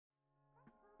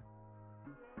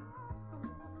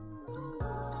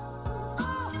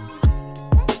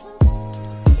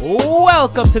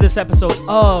Welcome to this episode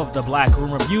of the Black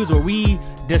Room Reviews, where we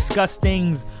discuss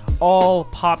things all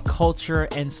pop culture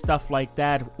and stuff like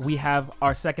that. We have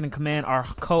our second in command, our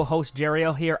co-host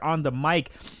Jeriel here on the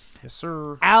mic. Yes,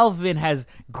 sir. Alvin has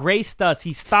graced us.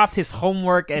 He stopped his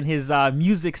homework and his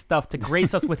music stuff to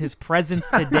grace us with his presence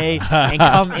today and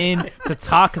come in to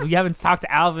talk, because we haven't talked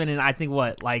to Alvin in, I think,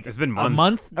 it's been months. a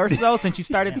month or so since you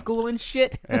started school and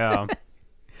shit. Yeah.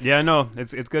 Yeah, no,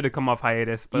 it's good to come off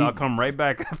hiatus, but I'll come right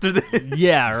back after this.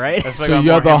 Yeah, right? That's like So I'm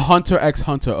you're more the him- Hunter x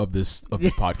Hunter of this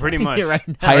podcast. Pretty much. Yeah, right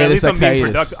now. Or at Hiatus least I'm x being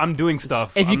hiatus. productive. I'm doing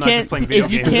stuff. If you I'm not can't, just playing video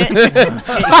if you games.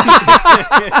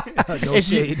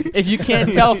 can't, if you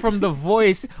can't tell from the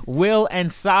voice, Will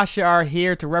and Sasha are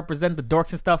here to represent the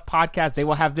Dorks and Stuff podcast. They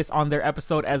will have this on their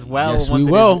episode as well. Yes, once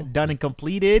we it is will. done and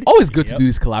completed. Always good to do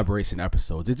these collaboration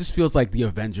episodes. It just feels like the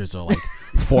Avengers are like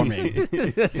forming.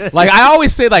 Like I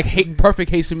always say, like perfect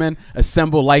Haitian men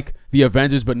assemble like the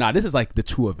Avengers, but nah, this is like the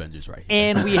true Avengers right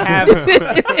here.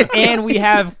 And we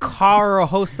have Carl,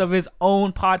 host of his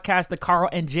own podcast, the Carl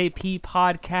and JP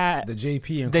podcast. The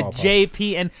JP and The Carl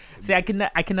JP and see, I can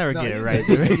never get it right.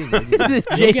 you'll The get it,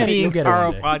 JP you'll and get it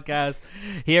Carl one day. podcast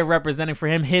here representing for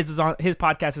him. His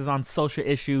podcast is on social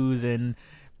issues and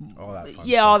all that fun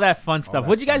yeah, stuff. all that fun stuff. that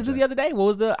What'd you guys fun do stuff. the other day? What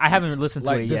was I haven't listened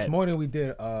to Like it this yet. morning we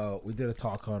did a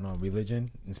talk on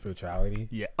religion and spirituality.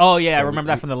 Yeah. Oh yeah, I So remember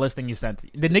that from the listing you sent.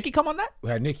 Did Nikki come on that?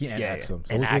 We had Nikki and Yeah, Axum.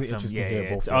 So and it was really Axum, interesting yeah, to hear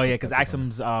yeah. both. Oh yeah, because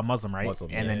perspectives on Axum's Muslim, right?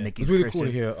 Muslim, and yeah. then Nikki's It was really Christian. cool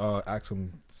to hear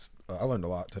Axum. I learned a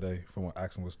lot today from what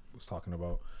Axum was talking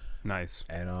about. Nice.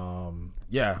 And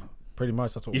yeah, pretty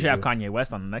much that's what You we should have did. Kanye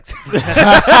West on the next.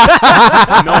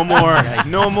 No more.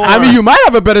 No more. I mean, you might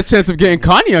have a better chance of getting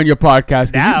Kanye on your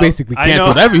podcast because Now, he's basically I know.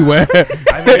 canceled everywhere.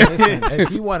 I mean, listen, if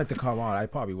he wanted to come on, I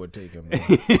probably would take him.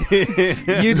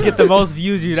 You'd get the most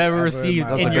views you'd ever Ever in received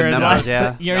my in life. your Good life. numbers,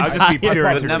 yeah. Your I'll just be entire pure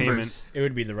life. entertainment. It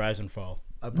would be the rise and fall.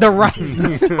 The rise.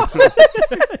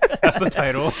 That's the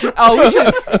title.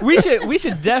 Oh, we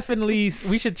should definitely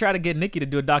try to get Nikki to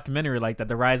do a documentary like that,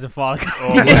 the rise and fall.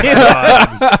 Oh my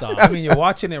God. I mean, you're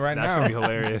watching it right That now should be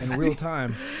hilarious. in real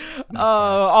time.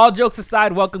 All jokes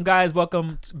aside, welcome guys,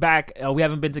 welcome back. We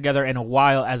haven't been together in a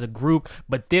while as a group,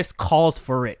 but this calls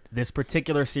for it. This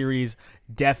particular series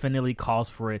definitely calls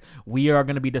for it. We are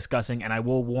going to be discussing, and I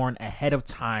will warn ahead of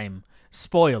time,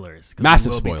 spoilers. 'cause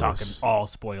Massive we will be spoilers. talking all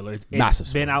spoilers. It's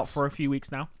Massive been out spoilers. for a few weeks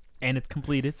now, and it's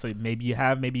completed, so maybe you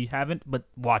have, maybe you haven't, but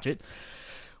watch it.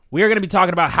 We are going to be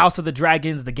talking about House of the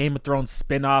Dragons, the Game of Thrones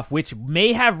spinoff, which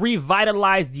may have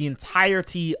revitalized the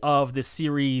entirety of the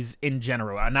series in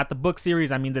general. Not the book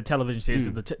series, I mean the television series.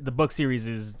 'Cause the book series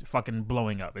is fucking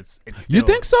blowing up. It's You still-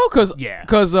 think so? Yeah.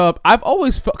 Because I've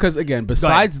always felt, because again,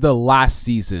 besides the last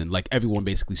season, like everyone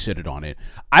basically shitted on it.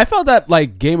 I felt that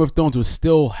like Game of Thrones was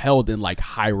still held in like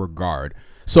high regard.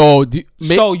 So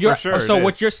So you're For sure so it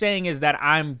what is. you're saying is that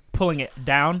I'm pulling it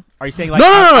down? Are you saying like no,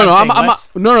 I'm saying I'm less?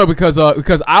 no, because I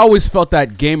always felt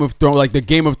that Game of Thrones, like the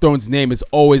Game of Thrones name, has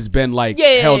always been like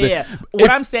held. Yeah.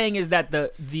 What I'm saying is that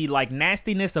the like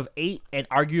nastiness of 8 and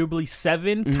arguably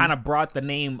 7 kind of brought the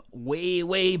name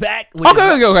way back. Which Okay,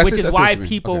 is, okay, okay. I Which see is what why you mean.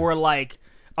 people Okay. were like,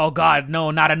 "Oh God,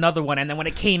 no, not another one." And then when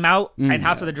it came out and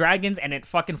House of the Dragons and it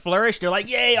fucking flourished, they're like,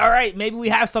 "Yay, all right, maybe we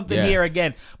have something Yeah. here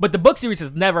again." But the book series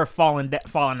has never fallen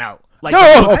out. Like No,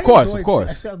 the book- of course.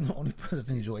 Actually, I'm the only person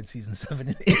that's enjoyed season 7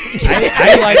 and 8.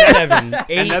 I like 7.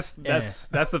 8. And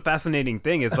that's the fascinating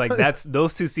thing. Is like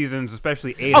those two seasons,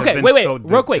 especially 8. Okay, have been wait, so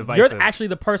real quick. divisive. You're actually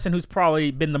the person who's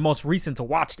probably been the most recent to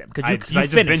watch them because I you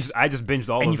just finished. I just binged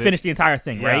all And of you it. finished the entire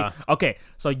thing, right? Yeah. Okay,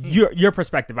 so your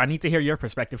perspective. I need to hear your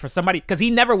perspective for somebody because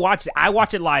he never watched it. I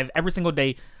watch it live every single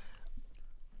day.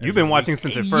 You've been watching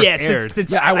since it first Yeah, aired.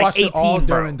 since Yeah, I like watched 18, it all bro.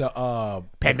 during the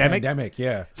Pandemic? Pandemic,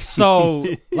 yeah. So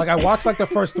Like I watched like the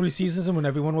first 3 seasons and when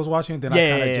everyone was watching it, then Yeah, I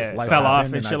kind of yeah, just yeah. like Fell off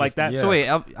happened and I shit like just- that. yeah. So wait,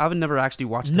 I've never actually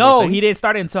watched the no, whole thing. he didn't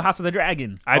start it until House of the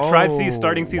Dragon. I tried Oh,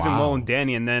 starting season wow. 1 with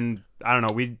Danny, and then I don't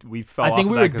know. We fell. I think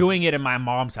off we of were that 'cause- doing it in my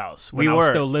mom's house when We I was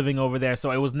were. still living over there,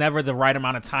 so it was never the right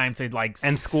amount of time to like.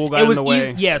 And school got it in was the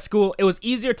way. Yeah, school. It was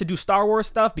easier to do Star Wars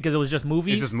stuff because it was just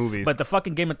movies. It's just movies. But the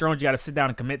fucking Game of Thrones, you got to sit down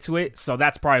and commit to it. So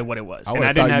that's probably what it was. I And would I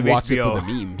have didn't thought have you watched it HBO. for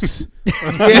the memes.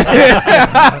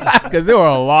 Because there were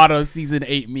a lot of season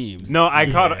 8 memes. No,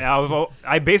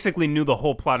 I basically knew the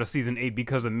whole plot of season 8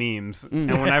 because of memes.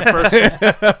 And when I first,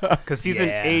 because season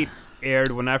Yeah. 8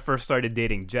 aired when I first started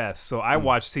dating Jess, so I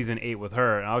watched season 8 with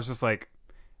her, and I was just like,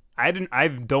 I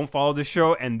don't follow this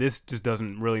show, and this just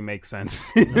doesn't really make sense.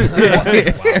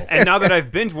 And now that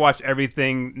I've binge watched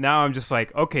everything, now I'm just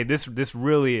like, okay, this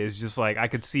really is just like I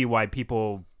could see why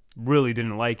people really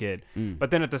didn't like it. But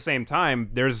then at the same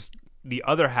time, there's the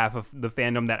other half of the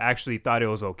fandom that actually thought it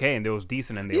was okay and it was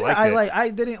decent and they Yeah, liked it. I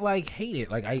didn't like hate it.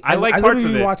 Like I like parts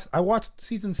of literally it. I watched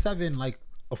season 7 like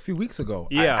a few weeks ago.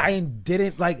 Yeah. I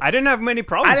didn't like. I didn't have many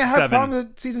problems. I didn't with have 7. problems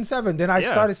with season 7. Then I Yeah.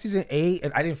 started season 8,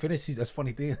 and I didn't finish season. That's a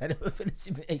funny thing. I didn't finish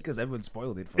season 8 because everyone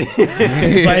spoiled it for me.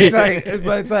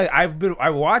 but it's like I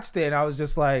watched it, and I was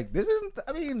just like, this isn't.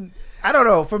 I mean, I don't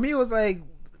know. For me, it was like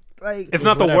It's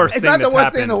not the worst It's thing not the that's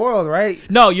worst thing in happened. the world, right?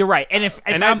 No, you're right. And if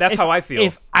that's how I feel.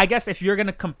 If I guess if you're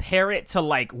gonna compare it to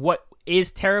like what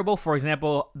is terrible, for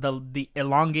example, the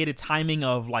elongated timing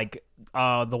of like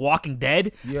The Walking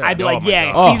Dead, Yeah. I'd be Oh like, my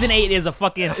yeah, God. season 8 is a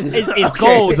fucking is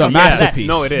gold. It's a compared to that. masterpiece.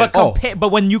 No, it is. But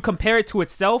when you compare it to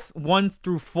itself, 1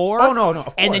 through 4, Oh, no,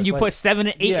 of and then course, you like- put 7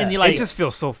 and 8, Yeah. and you're like, It just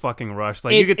feels so fucking rushed.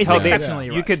 Like It- you could it's tell exceptionally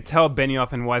you rushed. could tell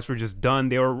Benioff and Weiss were just done.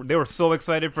 They were so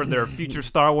excited for their future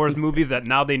Star Wars movies that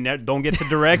now they don't get to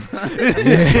direct.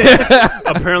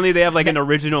 Apparently, they have like an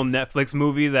original Netflix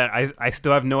movie that I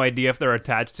still have no idea if they're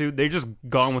attached to. They're just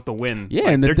gone with the wind. Yeah,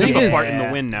 Like, and the they're just thing a is- part in the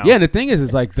Yeah. wind now. Yeah, and the thing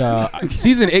is like the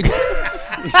season 8.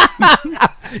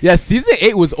 Yeah, season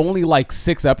 8 was only like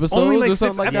 6 episodes Only like or 6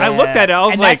 something like I that. looked at it. I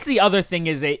was and like, that's the other thing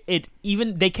is it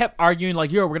even they kept arguing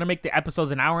like, yo, we're gonna make the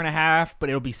episodes an hour and a half, but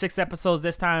it'll be 6 episodes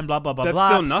this time, blah blah blah That's blah.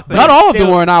 still nothing. Not all of them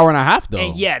Still- were an hour and a half though.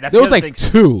 And yeah, that's there the was other like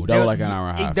thing. 2 that There- were like an hour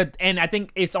and a half. And I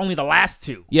think it's only the last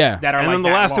 2. Yeah. that are and like then the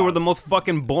that last 2 long. were the most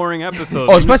fucking boring episodes. Oh, I'm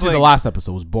just especially the like- last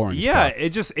episode was boring. as Yeah,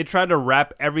 fuck. it tried to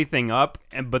wrap everything up,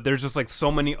 but there's just like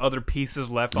so many other pieces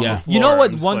left on Yeah. the floor. You know what?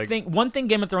 I'm just One like, thing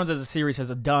Game of Thrones as a series has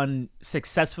done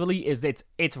successfully is it's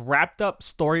wrapped up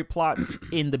story plots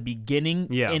in the beginning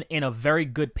Yeah. in a very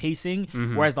good pacing,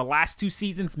 whereas the last 2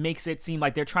 seasons makes it seem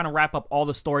like they're trying to wrap up all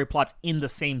the story plots in the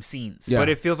same scenes. Yeah. But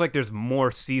it feels like there's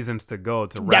more seasons to go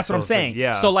to wrap. That's what I'm those saying. things.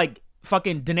 Yeah. So like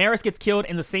fucking Daenerys gets killed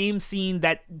in the same scene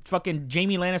that fucking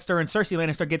Jaime Lannister and Cersei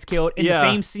Lannister gets killed in the Yeah.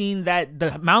 same scene that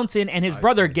the Mountain and his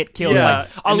brother get killed. Yeah. Like,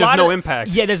 And there's no impact.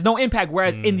 Yeah, there's no impact.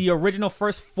 Whereas in the original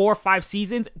first 4 or 5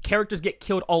 seasons, characters get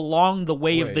killed along the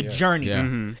way of the journey,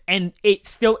 Yeah. and it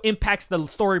still impacts the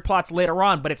story plots later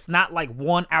on. But it's not like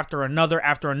one after another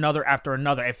after another after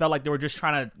another. It felt like they were just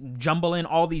trying to jumble in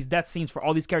all these death scenes for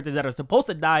all these characters that are supposed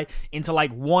to die into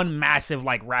like one massive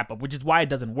like wrap up, which is why it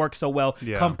doesn't work so well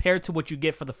Yeah. compared to what you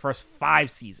get for the first 5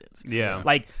 seasons. Yeah.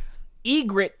 Like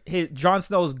Ygritte, Jon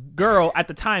Snow's girl at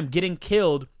the time, getting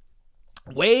killed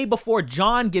way before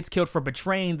Jon gets killed for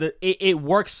betraying it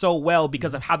works so well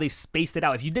because of how they spaced it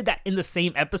out. If you did that in the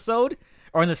same episode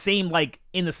or in the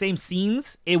same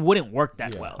scenes, it wouldn't work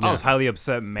that well. I was highly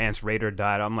upset Mance Rayder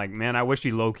died. I'm like, man, I wish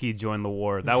he low-key joined the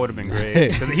war. That would have been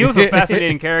great. 'Cause he was a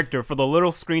fascinating character for the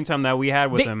little screen time that we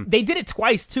had with him. They did it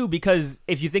twice too, because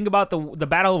if you think about the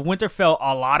Battle of Winterfell,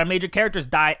 a lot of major characters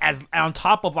die as on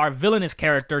top of our villainous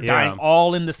character dying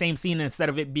all in the same scene instead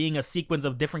of it being a sequence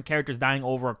of different characters dying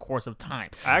over a course of time.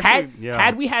 Actually,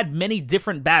 had we had many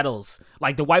different battles,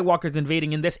 like the White Walkers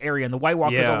invading in this area and the White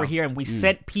Walkers Yeah. over here, and we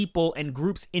sent people and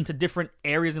groups into different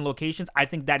areas and locations, I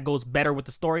think that goes better with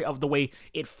the story of the way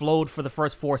it flowed for the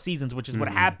first 4 seasons, which is what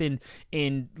happened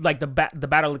in like the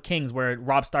Battle of the Kings, where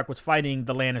Robb Stark was fighting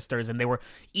the Lannisters, and they were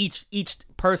each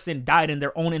person died in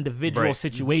their own individual Right.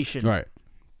 situation. Right.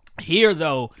 Here,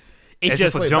 though, it's just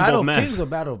just a Wait, jumbled Battle of mess. Kings or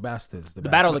Battle of Bastards? the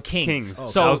Battle of the Kings. Kings. Oh,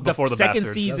 So that was the before the second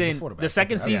Bastards. season, That was before the the Bastards.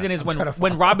 second Okay. season is I'm when trying to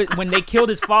when follow. Robert when they killed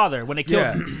his father, when they killed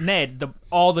Yeah. Ned,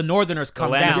 all the Northerners The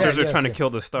come Lannisters down. Yeah, are yes, trying to yes. kill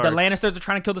the Starks. The Lannisters are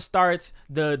trying to kill the Starks.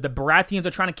 The Baratheons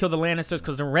are trying to kill the Lannisters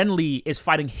because the Renly is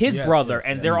fighting his Yes, brother, yes,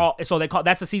 and yes. they're all so they call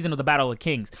that's the season of the Battle of the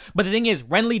Kings. But the thing is,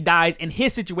 Renly dies in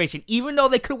his situation, even though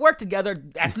they could work together.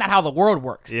 That's not how the world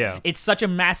works. Yeah. It's such a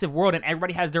massive world, and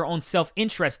everybody has their own self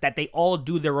interest that they all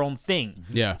do their own thing.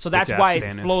 Yeah. So that's Bitch-ass why it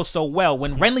Stannis. flows so well.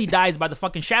 When Renly dies by the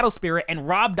fucking Shadow Spirit, and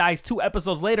Robb dies 2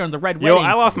 episodes later in the Red Yo, Wedding.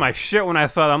 I lost my shit when I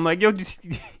saw that. I'm like, yo,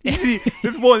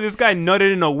 this guy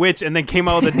nutted in a witch and then came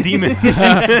out with a demon.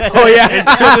 Oh yeah. and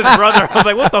killed his brother. I was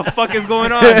like, what the fuck is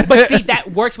going on? But see,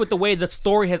 that works with the way the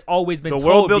story has always been The told.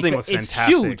 world building because was it's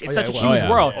fantastic. huge. It's Oh, such yeah, a it huge was. Oh, yeah.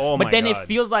 world. Oh, but my then it God.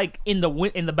 feels like in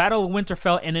the Battle of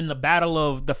Winterfell and in the battle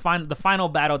of the final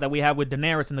battle that we have with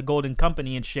Daenerys and the Golden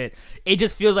Company and shit, it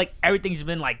just feels like everything's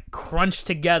been like crunched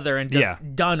together and just Yeah.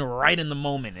 done right in the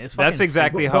moment. It's That's fucking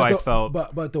exactly how I the, felt.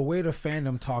 But the way the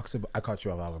fandom talks about, I caught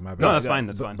you off, Alan. My bad. No, that's fine,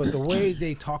 that's fine. But the way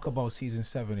they talk about season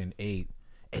 7 and 8,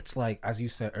 it's like, as you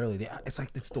said earlier, it's like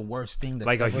it's the worst thing that's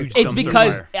Like a ever huge It's dumpster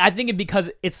because fire. I think because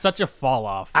it's such a fall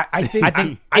off. I think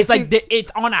It's like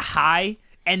it's on a high,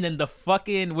 and then the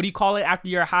fucking what do you call it after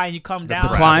you're high and you come down?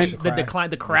 decline?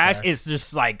 The crash is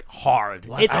just like hard.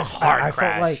 Like, It's a hard I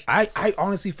crash. felt like I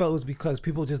honestly felt it was because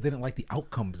people just didn't like the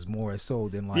outcomes more so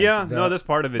than like yeah, the, no, that's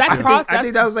part of it. That's too. pro- I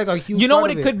think that was like a huge. You know part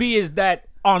what of it could be is that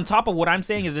on top of what I'm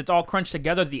saying is it's all crunched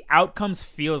together. The outcomes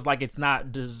feels like it's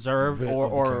not deserved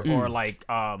or like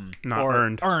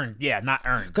Not earned. Yeah, not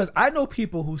earned. Because I know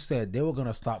people who said they were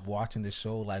gonna stop watching the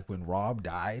show. Like when Rob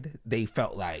died, they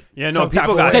felt like Yeah, no, some type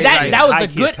people of got way, That, like, that was the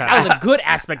high-key good. attack. That was a good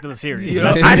aspect of the series. You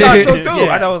know, I thought so too.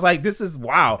 Yeah. I was like, this is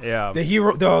wow. Yeah. The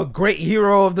hero, the great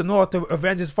hero of the North, to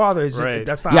avenge his father. Is just, Right.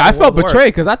 that's not. Yeah, how I the felt world works.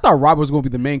 betrayed because I thought Rob was going to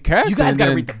be the main character. You guys and gotta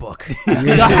then- read the book. Y'all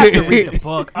have to read the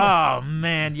book. Oh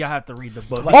man, y'all have to read the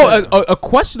book. Oh, a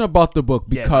question about the book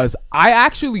because I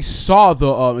actually saw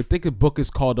the I think the book is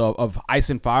called of Ice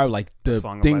and Fire, like the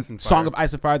Song of thing, Ice and Fire. Song of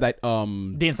Ice and Fire. That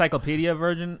The encyclopedia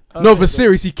version. Of no, it? the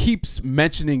series he keeps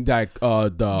mentioning that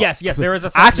the Yes, there is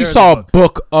a. I actually there is saw a book.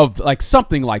 book of like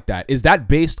something like that. Is that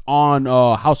based on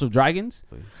House of Dragons?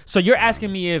 So you're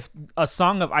asking me if a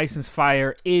Song of Ice and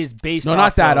Fire is based? No, off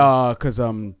not that. Of, Because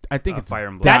I think it's Fire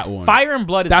and Blood. that that's one. Fire and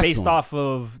Blood is That's based the one. off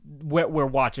of what we're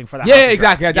watching for that. Yeah,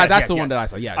 exactly. That's the one that I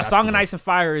saw. Yeah, A that's Song the of one. Ice and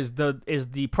Fire is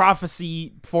the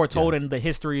prophecy foretold in the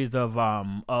histories of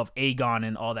Aegon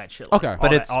and all that shit. Okay. all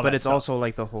But that- it's all but that it's stuff. also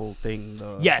like the whole thing.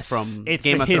 Yes, from it's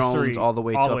Game the of history Thrones all the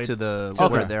way all the up way to the to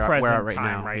where the they're present at right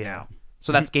time now. right yeah. now.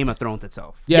 So that's Game of Thrones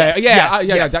itself. Yeah, Yes,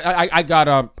 yes.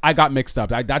 I got mixed up.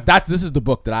 This is the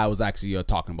book that I was actually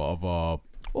talking about. Of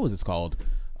what was this called?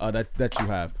 That you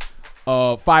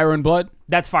have, Fire and Blood.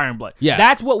 That's Fire and Blood. Yeah.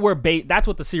 That's what that's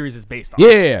what the series is based on.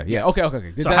 Yeah. Okay.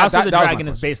 So House of the that was my Dragon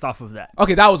is question. based off of that.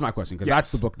 Okay, that was my question because that's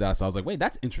Yes. the book that I saw. I was like, wait,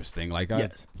 that's interesting. Like,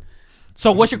 Yes.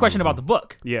 So what's your question about the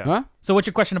book? Yeah. huh? So what's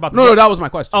your question about the No, book? that was my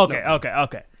question.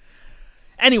 Okay.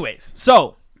 Anyways,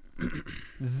 so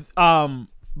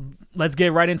let's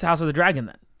get right into House of the Dragon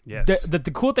then. Yes. The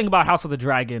cool thing about House of the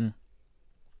Dragon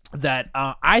that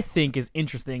I think is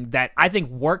interesting, that I think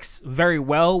works very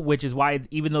well, which is why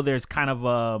even though there's kind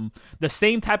of the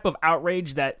same type of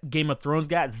outrage that Game of Thrones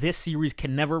got, this series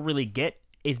can never really get,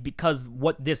 is because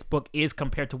what this book is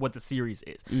compared to what the series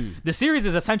is. The series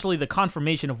is essentially the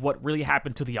confirmation of what really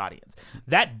happened to the audience.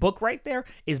 That book right there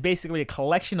is basically a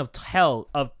collection of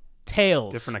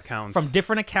tales Different accounts. from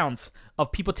different accounts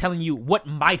of people telling you what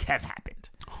might have happened.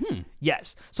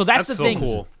 Yes. So that's the so thing.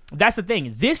 cool. That's the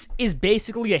thing. This is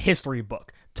basically a history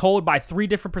book told by 3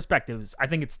 different perspectives. I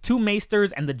think it's 2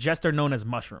 maesters and the jester known as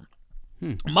Mushroom.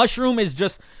 Mushroom is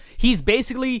just, he's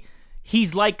like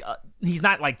he's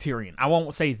not like Tyrion. I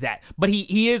won't say that, but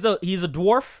he's a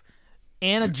dwarf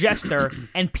and a jester,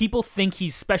 and people think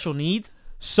he's special needs.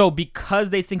 So because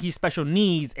they think he's special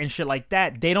needs and shit like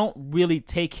that, they don't really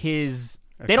take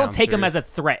they don't take him as a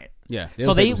threat. Yeah.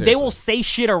 So they will say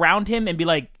shit around him and be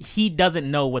like, he doesn't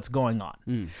know what's going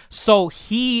on. So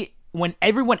when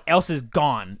everyone else is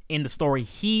gone in the story,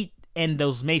 he and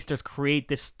those maesters create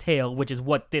this tale, which is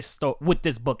what this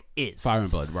book is. Fire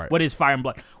and Blood, right? What is Fire and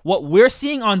Blood? What we're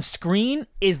seeing on screen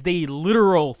is the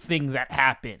literal thing that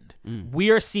happened. We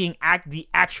are seeing the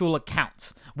actual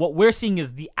accounts. What we're seeing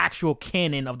is the actual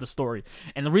canon of the story.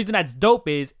 And the reason that's dope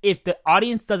is if the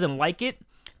audience doesn't like it,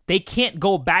 they can't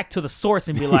go back to the source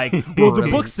and be like, well, the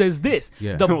book says this.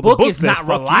 Yeah. The Well, the book book is says not fuck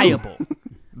you. reliable.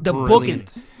 The book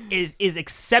Brilliant. is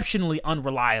exceptionally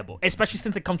unreliable, especially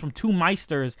since it comes from 2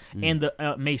 meisters and the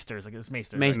maesters. I guess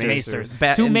maesters. Maesters.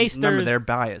 Maesters. 2 And maesters. Remember, they're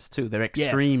biased too. They're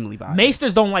extremely biased.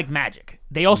 Maesters don't like magic.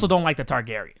 They also don't like the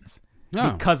Targaryens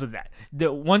No. because of that. The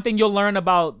one thing you'll learn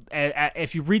about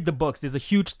if you read the books, there's a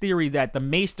huge theory that the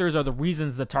Maesters are the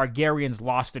reasons the Targaryens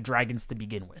lost the dragons to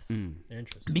begin with.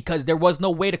 Interesting. Because there was no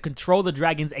way to control the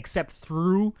dragons except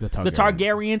through the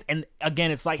Targaryens. And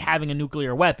again, it's like having a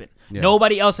nuclear weapon.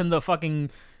 Nobody else in the fucking...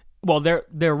 Well, there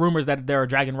are rumors that there are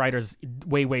dragon riders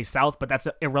way south, but that's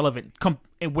irrelevant.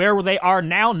 Where they are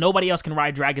now, nobody else can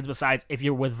ride dragons besides if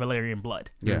you're with Valyrian blood.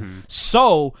 Yeah.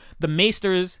 So the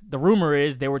maesters, the rumor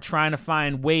is they were trying to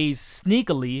find ways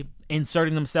sneakily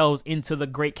inserting themselves into the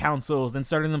great councils,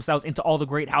 inserting themselves into all the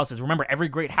great houses. Remember, every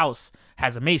great house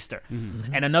has a maester.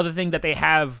 And another thing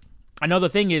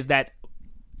is that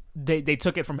they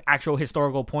took it from actual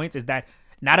historical points is that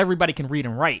not everybody can read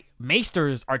and write.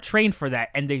 Maesters are trained for that,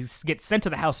 and they get sent to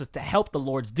the houses to help the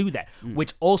lords do that,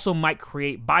 which also might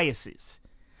create biases.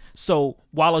 So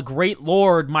while a great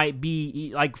lord might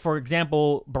be, like, for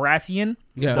example, Baratheon,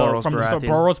 Boros from the story, Baratheon.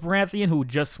 Boros Baratheon, who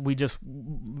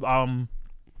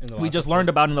we just learned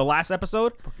about in the last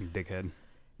episode. Fucking dickhead.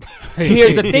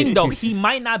 Here's the thing, though. He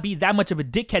might not be that much of a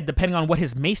dickhead depending on what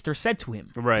his maester said to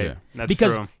him. Right. Yeah. That's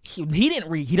Because true. he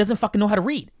didn't read. He doesn't fucking know how to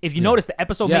read. If you notice, the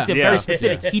episode Yeah. makes it Yeah. very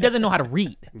specific. He doesn't know how to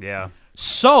read. Yeah.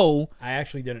 So I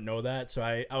actually didn't know that, so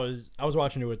I was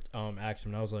watching it with Axum,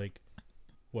 and I was like,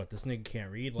 "What? This nigga can't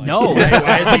read?" Like, no.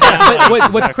 why is he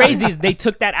But what's crazy is they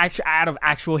took that out of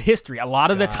actual history. A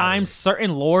lot of the times,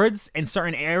 certain lords in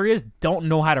certain areas don't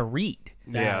know how to read.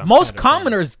 Yeah. Most kind of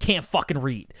commoners can't fucking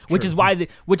read, which is why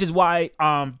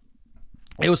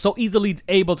it was so easily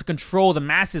able to control the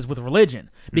masses with religion,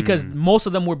 because most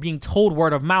of them were being told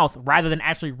word of mouth rather than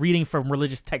actually reading from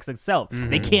religious text itself.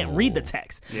 They can't read the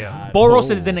text. Yeah.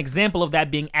 Boros is an example of that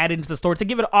being added into the story to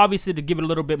give it a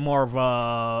little bit more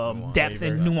of depth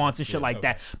flavor. and nuance and shit like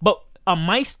that. But a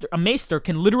maester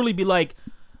can literally be like,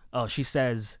 oh, she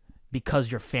says,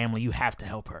 because your family, you have to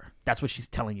help her. That's what she's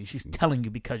telling you. She's telling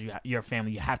you because your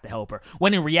family, you have to help her.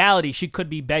 When in reality, she could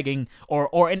be begging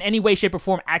or in any way, shape, or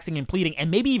form asking and pleading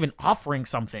and maybe even offering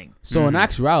something. So in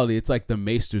actuality, it's like the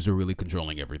Maesters are really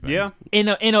controlling everything. Yeah. In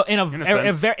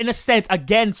a sense,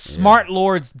 again, smart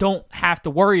lords don't have to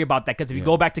worry about that, because if you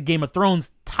go back to Game of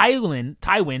Thrones, Tywin,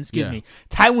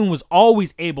 Tywin was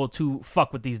always able to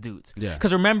fuck with these dudes. Yeah.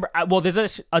 Because remember,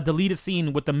 there's a deleted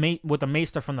scene with the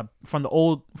Maester from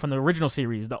the original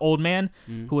series, the old man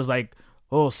who was like,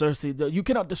 "Oh, Cersei, you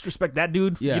cannot disrespect that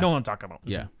dude." Yeah. You know what I'm talking about.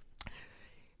 Yeah.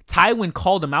 Tywin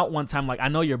called him out one time, like, "I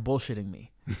know you're bullshitting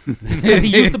me," because he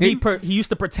used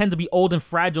to pretend to be old and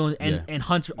fragile and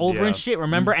hunch over and shit.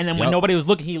 Remember? And then when nobody was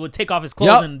looking, he would take off his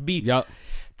clothes and be. Yep.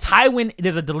 Tywin,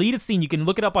 there's a deleted scene, you can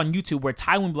look it up on YouTube, where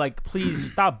Tywin be like,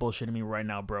 "Please stop bullshitting me right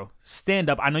now, bro. Stand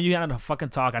up. I know you gotta fucking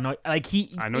talk. I know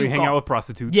you hang out with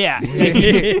prostitutes." Yeah.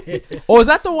 Oh, is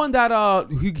that the one that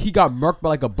he got murked by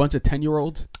like a bunch of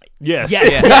 10-year-olds? Yes.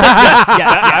 Yes.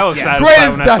 I was satisfied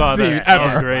Greatest when I saw death scene that. That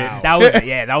was ever.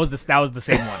 great. That was the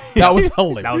same one. That was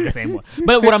hilarious. That was the same one.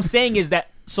 But what I'm saying is that,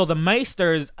 so the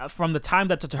Maesters, from the time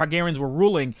that the Targaryens were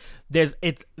ruling,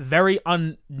 it's very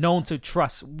unknown to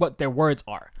trust what their words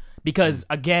are, because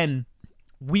again,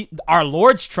 our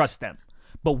lords trust them,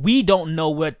 but we don't know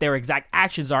what their exact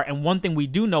actions are. And one thing we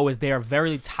do know is they are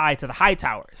very tied to the High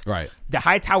Towers. Right. The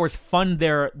High Towers fund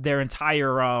their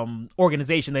entire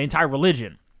organization, the entire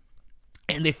religion,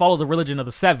 and they follow the religion of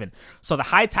the Seven. So the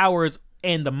High Towers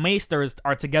and the Maesters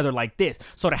are together like this.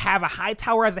 So to have a High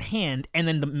Tower as a hand, and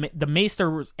then the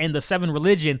Maesters and the Seven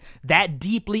religion that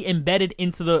deeply embedded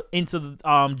into the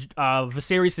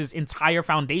Viserys' entire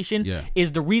foundation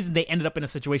is the reason they ended up in a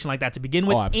situation like that to begin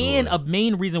with, and a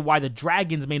main reason why the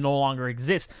dragons may no longer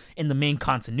exist in the main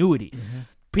continuity.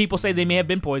 People say they may have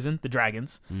been poisoned, the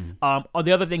dragons. The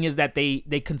other thing is that they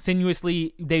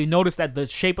noticed that the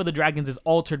shape of the dragons is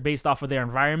altered based off of their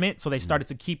environment, so they started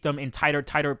to keep them in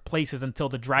tighter places until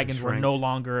the dragons were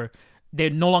they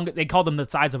called them the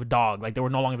size of a dog, like they were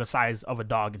no longer the size of a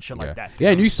dog and shit like that. Yeah,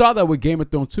 and you saw that with Game of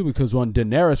Thrones too, because when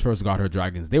Daenerys first got her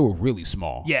dragons, they were really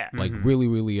small. Yeah. Like really,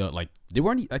 really like they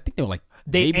weren't. I think they were like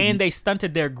they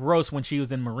stunted their growth when she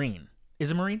was in Marine. Is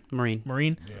it Marine?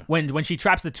 Marine. Yeah. When she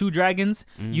traps the two dragons,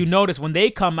 you notice when they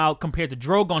come out compared to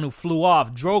Drogon, who flew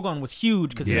off, Drogon was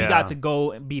huge because he got to go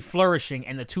and be flourishing,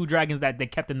 and the two dragons that they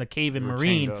kept in the cave in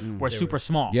Marine were super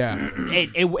small. Yeah.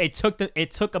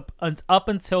 It took up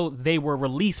until they were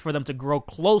released for them to grow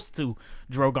close to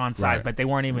Drogon's size, but they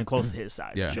weren't even close to his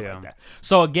size. Yeah. Shit like that.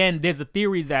 So again, there's a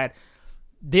theory that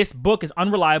this book is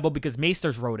unreliable because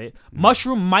Maesters wrote it.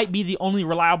 Mushroom might be the only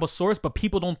reliable source, but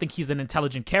people don't think he's an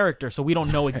intelligent character, so we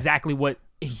don't know exactly what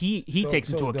he takes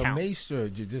into account. The Maester,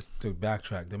 just to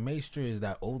backtrack, the Maester is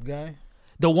that old guy?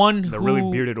 The one the really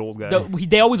bearded old guy.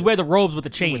 They always wear the robes with the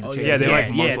chains. Oh, yeah, they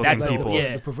like monk-looking that's people.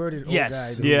 The perverted old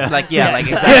guy. Like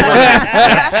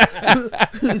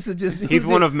exactly. He's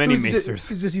one of many Maesters.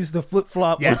 He's just used to flip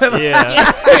flop. Yes.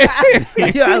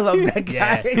 Yeah, I love that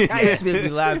guy. He used to make me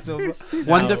laugh so much.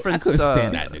 One difference. I couldn't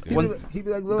stand that nigga. He'd be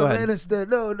like, Lord Lannister.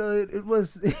 No, it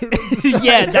was.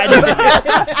 Yeah,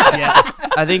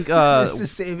 I think just to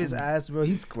save his ass, bro.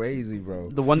 He's crazy, bro.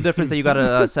 the one difference that you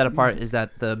gotta set apart is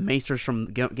that the Maesters from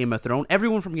Game of Thrones,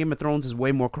 everyone from Game of Thrones is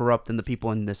way more corrupt than the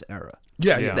people in this era.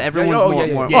 Yeah.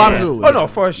 Everyone's more. Oh, absolutely. Oh no,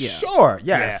 for sure.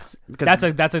 Yes.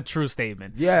 Because that's a true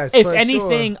statement. Yes. If for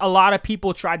anything, sure. a lot of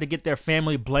people tried to get their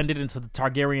family blended into the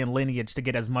Targaryen lineage to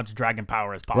get as much dragon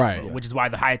power as possible, Right. which is why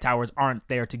the High Towers aren't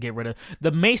there to get rid of.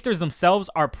 The Maesters themselves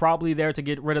are probably there to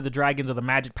get rid of the dragons or the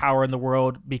magic power in the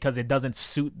world because it doesn't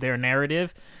suit their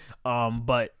narrative.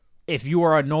 But if you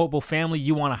are a noble family,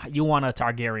 you want a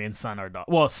Targaryen son or daughter.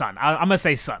 Well, son. I'm gonna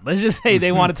say son. Let's just say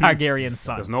they want a Targaryen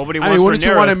son. Because nobody I wants mean, wouldn't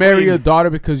you want to Rhaenyra marry queen. your daughter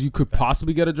because you could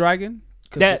possibly get a dragon?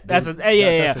 That's the the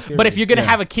theory. But if you're gonna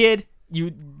have a kid,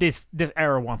 this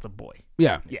era wants a boy.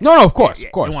 Yeah. Yeah. No, of course, Yeah,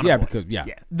 of course. you want a Yeah, boy.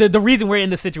 because The reason we're in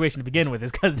this situation to begin with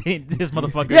is because this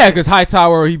motherfucker. Yeah, because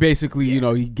Hightower, he basically,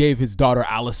 he gave his daughter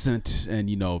Alicent, and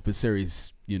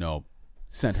Viserys,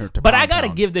 sent her to. But I Pound gotta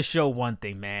Town. give this show one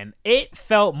thing, man. It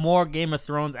felt more Game of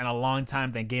Thrones in a long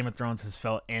time than Game of Thrones has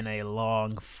felt in a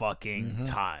long fucking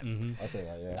time. I say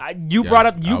that, yeah. You Yeah, brought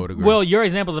up I would agree. Will. Your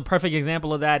example is a perfect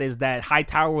example of that. Is that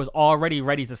Hightower was already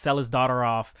ready to sell his daughter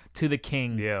off to the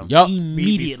king? Yeah. Yup.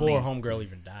 Immediately. Before Homegirl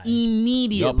even died.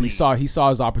 Immediately. Yup, he saw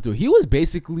his opportunity. He was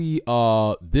basically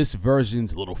this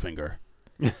version's Littlefinger.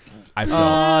 I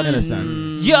felt in a sense.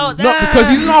 Yo, No, because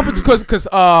he's an opportunist. Because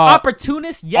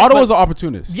opportunist. Yeah, Otto but- was an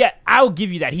opportunist. Yeah, I'll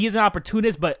give you that. He is an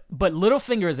opportunist, but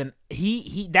Littlefinger is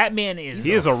that man is.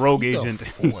 He is a rogue He's agent. A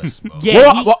force, bro.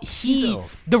 Yeah, Well,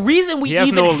 the reason we He has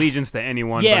even no allegiance to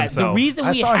anyone. but yeah, himself. the reason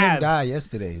I we saw have him die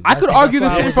yesterday. I could argue the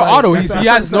that's why I same was for like- Otto. that's why He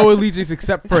I has was no like- allegiance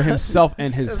except for himself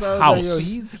and his that's why I was like, yo, house.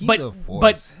 he's but a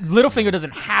force. but Littlefinger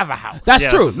doesn't have a house. That's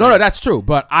Yeah, true. that's No, right. that's true.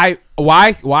 But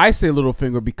why I say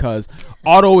Littlefinger because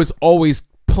Otto is always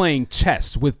playing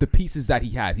chess with the pieces that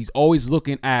he has. He's always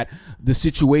looking at the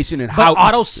situation and but how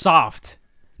Otto's soft.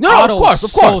 No, Otto's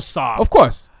of course, so soft. of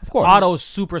course. Otto's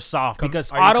super soft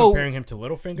because Are you Otto. comparing him to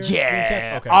Littlefinger?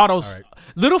 Yeah, Okay. Otto's all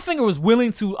right. Littlefinger was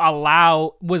willing to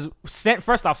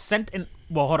sent in.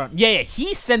 Well, hold on. Yeah,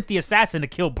 he sent the assassin to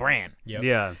kill Bran. Yep.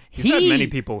 Yeah, he's had He- many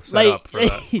people set like- up for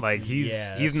that. Like he's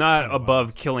Yeah, he's that's not kinda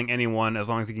above killing anyone as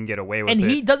long as he can get away with And it.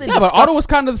 he doesn't. Yeah, but discuss- Otto was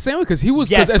kind of the same way because he was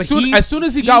Yes, because but as soon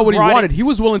as he he got what he brought wanted, it- he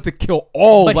was willing to kill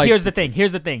all. But like, here's the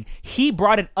thing. He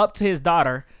brought it up to his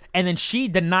daughter, and then she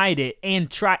denied it, and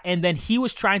then he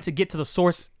was trying to get to the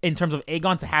source in terms of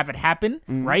Aegon to have it happen,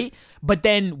 Mm-hmm. right? But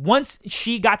then once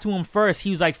she got to him first,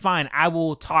 he was like, "Fine, I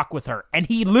will talk with her," and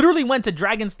he literally went to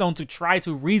Dragonstone to try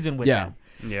to reason with Yeah. them.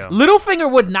 yeah. Littlefinger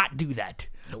would not do that.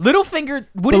 Littlefinger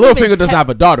but wouldn't Littlefinger even doesn't have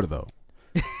a daughter though.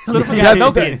 Littlefinger has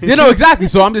no kids. You know exactly.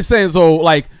 So I'm just saying. So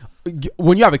like,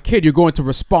 when you have a kid, you're going to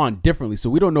respond differently. So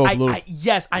we don't know if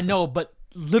Yes, I know, but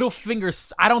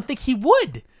Littlefinger, I don't think he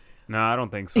would. No, I don't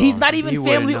think so. He's not even He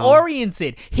wouldn't family know.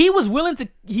 oriented. He was willing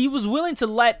to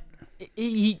let.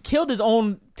 He killed his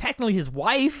own, technically his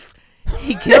wife.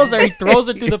 He kills her. He throws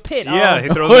her through the pit. Yeah, Oh, he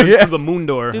throws him yeah. through the moon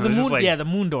door. through the It's just moon. like- Yeah, the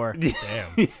moon door. Damn.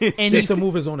 And just he, to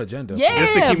move his own agenda. yeah,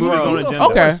 Just to keep moving his bro. own He's a agenda.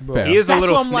 Okay, force, bro. fair. He is a That's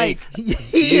little what I'm snake. like.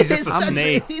 He's just a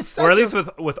snake. he's Or at such least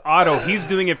a- with Otto, he's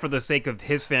doing it for the sake of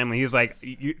his family. He's like,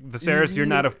 Viserys, you're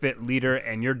not a fit leader,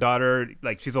 and your daughter,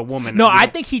 like, she's a woman. No, And we I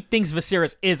don't- think he thinks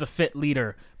Viserys is a fit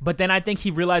leader, but then I think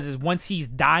he realizes once he's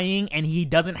dying and he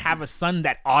doesn't have a son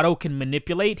that Otto can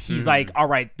manipulate, he's like, all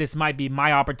right, this might be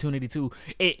my opportunity to.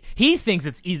 He thinks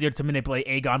it's easier to manipulate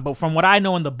Aegon, but from what I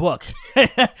know in the book,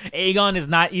 Aegon is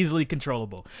not easily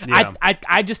controllable. Yeah.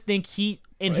 I just think he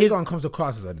in his Aegon comes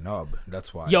across as a nub.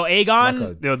 That's why. yo Aegon.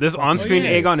 Like Yo, this on-screen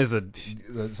yeah. Aegon is a.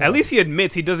 At least he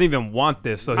admits he doesn't even want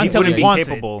this, so he Until wouldn't he be wants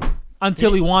it. capable.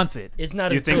 until he wants it. It's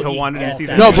not. You until think he'll he want it in gets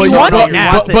season that- No, but He wants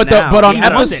it but, now. but on He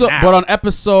wants it now.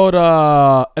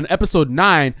 episode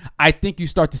 9, I think you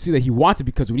start to see that he wants it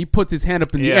because when he puts his hand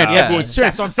up in the Yeah. end, Yeah, everyone's cheering.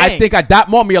 that's what I'm saying. I think at that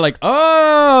moment you're like,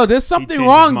 oh, there's something changed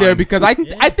wrong his there mind. because I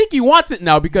think he wants it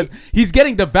now because he's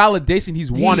getting the validation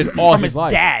he's wanted all from his his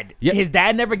life. dad. Yeah. His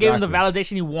dad never gave him the Exactly.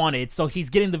 validation he wanted, so he's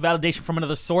getting the validation from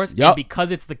another source. Yup. And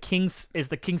because it's the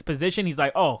king's position, he's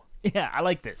like, oh. Yeah, I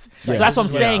like this. Yeah. So that's what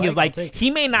I'm Yeah. saying I is like like to take it. he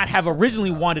may not have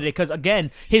originally wanted it because again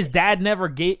his dad never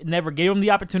gave him the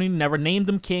opportunity, never named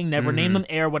him king, never named him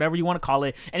heir, whatever you want to call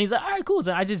it. And he's like, all right, cool.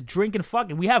 So I just drink and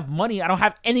fuck, and we have money. I don't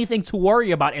have anything to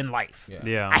worry about in life.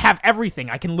 Yeah. I have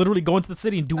everything. I can literally go into the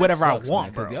city and do whatever I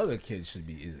want, Because bro. the other kids should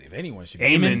be, if anyone should be.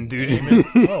 Aemon, dude. Oh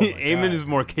my Aemon God. is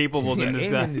more capable than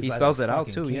this guy. Aemon is He like spells a it out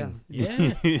fucking too. Yeah.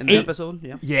 king. Yeah. In the episode.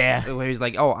 Yeah. Yeah. Where he's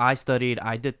like, "Oh, I studied,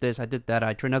 I did this, I did that,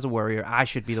 I trained as a warrior. I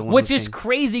should be the one." Which who's is king."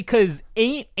 crazy because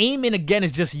Aemon again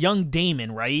is just young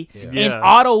Daemon, right? And Yeah.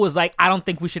 Otto was like, I don't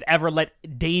think we should ever let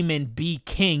Daemon be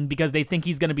king because they think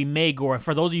he's gonna be Maegor. And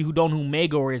for those of you who don't know who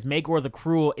Maegor the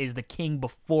Cruel is the king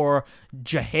before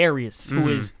Jaehaerys, who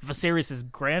is Viserys'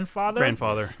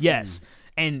 grandfather. Yes,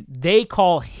 and they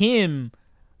call him.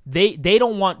 They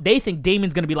think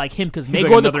Daemon's gonna be like him because He's Maegor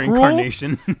like the another Cruel.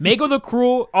 incarnation. Maegor the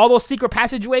Cruel, all those secret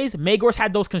passageways, Maegor's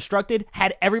had those constructed,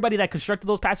 had everybody that constructed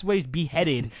those passageways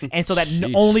beheaded, and so that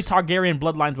Sheesh. only Targaryen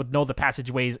bloodlines would know the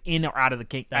passageways in or out of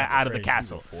the That's out of the crazy.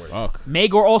 castle. Fuck.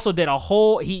 Maegor also did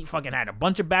he fucking had a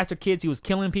bunch of bastard kids. He was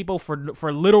killing people for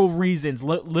little reasons,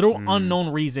 little unknown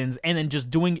reasons, and then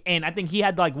just doing. And I think he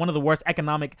had like one of the worst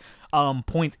economic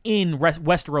points in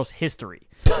Westeros history.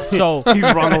 So He's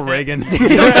Ronald Reagan.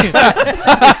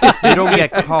 You don't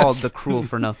get called the Cruel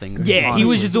for nothing. yeah, he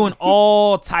was honestly. just doing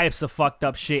all types of fucked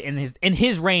up shit in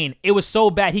his reign. It was so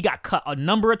bad he got cut a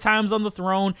number of times on the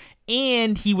throne,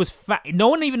 and he was no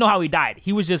one even know how he died.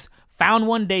 He was just found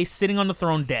one day sitting on the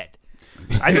throne dead.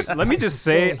 Let me just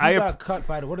say, So he got cut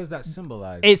by what does that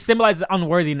symbolize? It symbolizes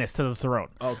unworthiness to the throne.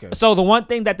 Okay. So the one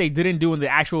thing that they didn't do in the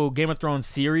actual Game of Thrones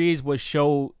series was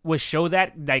show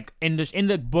that like in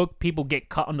the book people get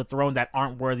cut on the throne that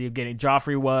aren't worthy of getting.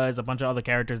 Joffrey was, a bunch of other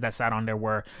characters that sat on there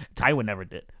were. Tywin never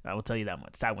did. I will tell you that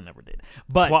much. Tywin never did.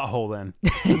 But plot hole then.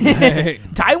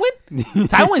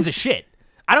 Tywin's a shit.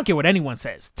 I don't care what anyone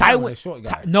says. Tywin, the short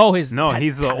guy.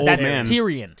 He's the old that's man.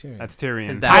 Tyrion. That's Tyrion.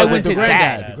 His dad. Tywin's the his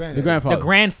granddad. dad. The grandfather. The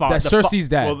grandfather. That's the Cersei's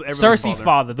dad. Well, everyone's Cersei's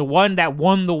father, the one that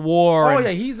won the war. Oh and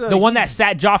yeah, he's the one that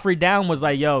sat Joffrey down was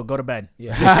like, "Yo, go to bed."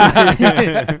 Yeah.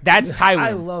 That's Tywin.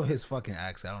 I love his fucking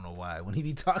accent. I don't know why. When he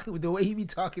be talking, the way he be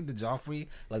talking to Joffrey,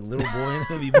 like little boy, and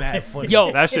him be mad funny. Yo,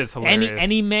 That shit's hilarious.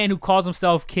 any man who calls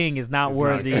himself king is not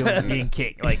worthy of being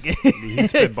king. Like, He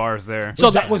spit bars there.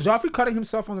 so was Joffrey cutting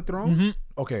himself on the throne? Mm-hmm.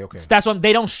 Okay. that's what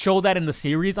they don't show that in the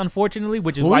series, unfortunately,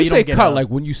 which is When why you you say don't get cut, a- like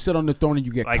when you sit on the throne and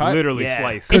you get Like cut. literally yeah.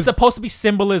 sliced. It's supposed to be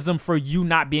symbolism for you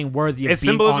not being worthy of It's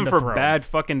being on symbolism the for throne. bad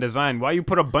fucking design. Why you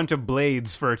put a bunch of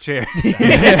blades for a chair?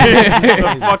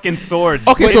 The fucking swords.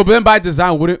 Okay, so then by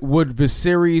design, would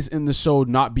Viserys in the show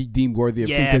not be deemed worthy of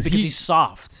king? Yeah, because he's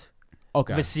soft.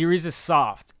 okay. Viserys is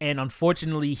soft, and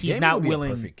unfortunately, he's Daemon not would be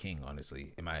willing. A perfect king,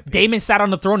 honestly, in my opinion. Damon sat on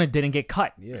the throne and didn't get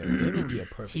cut. Yeah, Daemon would be a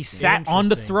perfect. He king. sat on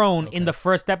the Interesting. throne in Okay. the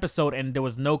first episode, and there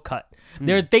was no cut.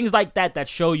 There are things like that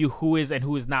show you who is and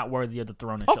who is not worthy of the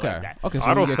throne and shit Okay. like that. Okay. So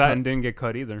Otto you get sat cut. and didn't get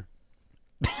cut either.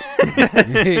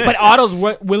 But Otto's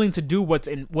willing to do what's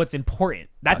important.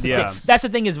 That's the Yeah. thing. That's the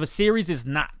thing is Viserys is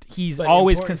not. He's But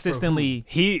always important for consistently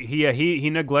He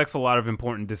neglects a lot of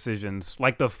important decisions,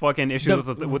 like the fucking issues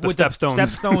with the stepstones.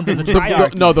 Stepstones and the The-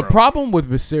 triarchy. no, the bro. problem with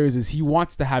Viserys is he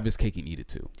wants to have his cake and eat it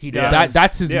too. He Yeah. does.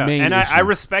 That's his Yeah, main and issue. I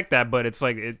respect that, but it's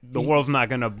like the world's not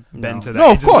gonna bend to that. No,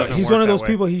 It of just course. doesn't He's work one of that those way.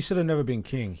 people. He should have never been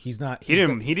king. He's not. He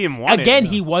didn't want it. Again,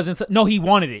 he wasn't. No, he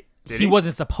wanted it. Did He he?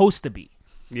 wasn't supposed to be.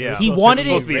 Yeah, He supposed to wanted be it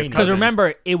supposed to be his because cousin.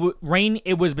 remember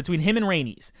it was between him and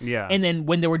Rhaenys. Yeah. And then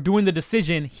when they were doing the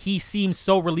decision, he seemed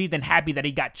so relieved and happy that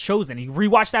he got chosen. He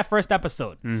rewatched that first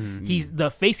episode. Mm-hmm. He's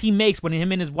the face he makes when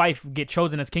him and his wife get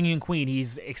chosen as king and queen.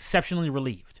 He's exceptionally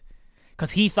relieved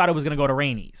because he thought it was gonna go to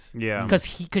Rhaenys. Yeah. Because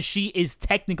she is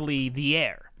technically the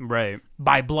heir right.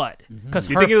 by blood. Because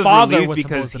You her think he was father relieved was because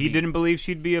supposed to he be. didn't believe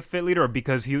she'd be a fit leader, or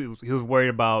because he was worried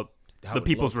about How the it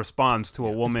people's looked. response to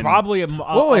a woman? Probably a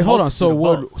Wait, hold on. So multitude of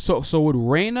would both. so would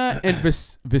Rhaena and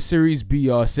Viserys be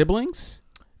siblings?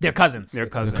 They're cousins. Their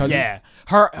cousin. cousins? Yeah,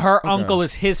 her uncle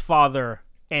is his father,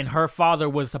 and her father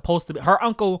was supposed to be. Her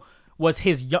uncle was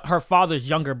her father's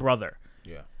younger brother.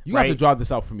 Yeah. You have to Right. draw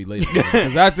this out for me later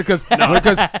because because The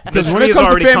when tree it is comes to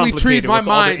already family trees, complicated my with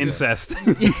all the mind incest.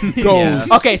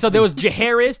 goes. Okay, so there was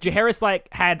Jaehaerys. Jaehaerys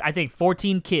had I think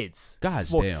 14 kids. God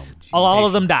Four- damn. All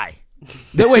of them die.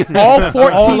 Wait, all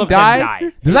 14 All of them died?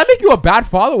 die. Does that make you a bad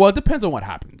father? Well, it depends on what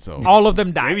happened. So All of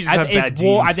them die. Maybe you just have bad it's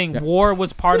war. I genes. think war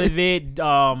was part of it.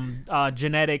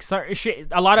 Genetics, shit,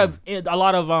 a lot of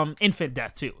infant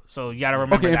death too. So you got to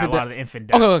remember Okay, that infant a lot death. of the infant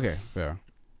death. okay, fair.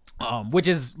 Which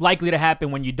is likely to happen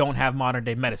when you don't have modern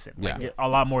day medicine. Like, Yeah. a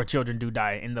lot more children do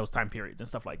die in those time periods and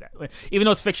stuff like that. Even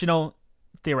though it's fictional,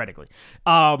 theoretically.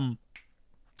 And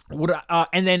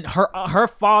then her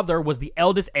father was the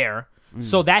eldest heir,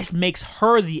 so that makes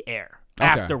her the heir Okay.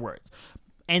 afterwards.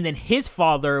 And then his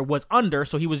father was under,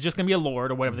 so he was just gonna be a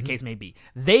lord or whatever the case may be.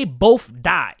 They both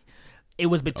die. It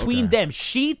was between Okay. them.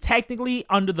 She technically,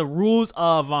 under the rules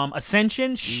of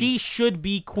Ascension, she should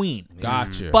be queen.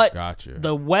 Gotcha. But gotcha.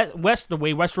 the the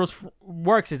way Westeros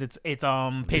works is it's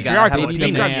have patriarchal, a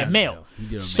patriarchy, man. male. You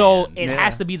get a So man. it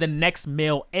has to be the next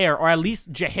male heir, or at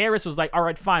least Jaehaerys was like, all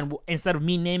right, fine. Instead of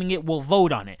me naming it, we'll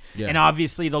vote on it. Yeah. And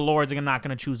obviously the lords are not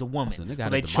going to choose a woman, Listen, they so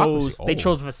got they a democracy.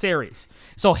 chose Viserys.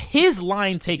 So his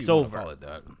line takes You wanna call over. it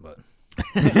that, but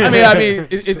I mean,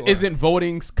 isn't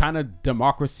voting kind of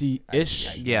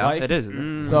democracy-ish? Yeah, like? it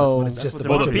is. So when it's just a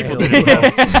Well, bunch the of people males. do. You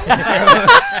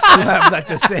have like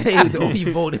to say the only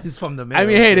vote is from the males. I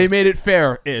mean, hey, they made it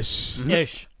fair-ish.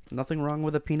 Ish. Nothing wrong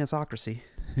with a penisocracy,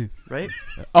 right?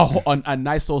 Oh, a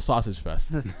nice old sausage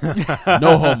fest.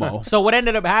 No homo. So what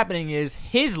ended up happening is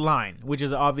his line, which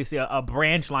is obviously a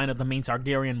branch line of the main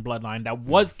Targaryen bloodline that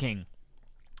was king,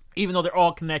 even though they're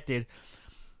all connected,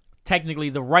 technically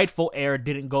the rightful heir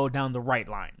didn't go down the right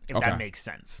line, if Okay. that makes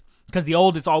sense. Because the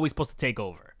old is always supposed to take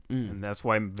over. And that's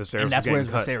why Viserys And that's is where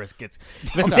getting cut. Viserys gets.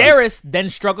 Viserys then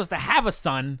struggles to have a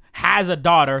son, has a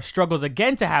daughter, struggles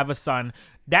again to have a son.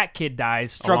 That kid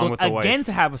dies, struggles with the wife. again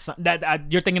to have a son. That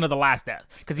you're thinking of the last death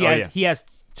because he has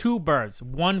two births.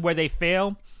 One where they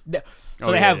fail.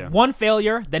 So they have one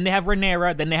failure, then they have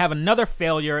Rhaenyra, then they have another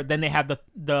failure, then they have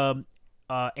the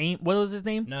what was his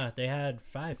name? Nah, they had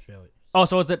 5 failures. Oh,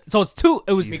 so it's two.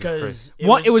 It was because it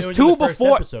was in two the first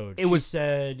before. episode. It was she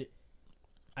said,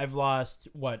 "I've lost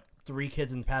 3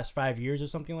 kids in the past 5 years or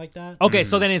something like that." okay.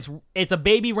 So then it's a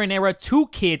baby Rhaenyra, 2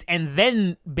 kids, and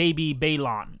then baby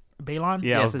Balon. Balon?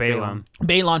 Yeah, Yes, it was it's Balon.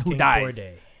 Balon who King dies. for a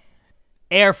day.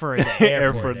 Air for a day.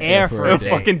 Air for a day. Air for a a A day. day.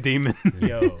 fucking demon.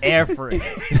 Yo. Air for a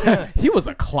day. He was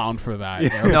a clown for that.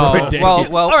 No,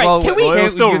 well, All right, can we- Well, it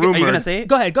was still are you rumored. gonna say it?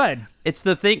 Go ahead. It's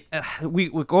the thing.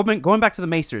 We're going back to the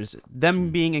Maesters, them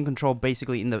being in control,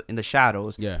 basically in the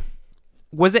shadows. Yeah.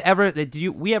 Was it ever?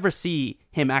 We ever see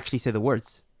him actually say the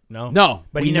words? No.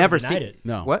 But we he never never denied see- it.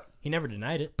 No. What? He never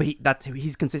denied it. But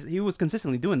he was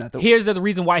consistently doing that though. Here's the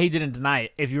reason why he didn't deny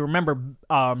it. If you remember,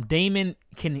 Daemon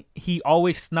he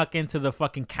always snuck into the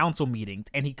fucking council meetings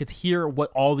and he could hear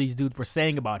what all these dudes were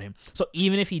saying about him. So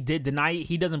even if he did deny it,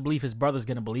 he doesn't believe his brother's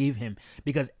gonna believe him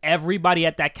because everybody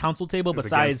at that council table, was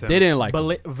besides against him. They didn't like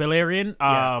him. Valerian,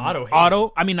 Otto hated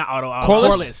Otto. I mean not Otto.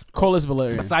 Corlys. Corlys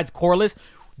Valerian. Besides Corlys,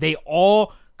 they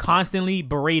all constantly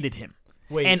berated him.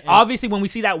 Wait, and obviously, when we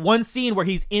see that one scene where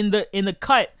he's in the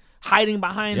cut, hiding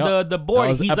behind Yep. the board, That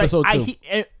was he's episode like,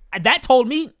 2. that told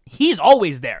me he's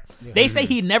always there. They say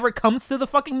he never comes to the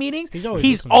fucking meetings. He's He's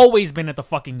always always, listening. been at the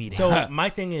fucking meetings. So my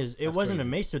thing is, it wasn't a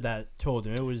Maester that told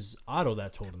him; it was Otto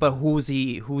that told him. But who's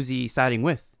he siding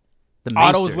with? The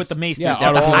Otto was Maesters. with the Maesters. Yeah, the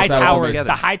Otto's high with the towers, together.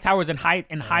 the high towers and the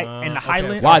Highland.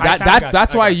 okay. Wow, High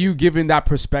that's I why got you giving that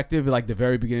perspective, like the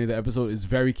very beginning of the episode, is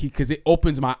very key because it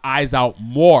opens my eyes out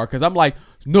more. Because I'm like,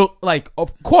 no, like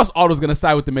of course Otto's gonna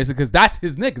side with the Mason because that's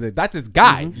his nigga, that's his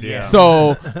guy. Yeah.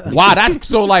 So wow, that's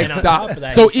so like And on top of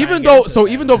that, so he's trying even to get though into so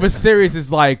the even though Viserys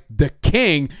is like the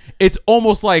king, it's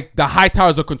almost like the high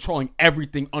towers are controlling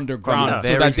everything underground the so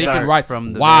very that they can start, ride.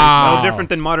 from the Wow, No different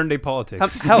than modern day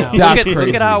politics. Hell, look That's at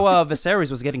crazy. how Viserys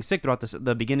was getting sick throughout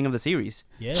the beginning of the series.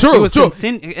 yeah. True, He was true.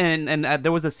 and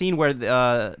there was a scene where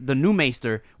the new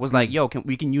Maester was like, "Yo,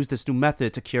 we can use this new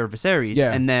method to cure Viserys."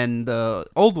 Yeah. And then the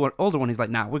older one, he's like,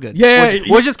 "Nah, we're good. Yeah,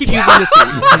 we'll just keep using this."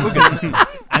 We're good.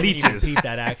 I didn't even Leeches. peep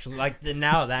that actually. Like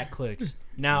now that clicks.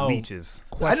 Now Leeches.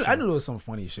 I knew there was some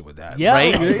funny shit with that. yeah,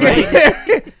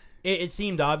 Right? it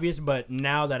seemed obvious, but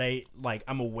now that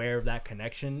I'm aware of that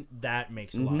connection, that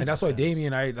makes a lot. And that's more why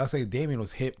sense. Damien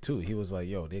was hip too. He was like,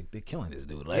 "Yo, they're killing this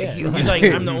dude." Like, Yeah. He's like,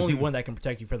 I'm the only one that can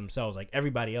protect you for themselves. Like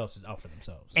everybody else is out for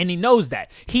themselves. and he knows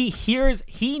that. He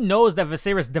knows that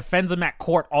Viserys defends him at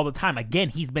court all the time. Again,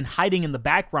 he's been hiding in the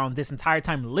background this entire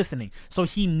time listening. So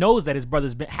he knows that his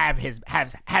brother's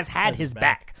has had his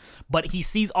back. But he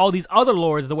sees all these other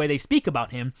lords the way they speak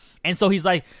about him. And so he's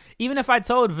like, even if I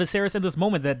told Viserys in this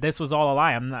moment that this was all a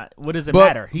lie, I'm not, what does it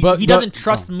matter? He doesn't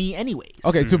trust me anyways.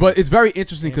 Okay, so but it's very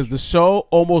interesting because the show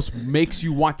almost makes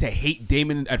you want to hate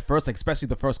Daemon at first, like especially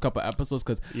the first couple episodes.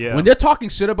 Because Yeah. when they're talking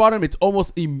shit about him, it's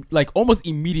almost almost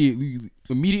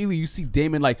immediately you see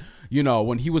Daemon, like, you know,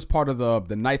 when he was part of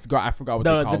the Knights Guard. I forgot what they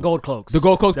call The them. gold cloaks. The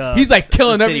gold cloaks. The- He's like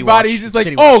killing the City everybody. Watch. He's just like,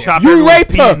 City oh, Watch. Chop you everyone's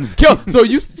raped her. pins. Kill.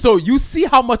 So you see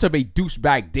how much of a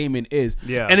douchebag Daemon is.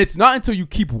 Yeah. And it's not until you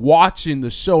keep watching the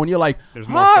show and you're like, There's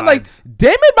more like sides.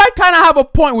 Daemon might kind of have a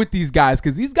point with these guys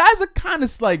because these guys are kind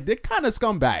of like they're kind of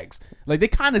scumbags. Like they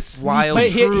kind of While But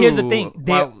true, here's the thing.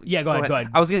 while- Yeah, go ahead.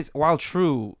 I was gonna say, while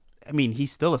true, I mean,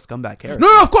 he's still a scumbag character.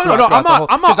 No, of course, no. I'm not.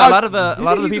 'Cause a lot of the You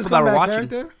think he's people a that were scumbag watching.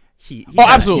 character? He Oh,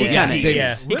 absolutely. He Yeah, kind of Daemon.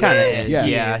 Yeah. is. He kind of is. Yeah.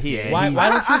 Yeah, he Yes, is. Why don't you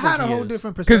I had think a he whole is?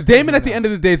 different perspective. Because Daemon on at the that. end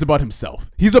of the day is about himself.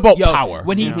 He's about Yo, power.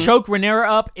 when he choked Rhaenyra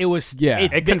up, it was Yeah.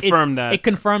 It confirmed that. It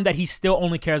confirmed that he still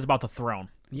only cares about the throne.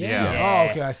 Yeah.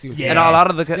 Oh, okay, I see what Yeah. you're And a lot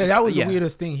of the Yeah, that was the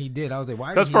weirdest thing he did. I was like,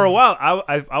 why? Because did for he- a while,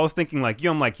 I was thinking like,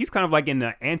 I'm like, he's kind of like in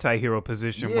the anti-hero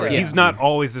position where Yeah. he's not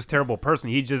always this terrible person.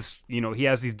 He just, he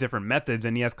has these different methods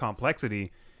and he has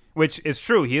complexity, which is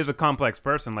true. He is a complex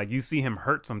person. Like you see him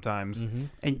hurt sometimes,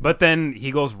 And- but then he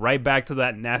goes right back to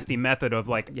that nasty method of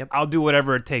like, Yep. I'll do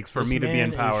whatever it takes for This me to be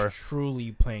in man power. is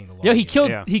truly playing the long Yo, he game. killed.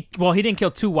 Yeah. He didn't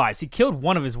kill 2 wives. He killed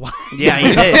one of his wives. Yeah, he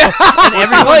did. And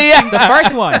everyone, the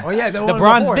first one. Oh yeah, the, The one on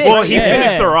bronze horse. bitch. Well, he Yeah.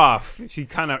 finished her off. She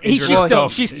kind of He injured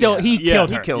herself. he killed Yeah,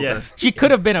 her. killed her. She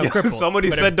could have been a cripple. Somebody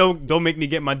said, "Don't make me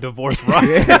get my divorce right."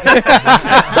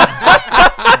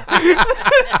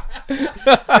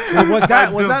 was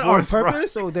that on Divorce,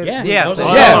 purpose or did Yeah, Yeah, that was so-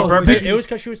 all- Yeah. on purpose. It was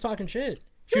because she was talking shit.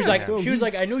 She was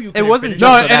like, I knew you. It wasn't no,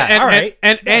 just and for that. All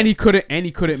right.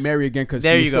 he couldn't marry again because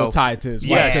There she was you still go. tied to his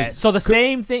Yeah. wife. Yeah. So the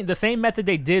same thing, the same method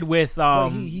they did with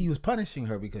he was punishing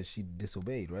her because she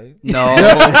disobeyed, right? No.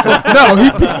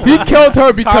 No, he killed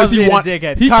her because Carl's he being a wanted.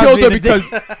 dickhead. He Carl's killed her being a because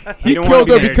he don't wanna killed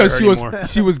be her married to because her anymore.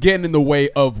 she was getting in the way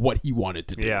of what he wanted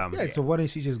to do. Yeah. Yeah. So why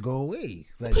didn't she just go away?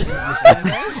 Like,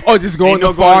 Oh, just go Ain't on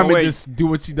no the farm going and away. just do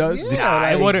what she does. Yeah,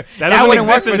 I like- wouldn't. That doesn't wouldn't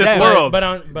work exist for in this them. world. But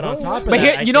on top of But that,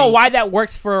 here, I you know think- why that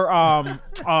works for the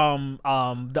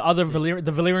other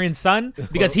the Valyrian son?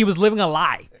 Because he was living a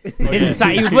lie.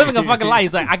 He was living a fucking lie.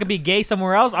 He's like, I could be gay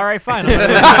somewhere else. All right, fine.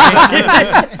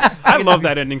 I love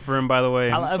that ending for him, by the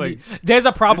way. It's like, There's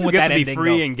a problem you with get that to be ending.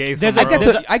 free though. and gay There's somewhere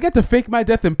else. I get to fake my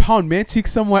death and pound man cheek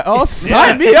somewhere else.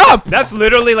 Sign me up. That's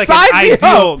literally like Sign an me ideal.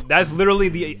 up. That's literally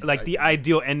the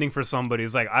ideal ending for somebody.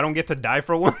 It's like, I don't get to die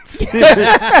for once.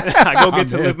 I go get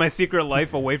to live my secret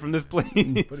life away from this place.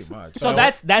 pretty much. So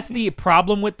that's the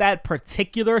problem with that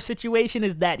particular situation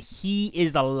is that he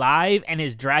is alive and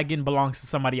his dragon belongs to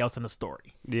somebody else in the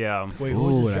story. Yeah. Wait,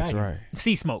 who's Ooh, the that's dragon? right.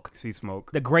 Sea Smoke, See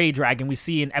smoke. the gray dragon we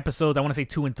see in episodes. I want to say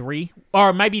 2 and 3,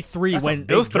 or it might be 3 That's a when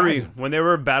big It was 3 dragon. when they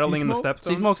were battling in the Sea-Smoke?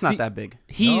 Stepstones. Smoke's See- not that big.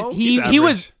 he's No? he He's he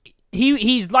was average.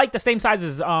 he's like the same size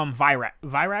as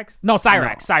Vyrax? No,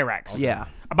 Cyrax. Yeah.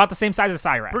 About the same size as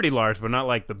Cyrax. Pretty large, but not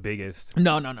like the biggest.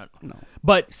 No.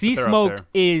 But Sea they're up Smoke there.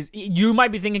 is. You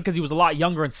might be thinking because he was a lot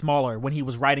younger and smaller when he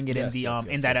was writing it in Yes, the yes,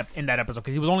 in yes, that yes. in that episode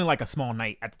because he was only like a small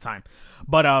knight at the time.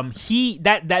 But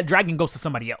that dragon goes to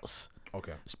somebody else.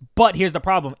 Okay. But here's the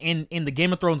problem in the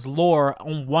Game of Thrones lore: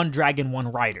 on one dragon,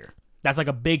 one rider. That's like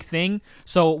a big thing.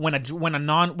 So when a dragon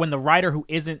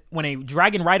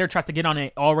rider tries to get on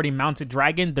an already mounted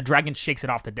dragon, the dragon shakes it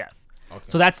off to death. Okay.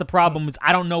 So that's the problem. Is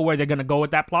I don't know where they're gonna go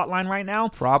with that plot line right now.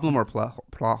 Problem or plot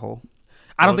hole?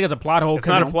 I don't think it's a plot hole. It's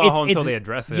not a 'cause plot hole until they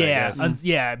address it. Yeah, I guess.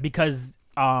 yeah, because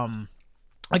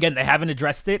again, they haven't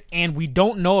addressed it, and we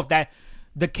don't know if that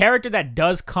the character that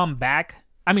does come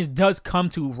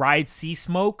to ride Sea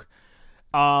Smoke,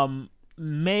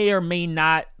 may or may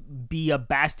not be a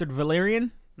bastard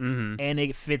Valyrian, and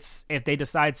if they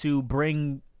decide to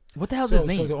bring what the hell's his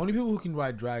name? So the only people who can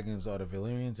ride dragons are the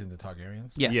Valyrians and the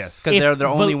Targaryens? Yes. Yes. Because If they're the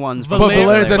only Val- ones. Val- But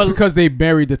Valerians, that's Val- because they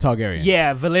buried the Targaryens.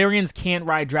 Yeah, Valyrians can't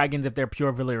ride dragons if they're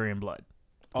pure Valyrian blood.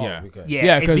 Oh, Yeah. okay. Yeah,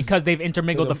 Yeah, it's 'cause- because they've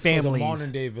intermingled the So the families.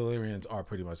 modern day Valyrians are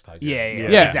pretty much Targaryens. Yeah,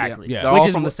 Yeah. exactly. Yeah. They're Which all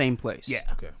is from what- the same place. Yeah,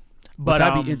 Okay. but Which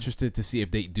I'd be interested to see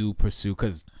if they do pursue,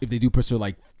 because if they do pursue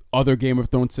like other Game of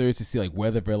Thrones series, to see like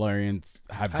where the Valyrians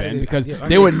have How been, did they- because yeah,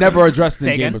 they aren't were they never addressed in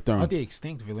Say Game again? of Thrones. Aren't they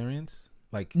extinct Valyrians?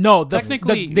 Like, No,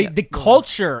 Technically, the yeah.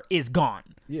 culture is gone.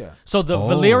 yeah. So the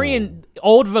old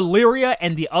Valyria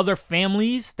and the other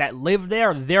families that live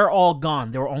there, they're all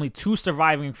gone. There were only 2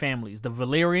 surviving families: the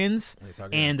Valyrians And the Targaryens.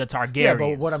 and the Targaryens. Yeah,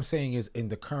 but what I'm saying is in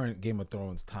the current Game of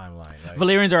Thrones timeline, right?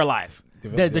 Valyrians are alive.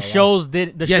 They're The alive. shows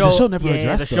did the Yeah, show. the show never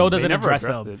addressed the show them. doesn't They never address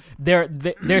addressed them.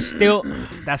 it. They're still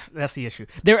that's the issue.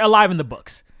 They're alive in the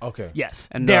books. Okay. Yes,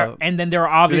 And, and then there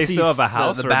are Do they obviously still have a The,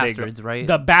 house? the or they bastards, right?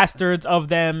 the bastards of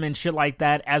them and shit like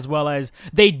that, as well as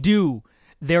they do.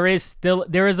 There is a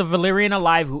Valyrian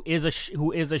alive who is a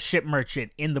ship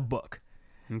merchant in the book.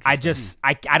 I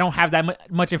don't have that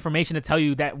much information to tell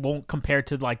you that won't compare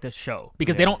to like the show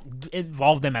because they don't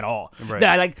involve them at all.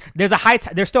 Right. There's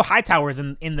still high towers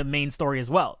in the main story as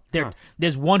well.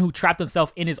 There's one who trapped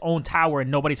himself in his own tower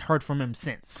and nobody's heard from him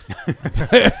since.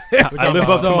 I live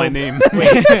up to my name.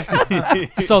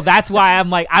 So that's why I'm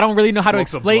like I don't really know how to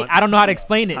Smokes a explain. blunt. I don't know how to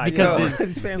explain it because Yo, there's-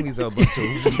 his family's a bunch of.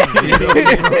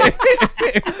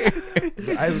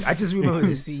 I just remember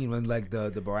the scene when like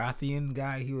the Baratheon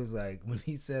guy, he was like when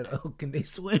he said, "Oh, can they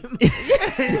swim?" They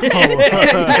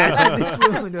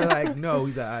swim, and they're like, "No."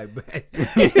 He's like, "I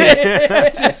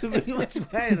bet." Just pretty much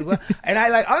bad. And I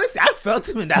like honestly, I felt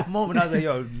him in that moment. I was like,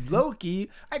 "Yo, Loki,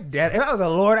 if I was a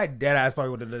lord, I dead ass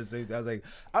probably would have done the same thing." I was like,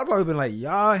 I'd probably been like,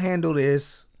 "Y'all handle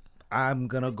this. I'm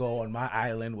gonna go on my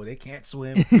island where they can't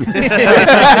swim."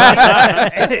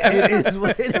 It is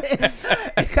what it is.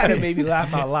 It kind of made me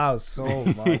laugh out loud so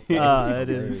much. it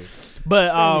is. But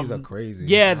These families are crazy.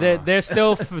 Yeah, there's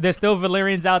still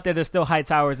Valyrians out there. There's still high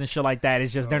towers and shit like that.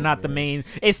 It's just they're not the main.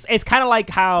 It's kind of like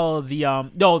how the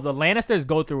the Lannisters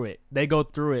go through it. They go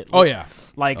through it. Oh yeah,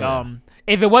 Like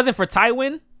if it wasn't for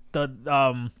Tywin, the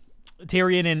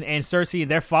Tyrion and Cersei and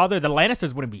their father, the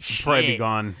Lannisters wouldn't be shit. Probably be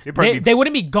gone. They'd probably be- They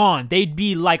wouldn't be gone. They'd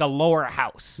be like a lower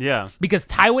house. Yeah. Because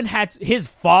Tywin had his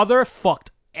father fucked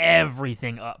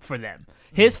everything up for them.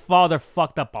 His father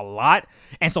fucked up a lot,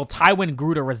 and so Tywin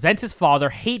grew to resent his father,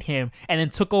 hate him, and then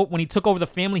when he took over the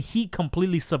family, he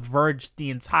completely subverged the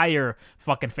entire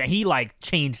fucking family. He like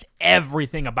changed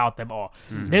everything about them all.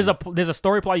 There's a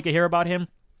story plot you can hear about him.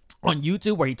 on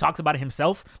YouTube where he talks about it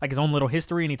himself, like his own little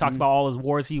history, and he talks about all his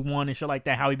wars he won and shit like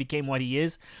that, how he became what he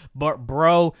is. But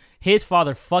bro, his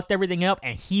father fucked everything up,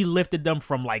 and he lifted them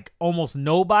from like almost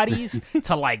nobodies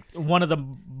to like one of the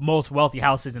most wealthy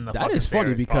houses in the fucking That is funny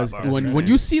series. because when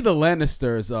you see the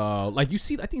Lannisters, like you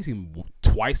see, I think you see him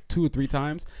twice, 2 or 3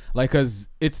 times, like because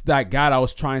it's that guy that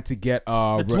was trying to get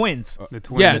the twins. The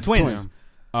twins. Yeah, The twins.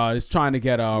 He's trying to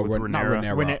get not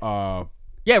Rhaenyra. Rhaenyra.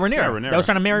 Yeah, Rhaenyra. Rhaenyra. That was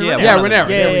trying to marry Yeah, Rhaenyra. Yeah, Rhaenyra. Yeah,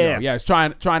 There we yeah, go. Yeah, it's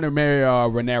trying to marry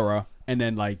Rhaenyra, and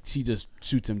then like she just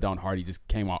shoots him down hard. He just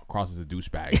came out across as a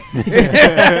douchebag.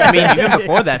 I mean, even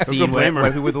before that Who scene, could blame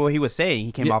her? where what he was saying,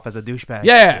 he came off as a douchebag.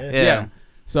 Yeah.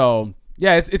 So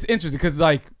yeah, it's interesting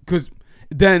because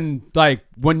then like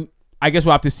when I guess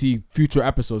we'll have to see future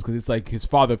episodes because it's like his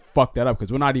father fucked that up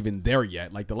because we're not even there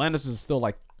yet. Like the Lannisters are still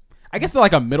like, I guess they're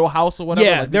like a middle house or whatever.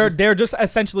 Yeah, like, they're just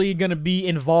essentially gonna be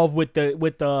involved with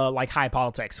the like high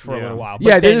politics for a little while. But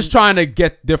yeah, they're then- just trying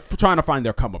to find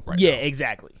their come up right now.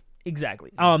 exactly.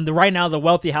 Right now the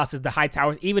wealthy house is the High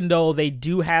Towers, even though they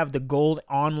do have the gold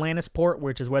on Lannisport,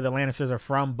 which is where the Lannisters are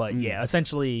from. But yeah,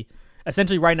 essentially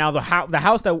right now the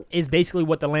house that is basically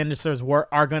what the Lannisters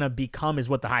are gonna become is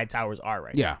what the High Towers are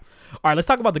right now. Yeah. All right, let's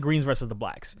talk about the Greens versus the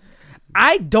Blacks.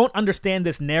 I don't understand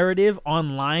this narrative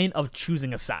online of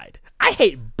choosing a side. I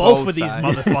hate both of these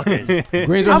sides. motherfuckers.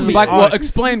 Greens I'll versus be black. Well, honest.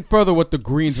 explain further what the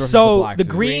Greens versus So the blacks. the is.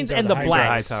 Greens are and the the High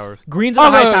Blacks. Towers. Greens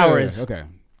are the High okay, Towers. Okay.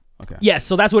 Yes,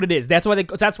 so that's what it is. That's why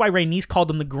that's why Rhaenys called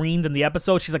them the Greens in the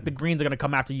episode. She's like, the Greens are gonna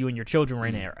come after you and your children,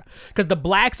 Rhaenyra, because the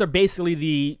Blacks are basically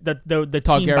the team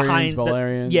Targaryens, behind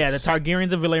Valerians. the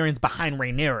Targaryens and Valerians behind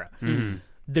Rhaenyra.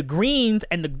 The Greens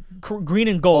and the green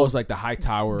and gold, Oh, it's like the High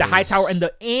Tower. the High Tower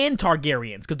and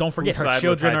Targaryens. Because don't forget, Whose her side was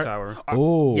children High are. Tower?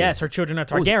 Oh. Yes, her children are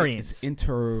Targaryens. It's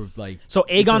inter like. So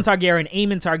Aegon Targaryen,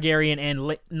 Aemon Targaryen,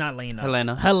 and not Lena.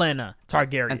 Helena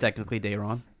Targaryen. And technically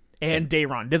Daeron. And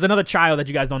Daeron. There's another child that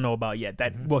you guys don't know about yet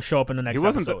that will show up in the next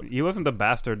episode. He wasn't the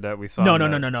bastard that we saw. No.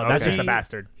 in that- That's Okay. just a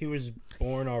bastard. He was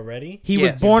born already. He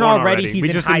Yes. was born already. He's we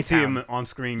in just didn't see Hightown. him on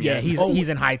screen Yeah, yet. he's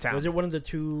in Hightown. Was it one of the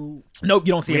two? Nope,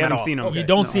 you don't see We him at haven't all. seen him You yet.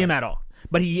 don't No. see him at all.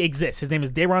 But he exists. His name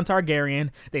is Daeron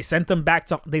Targaryen. They sent them back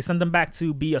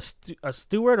to be a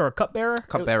steward or a cupbearer.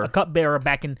 Cupbearer. A cupbearer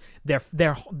back in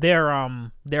their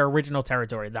original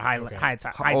territory, the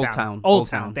Hightown. Old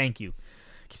Town. Thank you.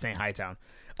 I keep saying Hightown.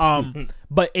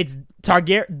 But it's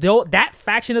that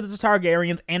faction of the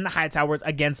Targaryens and the Hightowers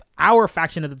against our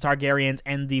faction of the Targaryens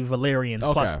and the Valerians,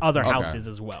 plus other houses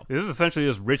as well. This is essentially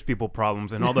just rich people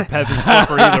problems, and all the peasants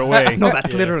suffer either way. No,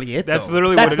 that's literally it. That's though.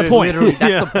 literally That's what the it is. point. Literally,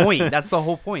 that's the point. That's the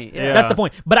whole point. Yeah. That's the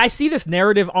point. But I see this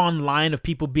narrative online of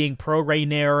people being pro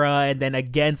Rhaenyra and then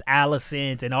against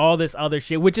Alicent and all this other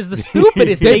shit, which is the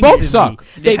stupidest They thing both to suck. me.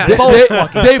 They Yeah. both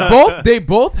fucking suck.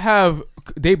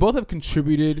 they both have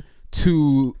contributed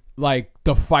to like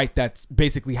the fight that's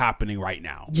basically happening right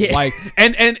now. Yeah. Like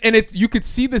and it you could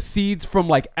see the seeds from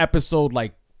like episode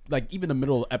like even the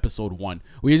middle of episode 1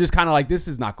 where you're just kind of like this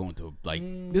is not going to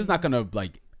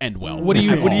end well. What do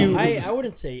you I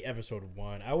wouldn't say episode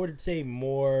 1. I would say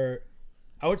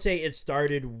it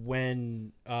started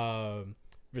when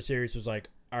Viserys was like,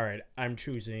 "All right, I'm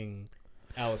choosing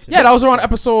Alicent." Yeah, that was around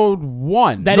episode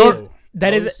 1. That No, is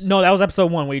that was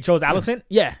episode 1 where you chose Alicent.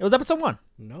 Yeah, it was episode 1.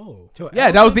 No,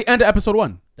 yeah, that was the end of episode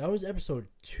 1. that was episode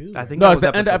 2. I think No, that it's was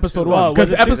the end of episode 1 Oh, because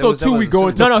was it two? episode 2 we go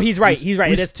into No, he's right. He's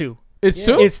right. It is 2. It's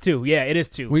 2. It's 2. Yeah, it is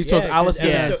 2. We chose Alicent.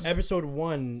 Yes. Episode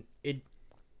 1.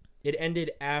 It ended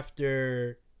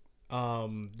after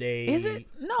they. Is it?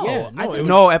 No. Yeah, I no, think-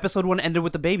 No, episode 1 ended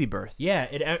with the baby birth. Yeah,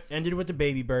 it ended with the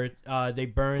baby birth. They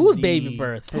burned. Who's the, baby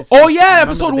birth? Oh yeah, Remember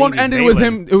episode the 1 baby ended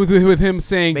Balon. with him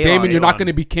saying, Balon. "Damon, you're not Balon. going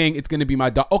to be king. It's going to be my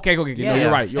daughter." Okay. No, Yeah.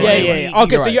 you're right. You're Yeah, right. yeah, You're yeah. right.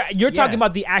 Okay, so right. you're talking Yeah.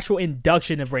 about the actual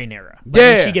induction of Rhaenyra.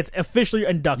 Yeah. When she gets officially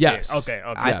inducted. Yes. Okay.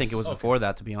 I Yes. think it was before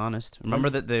that, to be honest.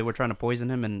 Remember that they were trying to poison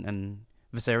him and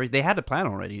Viserys? They had a plan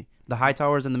already. The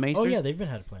Hightowers and the Maesters. Oh yeah, they've been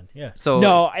had a plan. Yeah. So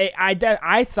No, I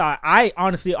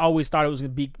honestly always thought it was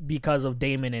gonna be because of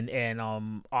Daemon and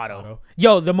Otto.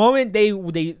 Yo, the moment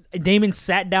Daemon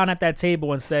sat down at that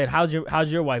table and said,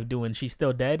 "How's your wife doing? She's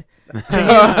still dead." To him,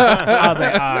 I was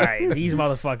like, all right, these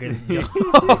motherfuckers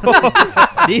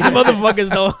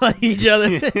don't like each other.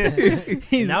 And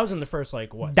that was in the first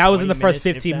what? That was in 20 the first minutes,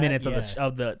 if 15 that? minutes Yeah.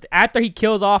 of the after he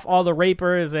kills off all the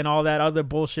rapers and all that other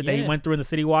bullshit that he Yeah. went through in the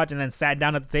City Watch and then sat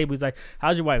down at the table. He's like,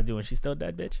 "How's your wife doing? She's still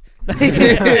dead, bitch."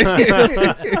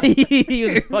 He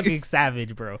was fucking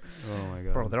savage, bro. Oh my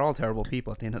god, bro, they're all terrible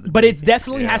people at the end of the But day. it's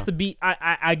definitely Yeah. has to be.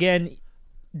 I again,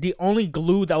 the only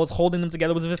glue that was holding them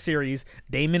together was Viserys.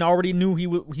 Daemon already knew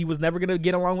he was never gonna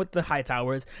get along with the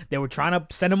Hightowers. They were trying to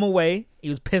send him away. He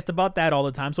was pissed about that all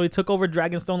the time, so he took over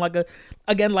Dragonstone like a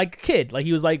kid. Like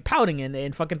he was like pouting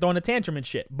and fucking throwing a tantrum and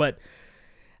shit. But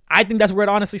I think that's where it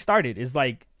honestly started. Is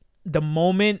like the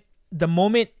moment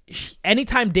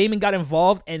anytime Daemon got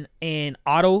involved and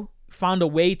Otto found a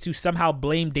way to somehow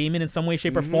blame Daemon in some way,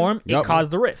 shape, or form, it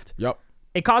caused the rift. Yep.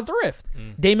 It caused a rift.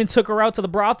 Daemon took her out to the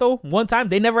brothel one time.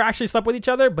 They never actually slept with each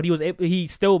other, but he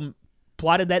still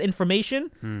plotted that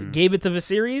information, gave it to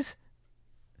Viserys.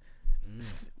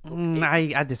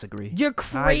 I disagree. You're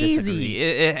crazy. I disagree.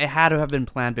 It had to have been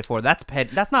planned before. That's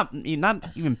petty. That's not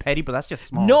even petty, but that's just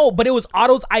small. No, but it was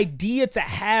Otto's idea to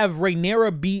have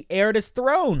Rhaenyra be heir to his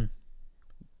throne.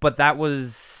 But that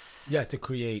was to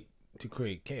create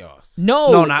chaos.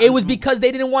 No, it was because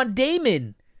they didn't want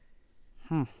Daemon.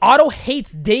 Otto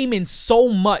hates Daemon so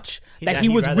much that he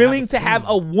was willing to have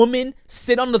a woman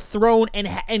sit on the throne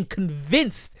and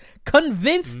convince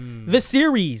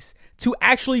Viserys to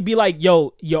actually be like,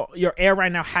 yo, your heir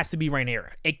right now has to be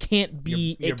Rhaenyra. It can't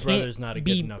be. Your brother's not a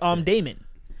good enough fit. Daemon.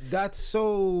 That's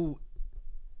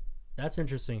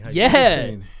interesting. How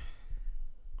Yeah.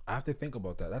 I have to think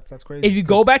about that. That's crazy. If you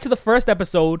go back to the first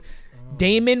episode,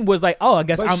 Daemon was like, "Oh, I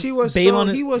guess I'm."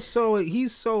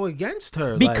 He's so against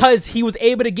her because he was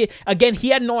able to get again. He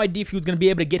had no idea if he was going to be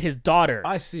able to get his daughter.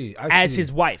 I see. As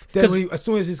his wife. Then as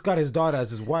soon as he's got his daughter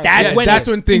as his wife, that's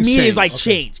when things change.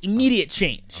 Change. Immediate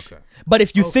change. Okay. But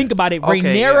if you think about it,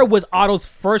 Rhaenyra was Otto's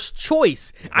first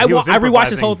choice. I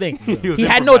rewatched this whole thing. He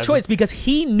had no choice because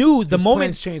he knew the moment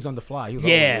plans changed on the fly. He was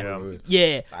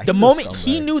the moment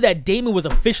he knew that Daemon was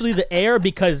officially the heir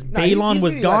because Balon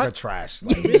was gone. Like a trash.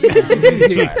 Because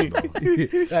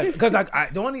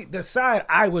the side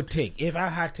I would take if I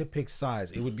had to pick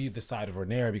sides, it would be the side of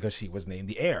Rhaenyra because she was named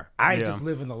the heir. I just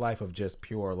live in the life of just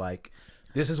pure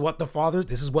this is what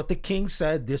the king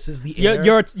said. This is the heir.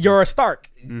 You're a Stark.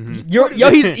 You're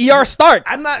a Stark.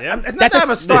 I'm not. Yeah. It's not that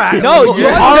I'm a Stark. No, you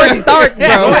are a Stark, bro.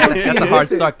 That's a hard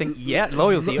Stark thing. Yeah,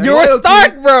 loyalty. Right? You're a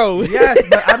Stark, bro. Yes,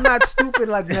 but I'm not stupid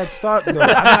like Ned Stark, though.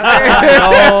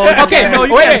 Okay, no,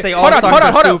 you wait, can't say all hold Starks are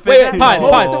on. stupid. Wait, pause.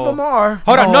 Most of them are.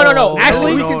 Hold on, no.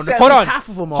 Actually, we can say hold on. half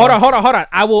of them are. Hold on.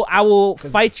 I will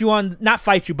fight you on, not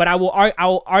fight you, but I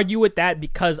will argue with that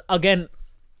because again,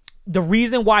 the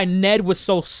reason why Ned was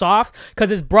so soft because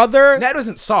his brother Ned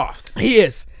isn't soft. He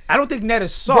is. I don't think Ned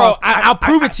is soft. Bro, I'll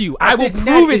prove it to you. I will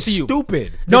prove it to you.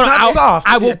 Stupid. No, not soft.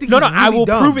 I will. I will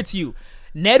dumb. prove it to you.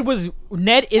 Ned is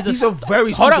He's a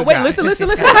very hold on. Wait. guy. Listen. Listen.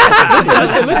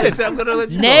 I'm gonna let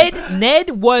you know.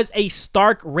 Ned was a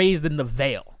Stark raised in the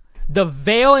Vale. The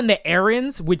Vale and the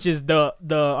Aryans, which is the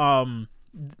one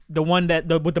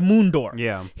with the moon door.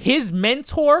 Yeah. His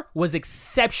mentor was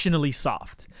exceptionally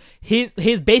soft. His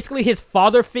basically his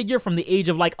father figure from the age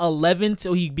of 11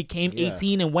 till he became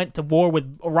 18 and went to war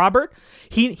with Robert.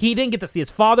 He didn't get to see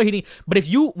his father. But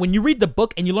when you read the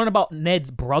book and you learn about Ned's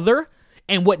brother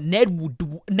and what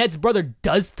Ned's brother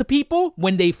does to people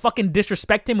when they fucking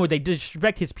disrespect him or they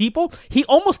disrespect his people, he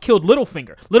almost killed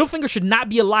Littlefinger. Littlefinger should not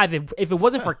be alive. If it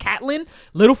wasn't for Catelyn,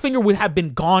 Littlefinger would have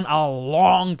been gone a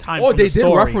long time. Oh, they did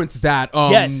reference that.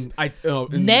 Yes,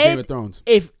 in Ned, Game of Thrones.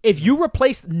 If you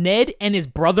replaced Ned and his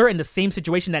brother in the same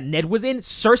situation that Ned was in,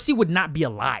 Cersei would not be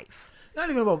alive.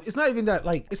 It's not even that.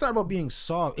 It's not about being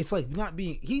soft. It's not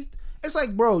being. It's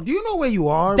bro, do you know where you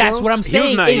are? That's bro? what I'm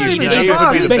saying. But Here's the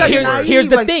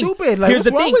thing. Stupid. Here's the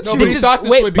thing. No, but he thought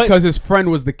this way because his friend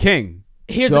was the king.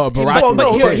 Here's the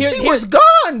he was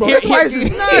gone, bro. That's why this is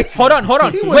nuts. Hold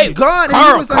on. He was gone.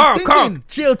 And Carl,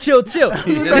 chill.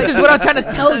 This is what I'm trying to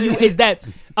tell you is that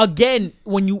again,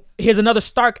 here's another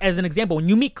Stark as an example. When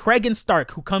you meet Cregan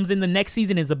Stark, who comes in the next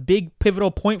season, is a big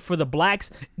pivotal point for the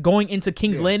Blacks going into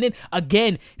King's Landing.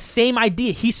 Again, same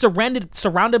idea. He's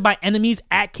surrounded by enemies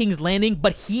at King's Landing,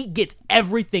 but he gets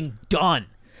everything done.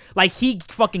 He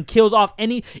fucking kills off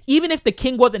even if the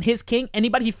king wasn't his king,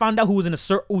 anybody he found out who was an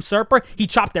usurper, he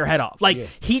chopped their head off.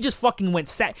 He just fucking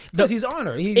went because he's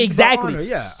honor. Exactly. Honor.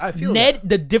 Yeah, I feel Ned. that.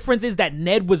 The difference is that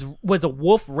Ned was a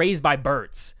wolf raised by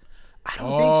birds. I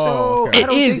don't think so. Okay. It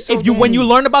is when you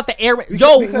learn about the Aaron.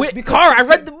 Carl, I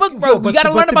read the book, bro. You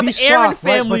gotta learn about the Aaron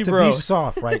family, bro. To be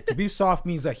soft, right? To be soft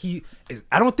means that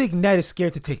I don't think Ned is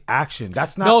scared to take action.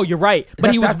 That's not. No, you're right.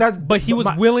 But he was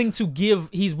willing to give.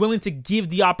 He's willing to give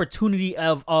the opportunity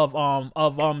of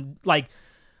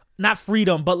not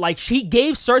freedom, but she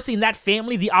gave Cersei and that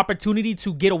family the opportunity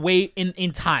to get away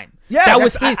in time. Yeah, that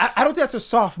was. I don't think that's a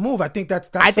soft move. I think that's.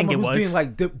 I think it was being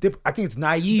I think it's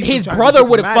naive. His brother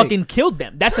would have fucking killed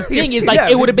them. That's the thing. Is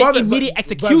it would have been immediate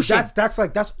execution.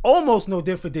 That's almost no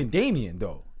different than Damian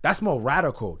though. That's more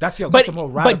radical. That's a more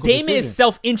radical but Daemon decision. is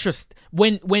self-interest.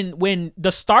 When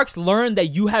the Starks learn that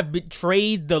you have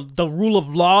betrayed the rule of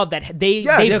law that they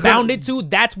they're bounded gonna- to,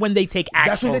 that's when they take action.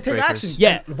 That's when they take action.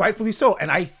 Yeah. And rightfully so.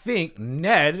 And I think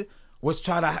Ned was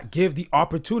trying to give the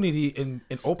opportunity in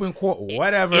open court,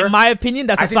 whatever. In my opinion,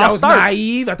 that's I a think that soft was start.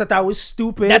 naive. I thought that was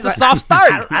stupid. That's a Like, soft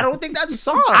start. I don't think that's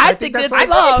soft. I think that's like-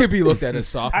 soft. It could be looked at as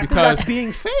soft I think because that's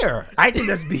being fair. I think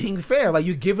that's being fair. Like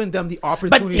you're giving them the But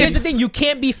opportunity. here's the thing: you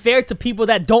can't be fair to people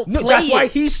that don't No, play that's why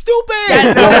it. he's stupid.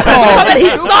 That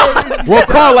he's soft. well,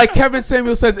 Carl, like Kevin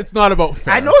Samuel says, it's not about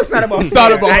fair. I know it's not about. It's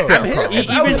not about I- fair, I'm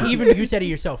Carl. him. Even you said it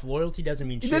yourself. Loyalty doesn't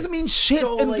mean It shit. doesn't mean shit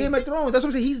So, in like- Game of Thrones. That's what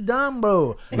I'm saying. He's dumb,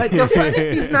 bro. Like the fact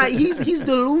that he's not. He's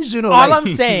delusional. All like, I'm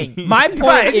saying, my fine,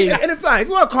 point is, and if you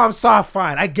want to call him soft,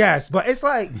 fine, I guess. But it's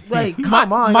like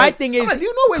come on. my like, thing I'm is, like, do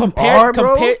you know where you are,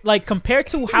 bro? compared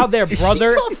to how their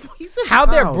brother, He's a how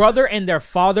their clown. brother and their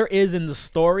father is in the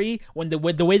story, with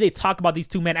the way they talk about these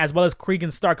two men, as well as Krieg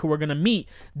and Stark, who we're gonna meet,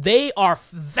 they are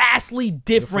vastly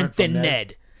different from than Ned.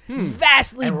 Ned.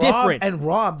 Vastly and different.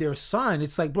 Rob, their son.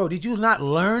 It's like, bro, did you not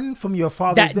learn from your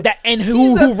father's? And He's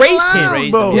who a raised clown,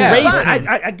 him? bro. Who raised Fine, him.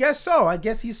 I guess so. I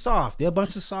guess he's soft. They're a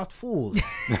bunch of soft fools.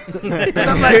 'Cause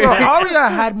I'm like, bro, Arya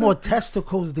had more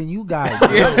testicles than you guys. Bro.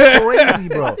 That's crazy,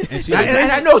 bro.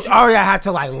 And I know Arya had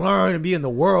to like learn and be in the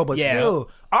world, but Yeah. still,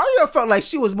 Arya felt like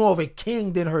she was more of a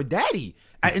king than her daddy.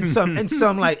 In some.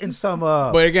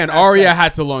 But again, Arya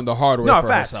had to learn the hard way. No, for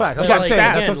facts, herself. facts. That's But, what I'm saying.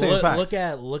 again, That's what I'm saying.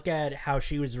 Facts. look at how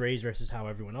she was raised versus how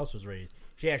everyone else was raised.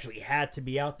 She actually had to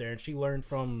be out there, and she learned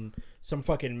from some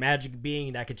fucking magic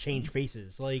being that could change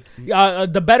faces. Like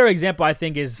The better example, I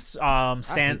think, is think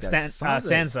that's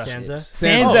Sansa.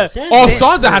 Sansa. Oh,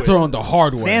 Sansa had to learn the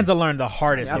hard way. Sansa learned the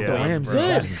hardest. After of things,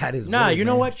 Ramsay bro. had his Nah, way, you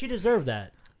know man. what? She deserved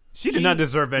that. She did not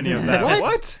deserve any of that.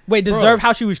 What? Wait, deserve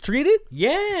how she was treated?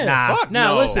 Yeah. Nah. Fuck Nah,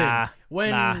 no. listen. Nah. When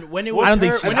Nah. it was I don't her,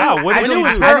 think she- when Wow, it, what when did it you-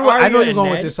 was her, I know Arya you're and going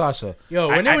with Ned, this, Sasha. Yo,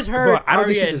 when I- it was her, bro, I don't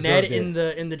think she Arya and Ned deserved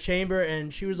it. in the chamber,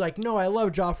 and she was like, "No, I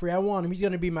love Joffrey. I want him. He's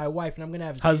gonna be my wife, and I'm gonna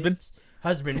have his Husband? kids."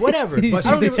 Husband, whatever. But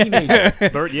I don't she's a even- teenager.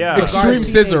 Bert, yeah. Extreme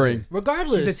Regardless. scissoring.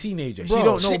 Regardless, She's a teenager. She Bro,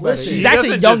 don't know better. listen, She's She actually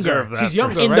doesn't younger. deserve that She's for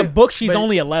younger, sure. In the right? book, she's But-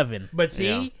 only 11. But see,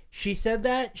 Yeah. she said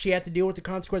that she had to deal with the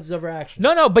consequences of her actions.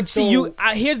 No, but see, So- you.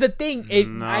 Here's the thing.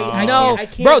 No. I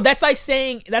can't- bro. That's like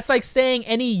saying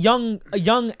any young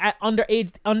under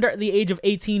the age of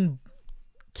 18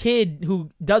 kid who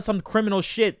does some criminal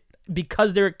shit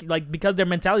because their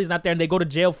mentality is not there and they go to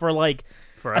jail for like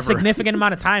Forever. a significant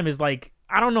amount of time is like,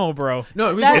 I don't know, bro.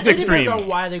 No, That It's depends extreme. on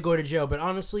why they go to jail, but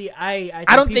honestly, I think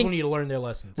don't people think- need to learn their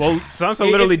lessons. Well, Sansa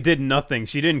If- literally did nothing.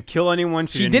 She didn't kill anyone.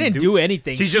 She didn't do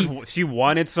anything. She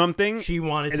wanted something. she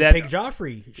wanted to that- pick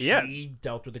Joffrey. Yeah. She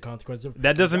dealt with the consequences of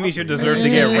That doesn't mean she Joffrey. deserved to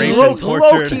get Mm. raped Low- and tortured.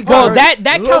 low-key Well, got her-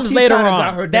 that low-key comes later kinda got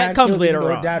on. her That dad comes killed, later even though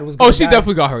her on. dad was Oh, gonna she die.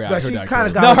 definitely got her. But Her she dad kind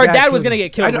of killed. got No, her dad killed. was gonna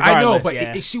get killed I know, regardless, but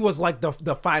yeah. she was like the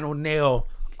final nail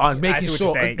on making see what sure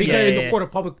you're saying. because Yeah, in yeah, the court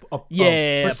of public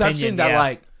Yeah, perception opinion, that yeah.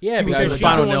 like Yeah, he was because the she's the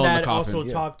final one nail in the that coffin, also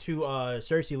yeah. talked to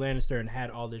Cersei Lannister and had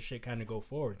all this shit kind of go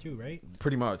forward too, right?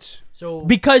 pretty much. So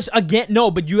Because again, no,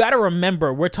 but you gotta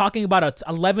remember, we're talking about a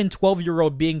 11,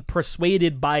 12-year-old being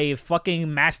persuaded by a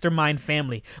fucking mastermind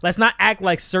family. Let's not act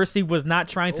like Cersei was not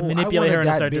trying to manipulate her in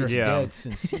a certain bitch direction. Yeah. dead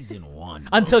since season 1.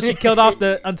 Until she killed off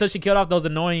those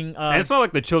annoying. And it's not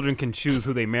like the children can choose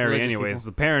who they marry Religious anyways. people.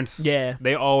 The parents, Yeah.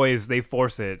 they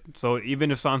force it. So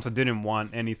even if Sansa didn't want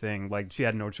anything, like she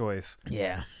had no choice.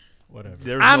 Yeah. whatever.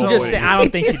 There's I'm no just way. saying, I don't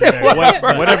think she deserves it.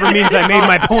 Whatever means I made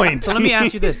my point. So let me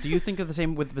ask you this: do you think of the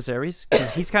same with Viserys? Because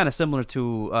he's kind of similar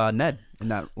to Ned in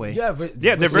that way. Yeah, but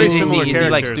Yeah, they're Is very he, similar is he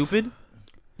like characters. stupid? Do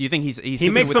you think he's He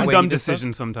stupid makes with the some way dumb he does stuff?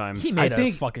 decisions sometimes. He I made a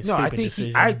think fucking no, stupid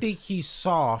decision. I think he's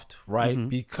soft, right? Mm-hmm.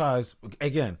 Because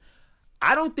again,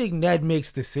 I don't think Ned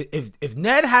makes the if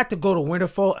Ned had to go to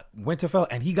Winterfell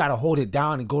and he got to hold it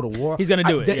down and go to war, He's gonna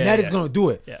do it. Yeah, Ned yeah. is gonna do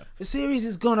it. Yeah. Viserys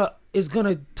is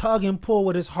gonna tug and pull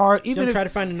with his heart, He's even gonna if try to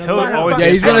find another. He'll always Yeah,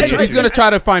 he's gonna And- he's gonna try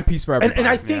to find peace for everybody. and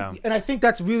I think Yeah. I think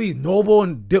that's really noble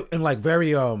and like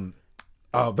very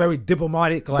very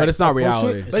diplomatic. Like, But it's not approach to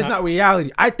it. reality. But it's not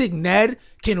reality. I think Ned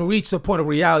can reach the point of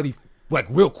reality like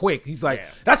real quick. He's like,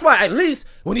 that's why at least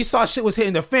when he saw shit was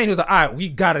hitting the fan, he was like, all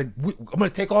right, I'm gonna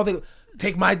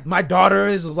take my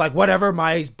daughters, like whatever,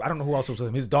 I don't know who else was with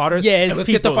him, his daughters. Yeah, and his let's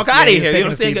get the peoples. fuck out Yeah, of he was here. You know taking what I'm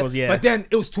his saying? peoples, yeah. But then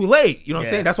it was too late. You know what I'm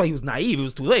Yeah. saying? That's why he was naive. It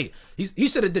was too late. He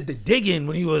should have did the digging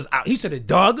when he was out. He should have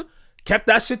dug, kept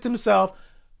that shit to himself,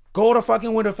 go to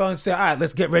fucking Winterfell and say, all right,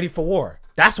 let's get ready for war.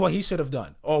 That's what he should have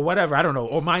done, or whatever. I don't know,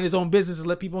 or mind his own business and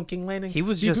let people in King Landing. He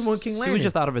was be just people in King he Landing. was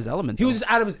just out of his element. He was though.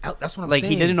 just out of his. That's what I'm like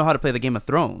saying. he didn't know how to play the Game of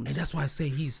Thrones. And that's why I say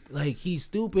he's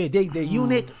stupid. The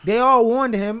eunuch, they all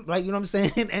warned him, like, you know what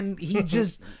I'm saying? And he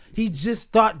just he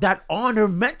just thought that honor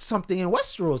meant something in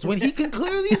Westeros when he can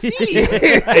clearly see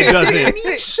It it doesn't. didn't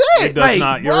mean shit. It does like,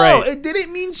 not. You're bro, right. It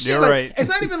didn't mean shit. You're Like, right. it's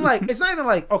not even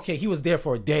like okay, he was there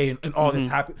for a day and all this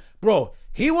happened, bro.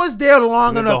 He was there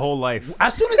long Lived enough. the whole life.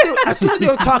 As soon as they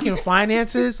were talking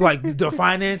finances, like the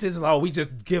finances, we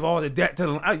just give all the debt to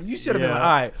them. You should have been like, Yeah.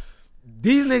 all right,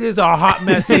 these niggas are a hot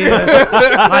mess here.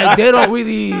 Like they don't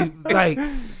really like.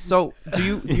 So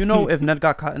do you know if Ned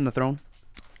got caught in the throne?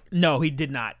 No, he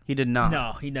did not. He did not.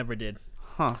 No, he never did.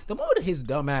 Huh. The moment his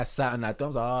dumb ass sat on that throne, I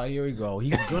was like, oh, here we go.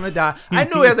 He's gonna die. I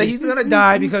knew it was like he's gonna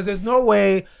die because there's no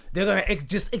way they're gonna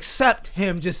just accept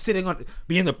him just sitting on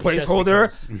being the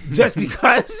placeholder just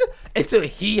because until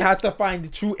he has to find the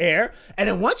true heir. And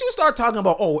then once you start talking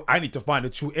about, oh, I need to find the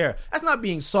true heir, that's not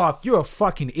being soft. You're a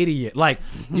fucking idiot. Like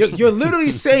you're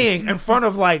literally saying in front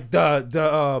of like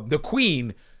the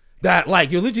queen that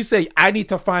like you're literally saying I need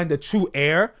to find the true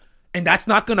heir. And that's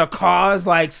not gonna cause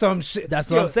like some shit.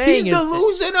 That's what I'm saying. He's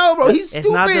delusional, bro. He's It's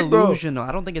stupid, not bro. delusional.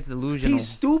 I don't think it's delusional. He's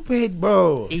stupid,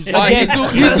 bro. He's Again,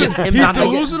 He's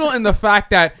delusional in the fact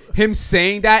that him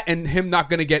saying that and him not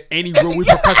gonna get any real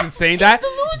repercussions saying that.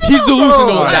 He's delusional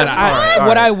bro. in that All aspect. right.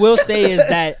 What I will say is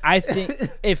that I think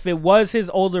if it was his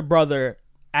older brother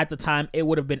at the time, it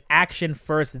would have been action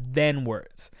first, then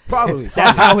words. Probably.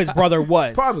 That's how his brother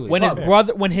was. Probably, when probably. his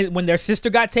brother, when their sister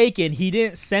got taken, he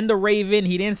didn't send a raven.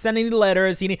 He didn't send any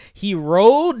letters. He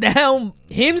rode down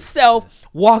himself,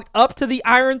 walked up to the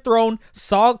Iron Throne,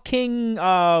 saw King.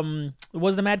 What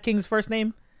was the Mad King's first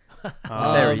name?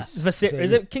 Viserys.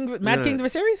 Is it King Mad King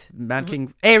Viserys? Mad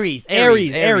King Ares.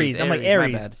 I'm like my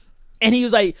Ares. bad. And he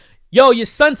was like, yo, your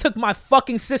son took my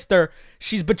fucking sister.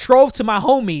 She's betrothed to my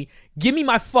homie. Give me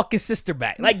my fucking sister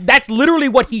back. Like, that's literally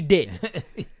what he did.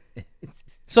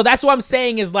 So that's what I'm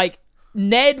saying is like,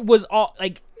 Ned was all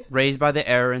like, Raised by the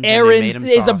Aarons. Aaron and they made him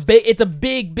is a soft. big. It's a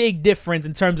big difference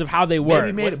in terms of how they were.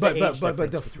 Maybe made it, What's the age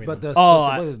but difference between them?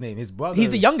 what's his name? His brother. He's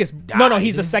the youngest. No, died,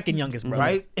 he's the second youngest brother.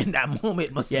 right? In that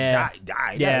moment, must Yeah. have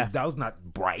died. Yeah. That was not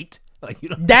bright. Like you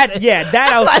know. That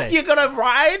I'll like say. you're gonna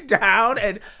ride down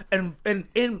and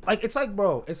in like it's like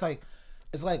bro, it's like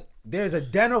there's a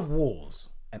den of wolves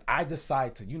and I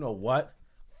decide to, you know what?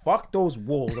 Fuck those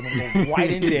wolves. I'm gonna go right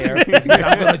in there. And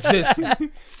I'm gonna just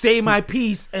say my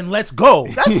piece and let's go.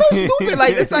 That's so stupid.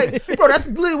 Like it's like, bro, that's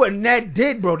literally what Ned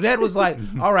did, bro. Ned was like,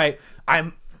 all right,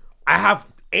 I have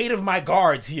 8 of my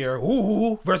guards here,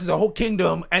 versus a whole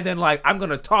kingdom, and then like I'm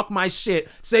gonna talk my shit,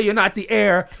 say you're not the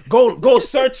heir, go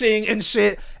searching and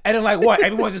shit, and then like what?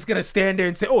 Everyone's just gonna stand there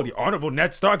and say, "Oh, the honorable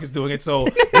Ned Stark is doing it," so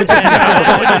we're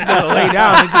just gonna lay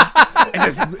down and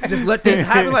just let things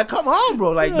happen. Like, come on,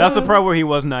 bro. Like That's the part where he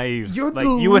was naive. You're Like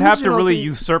you would have to delusional really to-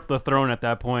 usurp the throne at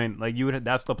that point. Like you would.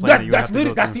 That's the plan. That you would that's have to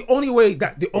literally go that's through. the only way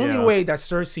that Yeah. way that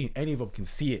Cersei and any of them can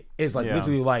see it is like Yeah.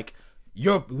 literally like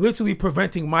you're literally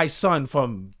preventing my son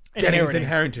from getting his Inheriting.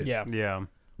 inheritance. Yeah. Yeah.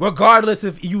 Regardless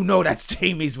if you know that's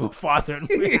Jaime's father.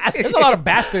 There's a lot of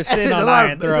bastards sitting There's on a lot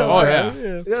Iron of- Throne. Oh yeah.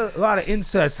 There's a lot of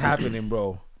incest happening,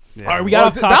 bro. Yeah. All right, we Well, got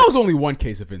off topic. that was only one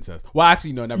case of incest. Well,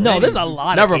 actually, no, never. No, mind. there's a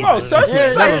lot Never of Bro, cases. mind.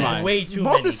 Cersei's Never like mind. way too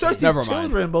most of many. Cersei's Never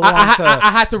children mind. belong to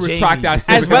I had to retract Jaime. that As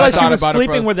statement. well as I she thought was about it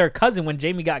sleeping first. with her cousin when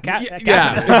Jamie got Yeah, captured.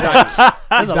 exactly.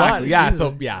 There's a lot. Yeah,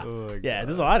 so yeah. Yeah,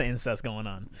 there's a lot of incest going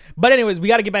on. But anyways, we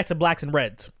got to get back to blacks and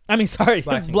reds. I mean, sorry,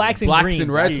 blacks and Blacks greens.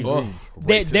 and reds. Excuse Oh, me.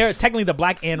 They're racist. technically the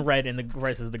black and red and the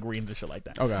versus the greens and shit like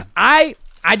that. Okay.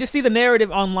 I just see the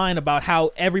narrative online about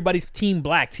how everybody's team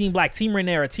black, team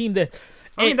Rhaenyra, team the.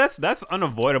 I mean, that's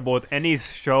unavoidable with any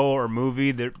show or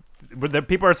movie. That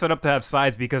people are set up to have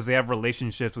sides because they have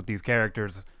relationships with these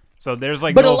characters. So there's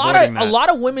like But no a avoiding that. lot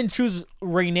of women choose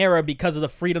Rhaenyra because of the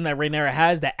freedom that Rhaenyra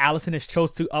has. That Alicent has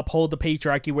chose to uphold the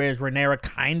patriarchy, whereas Rhaenyra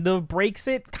kind of breaks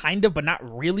it, but not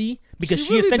really, because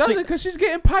she really essentially doesn't because she's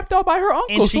getting piped out by her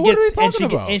uncle. and she so what gets are we talking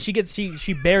about?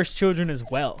 she bears children as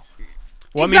well.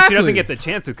 Well, I mean, she doesn't Exactly. get the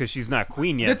chance to because she's not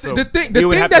queen yet. The thing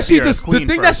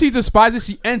that she despises,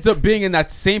 she ends up being in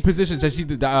that same position that she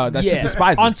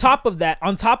despises. On top of that,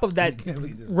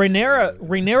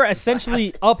 Rhaenyra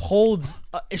essentially upholds.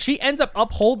 She ends up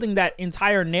upholding that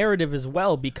entire narrative as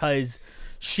well because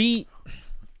she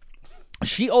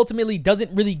ultimately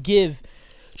doesn't really give.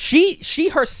 She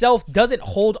herself doesn't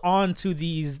hold on to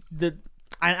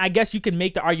I guess you can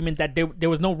make the argument that there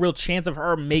was no real chance of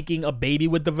her making a baby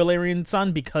with the Valyrian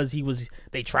son because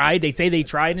they say they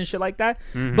tried and shit like that.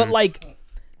 But like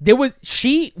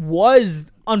she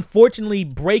was unfortunately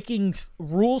breaking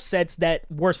rule sets that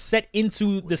were set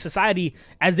into the society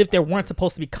as if there weren't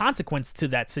supposed to be consequence to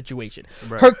that situation.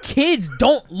 Right. Her kids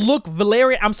don't look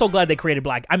Valerian. I'm so glad they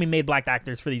made black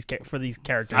actors for these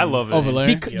characters. I love it. Oh,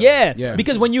 Valerian? Yeah,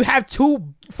 because when you have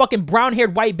two fucking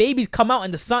brown-haired white babies come out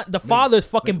and the father's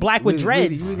fucking black with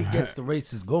dreads. Really gets the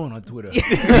racists going on Twitter.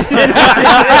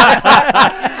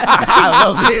 I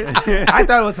love it. I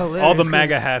thought it was hilarious. All the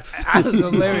MAGA hats. I was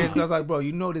hilarious because I was like, bro,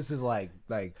 you know this is like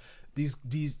these.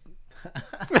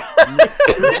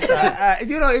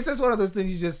 You know, it's just one of those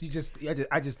things.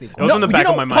 I just think. It was on the back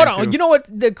of my mind, hold on. too. You know what?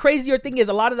 The crazier thing is,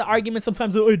 a lot of the arguments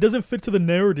sometimes it doesn't fit to the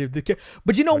narrative.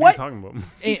 But you know What what? are you talking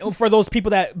about? For those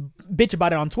people that bitch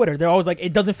about it on Twitter, they're always like,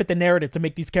 it doesn't fit the narrative to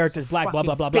make these characters black, blah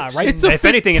blah blah blah. Right? It's a If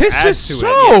anything, it fictitious adds to it.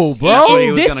 show, Yes. bro. That's what he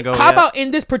In was this, gonna go, how yeah. about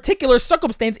in this particular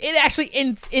circumstance, it actually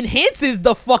enhances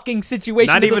the fucking situation.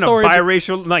 Not of the even a story.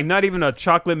 biracial, like not even a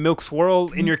chocolate milk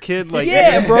swirl in your kid. Like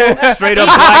Yeah, bro. straight up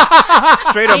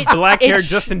black hair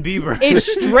Justin Bieber. It's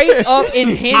straight up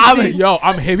enhancing.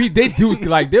 I'm heavy. They do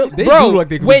like they Bro, do look like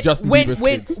they could be Justin Bieber's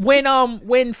kids.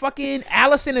 when fucking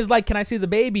Allison is like, "Can I see the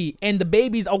baby?" and the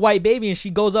baby's a white baby, and she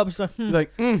goes up, she's like, It's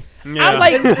like, Yeah. I'm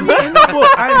like, In the book,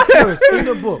 I'm curious. In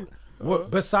the book,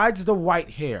 besides the white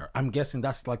hair, I'm guessing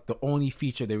that's like the only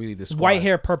feature they really describe. white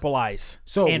hair, purple eyes.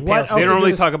 So and what pale else skin. They don't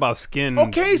really this- talk about skin.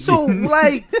 Okay, so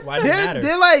like Why does it matter?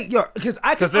 they're like, yo, because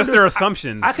that's their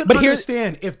assumption. I could But here's-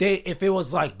 understand if it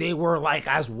was like they were like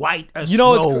as white as You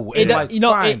know, snow. and, like,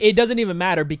 fine. it doesn't even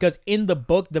matter because in the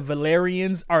book, the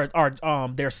Valerians are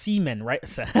they're seamen, right?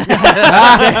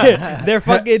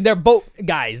 they're boat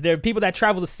guys. They're people that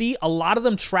travel the sea. A lot of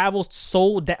them travel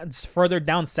further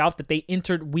down south that they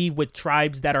interweave with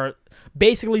tribes that are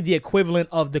basically the equivalent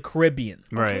of the Caribbean.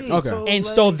 Right. Okay.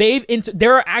 So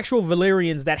there are actual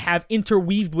Valyrians that have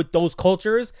interweaved with those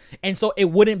cultures, and so it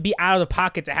wouldn't be out of the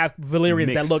pocket to have Valyrians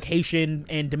that Mixed. look Haitian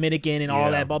and Dominican and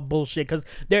all Yeah. that bullshit, because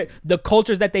they're the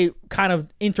cultures that they kind of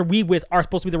interweave with are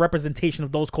supposed to be the representation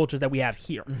of those cultures that we have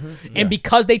here, and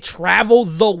because they travel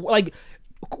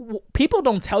people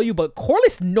don't tell you, but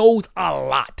Corlys knows a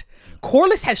lot.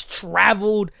 Corlys has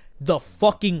traveled the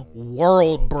fucking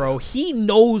world, bro. He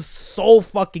knows so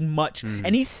fucking much,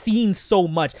 and he's seen so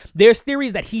much. There's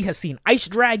theories that he has seen ice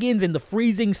dragons in the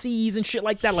freezing seas and shit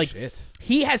like that. Like, Shit.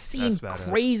 he has seen That's badass.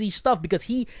 crazy stuff because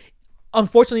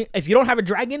unfortunately, if you don't have a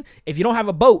dragon, if you don't have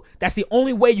a boat, that's the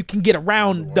only way you can get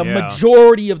around the Yeah.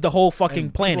 majority of the whole fucking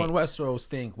And planet. people in Westeros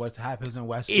think what happens in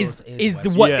Westeros Is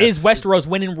Westeros. what Yes. is Westeros,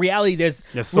 when in reality there's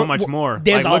so much more.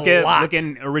 There's like, a lot. look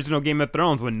in original Game of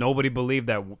Thrones when nobody believed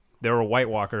that there were White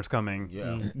Walkers coming.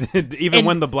 Yeah. Even And-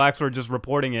 when the blacks were just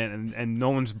reporting it and no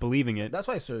one's believing it. That's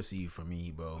why Cersei for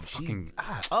me, bro.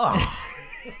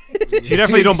 She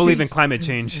definitely don't believe in climate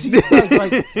change.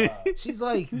 She's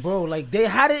like, bro, like they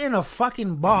had it in a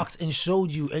fucking box and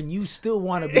showed you, and you still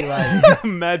want to be like,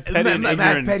 Mad petty and Matt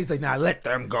ignorant. Petty's like, nah, let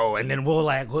them go, and then we'll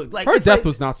like Her it's death like-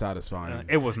 was not satisfying.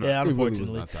 It was not. Yeah, It really was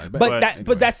unfortunately. not satisfying. But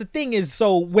anyway. that's the thing is,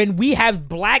 so when we have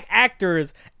black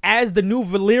actors as the new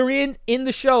Valyrian in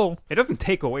the show, It doesn't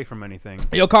take away from anything.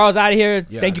 yo, Carl's out of here.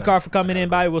 Yeah, Thank you, I Carl, gotta- for coming I in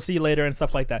gotta by. We'll see you later and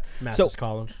stuff like that. Master's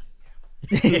calling.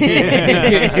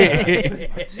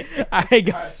 All right,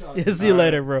 guys. Yeah, see you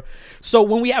later, bro. So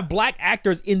when we have black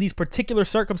actors in these particular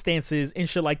circumstances and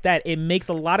shit like that, it makes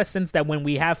a lot of sense that when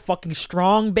we have fucking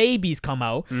strong babies come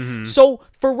out, so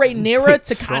for Rhaenyra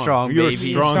to kind Strong You're babies.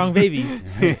 strong. babies.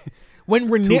 When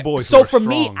Rhaenyra, boys so who are for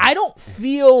me, strong. I don't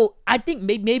feel. I think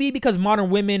maybe because modern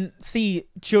women see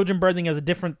children birthing as a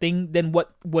different thing than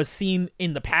what was seen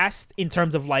in the past. In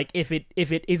terms of like, if it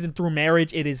isn't through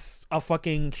marriage, it is a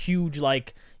fucking huge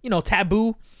like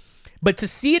taboo. But to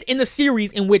see it in the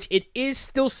series, in which it is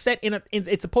still set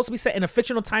it's supposed to be set in a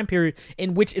fictional time period,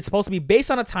 in which it's supposed to be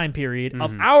based on a time period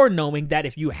of our knowing that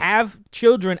if you have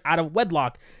children out of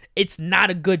wedlock, it's not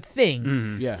a good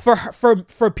thing. Yeah.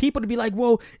 For people to be like,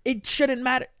 well, it shouldn't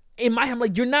matter. In my head, I'm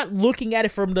like, you're not looking at it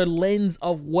from the lens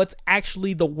of what's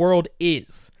actually the world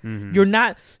is. You're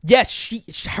not. Yes,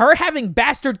 her having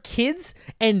bastard kids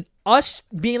and us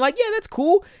being like, yeah, that's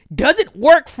cool, doesn't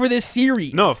work for this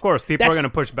series. No, of course. People are That's- going to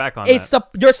push back on It's that.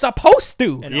 you're supposed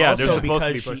to. And Yeah, they're also supposed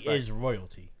to because be pushed she back. is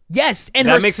royalty. Yes, and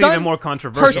That her makes it son, even more her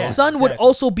controversial. son would exactly.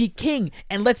 also be king.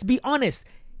 And let's be honest,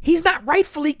 he's not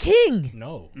rightfully king.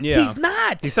 No. Yeah. He's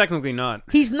not. He's technically not.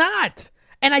 He's not.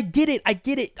 And I get it.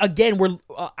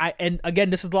 Again,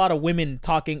 this is a lot of women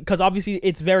talking because obviously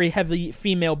it's very heavily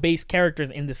female-based characters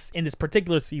in this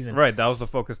particular season. Right. That was the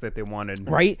focus that they wanted.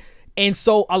 Right? And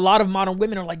so a lot of modern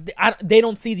women are like, they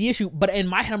don't see the issue. But in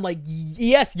my head, I'm like,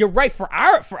 yes, you're right. For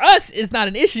us, it's not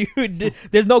an issue.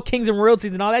 There's no kings and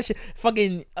royalties and all that shit.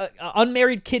 Fucking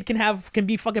unmarried kid can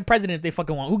be fucking president if they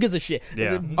fucking want. Who gives a shit?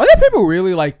 Yeah. Are there people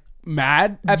really like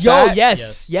mad at Yo, that?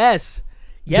 yes.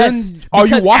 Then are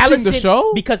you Because watching the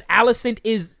show? Because Alicent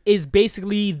is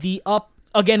basically the up.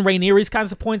 Again, Rhaenyra kind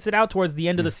of points it out towards the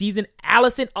end of the season.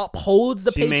 Alicent upholds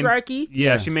the patriarchy.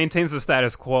 She maintains the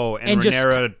status quo, and just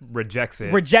Rhaenyra rejects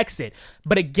it.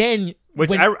 But again,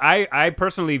 Which I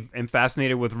personally am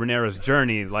fascinated with Rhaenyra's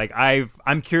journey. Like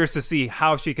I'm curious to see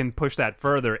how she can push that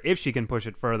further, if she can push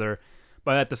it further.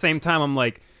 But at the same time, I'm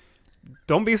like,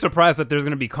 don't be surprised that there's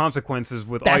going to be consequences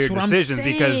with all That's your what I'm decisions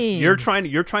because saying. you're trying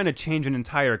to change an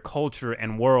entire culture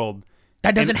and world.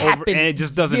 that doesn't happen. And it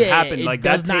just doesn't Yeah, happen. it Like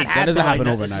does that not takes. That doesn't happen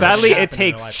like overnight. Sadly, Happen it in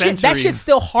takes real life. centuries. That shit's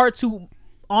still hard to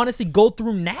honestly go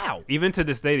through now. Even to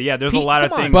this day, yeah, there's Pete, a lot of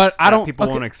come on. things But I that don't people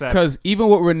won't accept. because even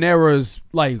with Rhaenyra's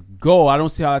like goal, I don't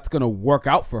see how that's gonna work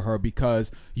out for her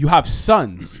because you have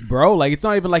sons, bro. Like it's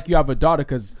not even like you have a daughter.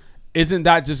 Because isn't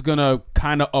that just gonna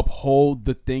kind of uphold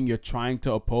the thing you're trying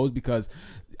to oppose? Because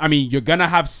I mean, you're gonna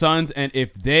have sons, and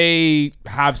if they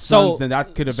have sons, then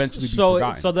that could eventually be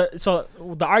forgotten. So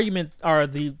the argument or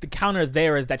the counter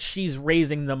there is that she's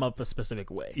raising them up a specific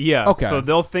way. Yeah. Okay. So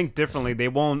they'll think differently. They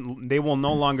will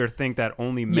no longer think that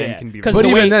only men can be. 'Cause But the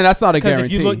even way- then, that's not a Because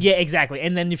guarantee. if you look, yeah, exactly.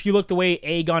 And then if you look the way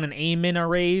Aegon and Aemon are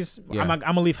raised, Yeah. I'm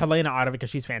gonna leave Helena out of it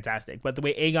because she's fantastic. But the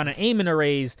way Aegon and Aemon are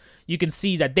raised, you can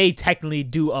see that they technically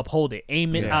do uphold it.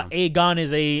 Aegon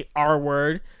is a R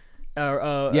word,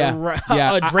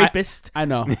 a drapist. I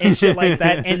know. And shit like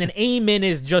that. And then Aemon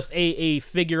is just a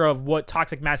figure of what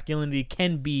toxic masculinity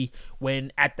can be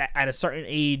when at a certain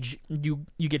age you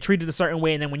get treated a certain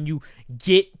way, and then when you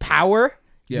get power,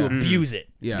 you Yeah. abuse it.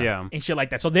 Yeah. And shit like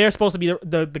that. So they're supposed to be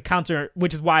the counter,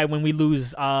 which is why when we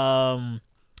lose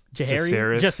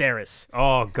Jacaerys.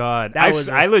 Oh God, That was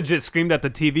I legit screamed at the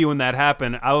TV when that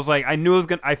happened. I was like, I knew it was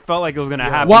gonna. I felt like it was gonna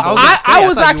happen. Well, but I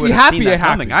was thought you actually would've happy seen it that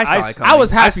coming. happened. I saw it coming. I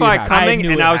was happy. I saw it I coming,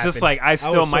 knew and it I was just happened. like,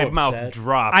 was my so mouth upset.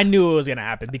 dropped. I knew it was gonna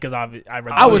happen because I read.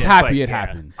 I was just happy like, it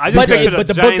happened. I just But pictured but a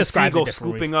the book giant describes it seagull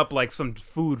differently. scooping up like some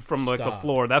food from like the Stop.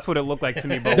 floor. That's what it looked like to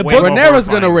me. But The way book- more Rhaenyra's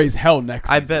gonna horrifying. raise hell next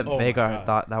I season. bet Oh my Vagar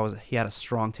God. thought he had a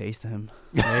strong taste to him.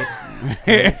 So,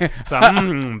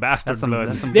 bastard blood.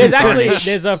 That's some There's good actually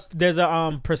garnish. there's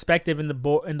a perspective in the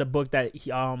book that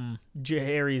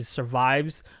Jaehaerys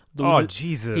survives. Oh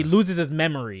Jesus! He loses his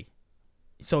memory,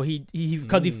 so he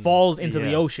because he falls into the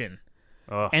Yeah. ocean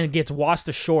Ugh. and gets washed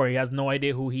ashore. He has no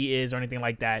idea who he is or anything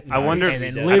like that. I wonder And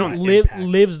if- then I don't- impact.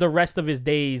 lives the rest of his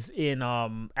days in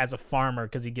as a farmer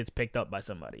because he gets picked up by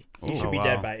somebody. He should Oh, be wow.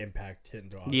 dead by impact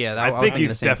hitting off. Yeah, that, I was think thinking the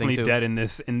he's same thing, definitely too. dead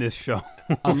in this show.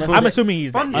 Unless I'm they- assuming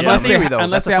he's dead. Fun- Unless theory, they, though.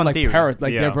 unless That's a they have fun like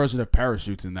theory. their Yeah. version of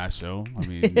parachutes in that show. I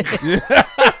mean,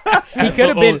 He could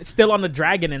have been still on the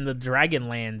dragon in the dragon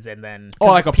lands, and then Oh,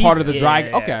 like a part of the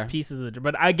dragon? Okay. pieces of the.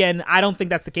 But again, I don't think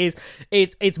that's the case.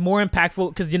 It's more impactful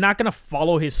because you're not gonna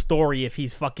follow his story if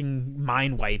he's fucking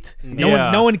mind wiped.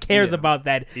 Yeah. No one cares about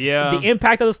that. Yeah. The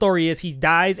impact of the story is he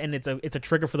dies, and it's a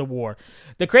trigger for the war.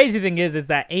 The crazy thing is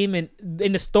that Aemon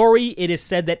in the story it is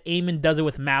said that Aemon does it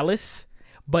with malice,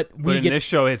 but But we in get this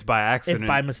show, it's by accident.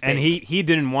 by mistake. And he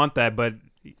didn't want that, but.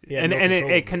 had And no and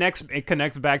control it over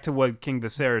connects back to what King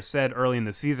Viserys said early in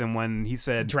the season when he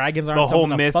said dragons aren't the whole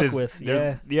something to myth fuck is with.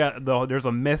 there's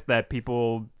a myth that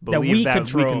people That believe we that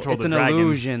control. we control It's the an dragons.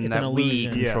 illusion It's that an we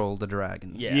illusion. Yeah. control the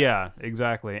dragons. Yeah. Yeah,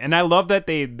 exactly. And I love that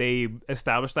they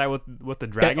established that with the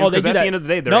dragons they because do at that. the end of the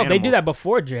day they're no, animals. they do that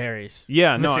before Jaehaerys.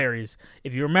 Yeah, no. Viserys.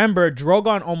 If you remember,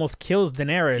 Drogon almost kills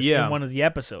Daenerys Yeah. in one of the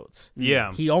episodes.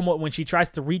 Yeah. He almost when she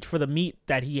tries to reach for the meat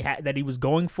that he was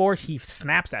going for, he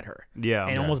snaps at her Yeah.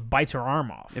 and almost bites her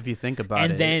arm off. If you think about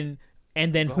and it.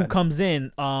 then who comes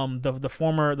in?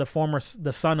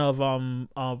 The son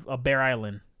of Bear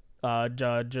Island,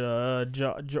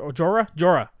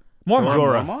 Jorah. Mormont.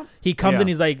 Jorah. He comes Yeah. in.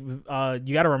 He's like,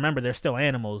 you got to remember, they're still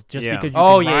animals. Just Yeah. because you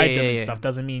Oh, can yeah, ride yeah, them and yeah. stuff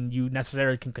doesn't mean you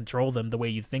necessarily can control them the way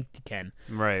you think you can.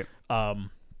 Right. But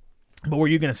what were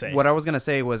you gonna say? What I was gonna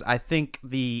say was, I think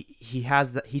he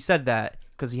said that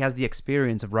because he has the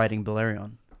experience of riding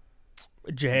Balerion.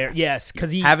 Yes,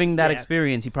 because he Having that yeah.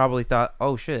 experience, he probably thought,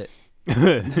 "Oh shit, I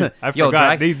Yo,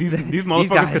 forgot. drag- These motherfuckers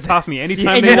guys- could toss me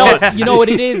anytime And they want. you know what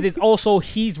it is? It's also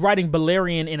he's riding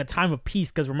Balerion in a time of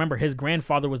peace because remember his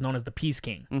grandfather was known as the Peace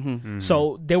King. Mm-hmm.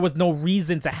 So there was no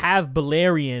reason to have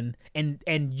Balerion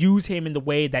and use him in the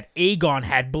way that Aegon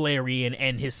had Balerion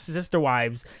and his sister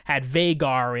wives had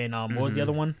Vagar and what was the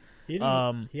other one? He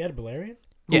had Balerion?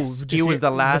 Yes, he Viserion- was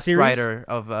the last Viserys? rider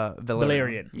of Valerian.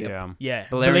 Valerian. Yep. Yeah. Yeah, Balerion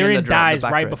Valerian the dies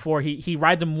Black right Red. before he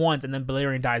rides him once, and then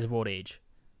Valerian dies of old age.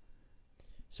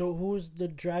 So who's the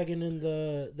dragon in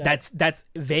the? That's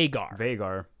Vagar.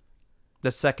 Vagar. The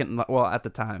second, well, at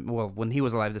the time, well, when he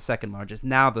was alive, the second largest.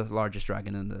 Now the largest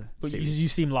dragon in the But series. you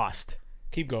seem lost.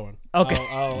 Keep going. Okay.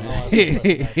 I'll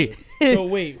after. So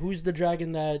wait, who's the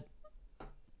dragon that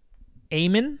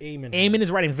Aemon. Aemon? Aemon had?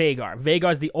 is riding Vagar.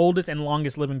 Vagar is the oldest and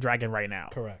longest living dragon right now.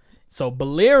 Correct. So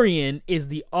Balerion is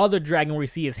the other dragon where we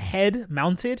see his head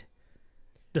mounted,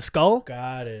 the skull.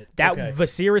 Got it. That Okay.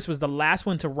 Viserys was the last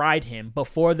one to ride him.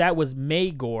 Before that was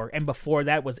Maegor, and before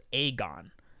that was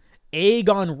Aegon.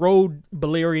 Aegon rode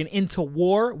Balerion into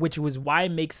war, which was why it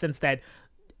makes sense that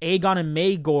Aegon and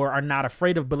Maegor are not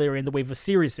afraid of Balerion the way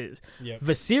Viserys is. Yep.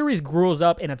 Viserys grows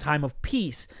up in a time of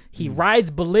peace. He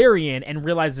rides Balerion and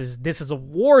realizes this is a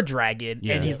war dragon,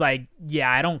 Yeah. and he's like, "Yeah,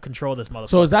 I don't control this motherfucker."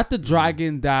 So is that the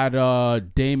dragon that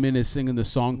Damon is singing the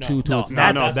song to? No, its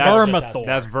that's no, Vermithor.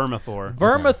 That's Vermithor.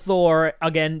 Vermithor,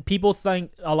 again, people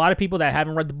think, a lot of people that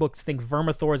haven't read the books think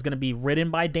Vermithor is going to be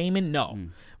written by Daemon. No.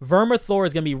 Vermithor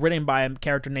is going to be written by a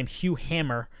character named Hugh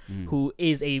Hammer, who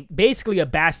is basically a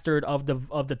bastard of the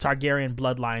Targaryen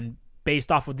bloodline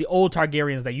based off of the old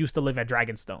Targaryens that used to live at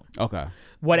Dragonstone. Okay.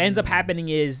 What ends up happening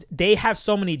is they have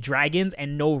so many dragons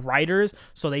and no riders,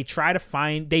 so they try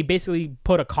to they basically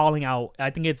put a calling out. I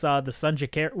think it's the son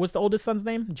Jacaerys. What's the oldest son's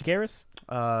name? Jacaerys?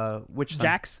 Which son?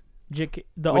 Jax? The Which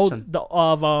old son?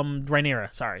 of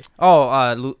Rhaenyra, sorry.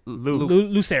 Oh,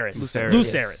 Lucerys. Lucerys.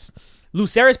 Lucerys.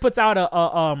 Lucerys puts out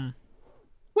a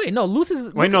Wait, no, Luke is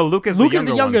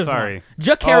the younger one. Sorry.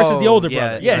 Jacaerys is the Oh, older yeah,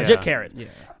 brother. Yeah, yeah. Jacaerys. Yeah.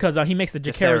 Because he makes the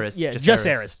Jacaerys.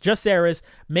 Jacaerys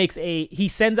makes he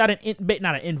sends out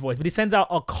not an invoice, but he sends out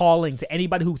a calling to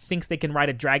anybody who thinks they can ride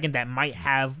a dragon that might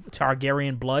have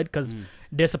Targaryen blood, because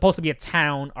there's supposed to be a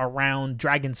town around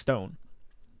Dragonstone.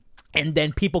 And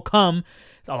then people come.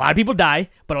 A lot of people die,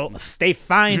 but they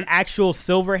find actual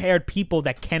silver-haired people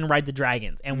that can ride the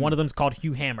dragons, and one of them's called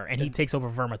Hugh Hammer, and he takes over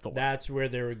Vermithor. That's where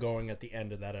they were going at the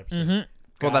end of that episode.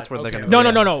 Well, that's where they're gonna No,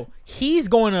 go. no. He's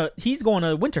going to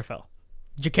Winterfell.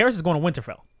 Jacaerys is going to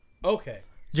Winterfell. Okay.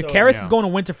 Jacaerys is going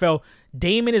to Winterfell.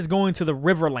 Daemon is going to the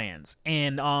Riverlands,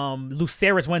 and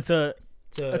Lucerys went to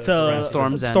Storm's End.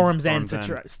 Storm's End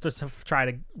Storm's to try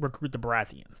to recruit the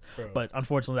Baratheons. Bro. But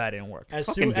unfortunately, that didn't work. As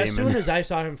Fucking soon Daemon. as I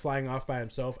saw him flying off by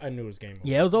himself, I knew it was game over.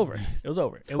 Yeah, it was over. It was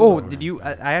over. Oh, did you?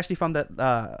 I actually found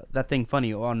that thing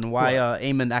funny on why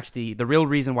Aemon actually the real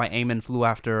reason why Aemon flew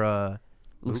after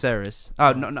Lucerys.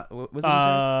 Oh no, was it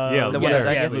Lucerys? Yeah, the yeah, one-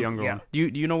 yeah, yeah. the younger one. Do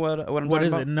you know what I'm What talking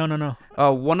is about? it?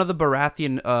 No. One of the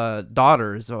Baratheon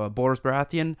daughters, Boris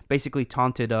Baratheon, basically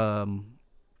taunted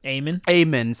Aemon.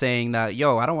 Aemon, saying that,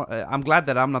 "Yo, I don't want. I'm glad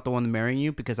that I'm not the one marrying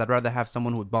you because I'd rather have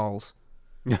someone with balls."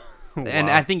 And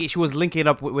I think she was linking it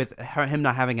up with him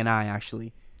not having an eye.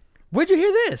 Actually, Where'd you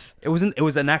hear this? it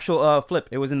was an actual flip.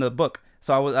 It was in the book.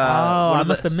 So I was. I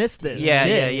must have missed this. Yeah,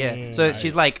 Shit. yeah. So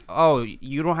she's like, "Oh,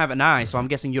 you don't have an eye, so I'm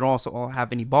guessing you don't also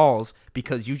have any balls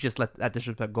because you just let that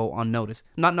disrespect go unnoticed.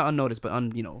 Not unnoticed, but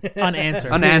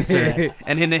Unanswered. unanswered."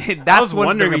 And then that's I was one of the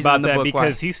wondering reasons about in the that book why.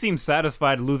 because he seemed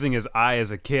satisfied losing his eye as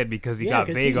a kid because he Yeah, got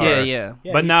 'cause he's- Vagar.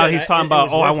 Yeah. But he now said, he's talking about,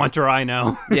 it was I working. want your eye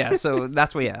now. Yeah, so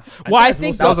that's what. Yeah, Well, I That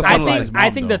think was a I fun line. think I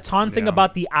think the Mom, though. taunting Yeah.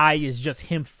 about the eye is just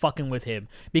him fucking with him,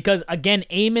 because again,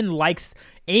 Aemon likes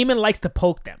to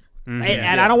poke them.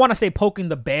 And I don't want to say poking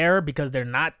the bear because they're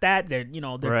not that. They're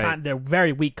Right. they're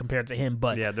very weak compared to him,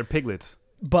 but Yeah, they're piglets.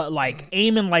 but like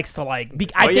Aemon likes to like.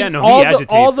 I Oh, think yeah, no, all he the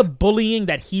agitates. bullying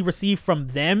that he received from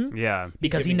them, Yeah.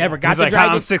 because he giving never back. got He's the like,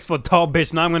 dragon. I'm 6 foot tall,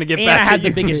 bitch. Now I'm gonna get And back I at had the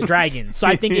you. biggest dragon, so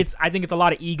I think it's a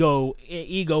lot of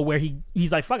ego where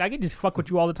he's like, fuck, I can just fuck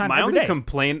with you all the time. My every only day.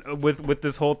 complaint with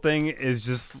this whole thing is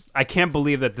just I can't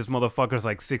believe that this motherfucker's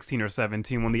like 16 or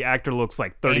 17 when the actor looks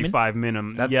like 35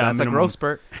 minimum. that's minimum. a growth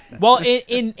spurt. Well,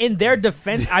 in their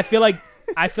defense, I feel like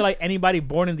anybody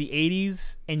born in the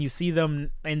 80s and you see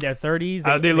them in their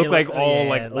 30s, They look like all yeah,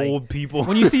 like old people.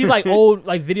 When you see like old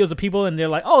like videos of people and they're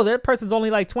like, oh, that person's only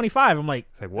like 25, I'm like,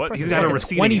 It's like, what? that He's person's got a fucking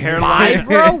receding 25, hairline.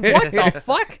 bro. What the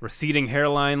fuck? Receding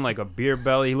hairline, like a beer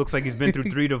belly. He looks like he's been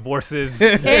through 3 divorces.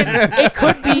 And it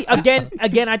could be again.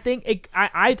 I think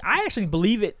I actually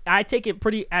believe it. I take it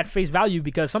pretty at face value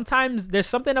because sometimes there's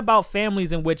something about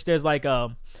families in which there's like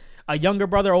a younger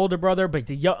brother, older brother, but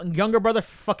the younger brother,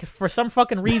 for some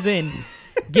fucking reason,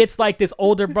 gets like this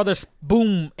older brother's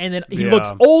boom, and then he looks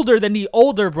older than the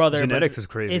older brother. Genetics is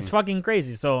crazy. It's fucking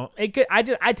crazy. So I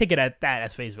take it at that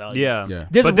as face value. Yeah.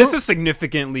 There's But this is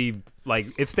significantly, like,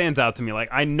 it stands out to me. Like,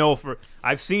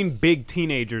 I've seen big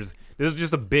teenagers. This is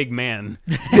just a big man.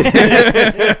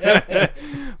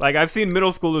 Like, I've seen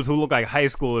middle schoolers who look like high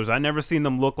schoolers. I've never seen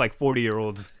them look like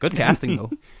 40-year-olds. Good casting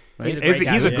though. He's a great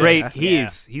guy. He's a great. Yeah.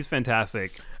 He's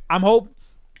fantastic. I'm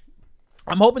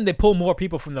hoping they pull more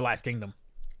people from the Last Kingdom.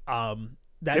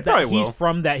 They probably will. He's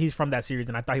from that series,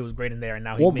 and I thought he was great in there. And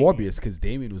now Or Morbius, because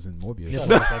Damien was in Morbius.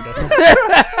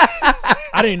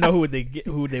 I didn't know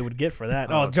who they would get for that.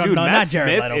 Dude, not Matt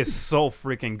Jared Smith Leto. is so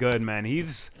freaking good, man.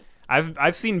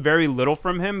 I've seen very little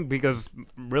from him because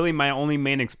really my only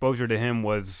main exposure to him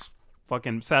was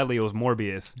sadly it was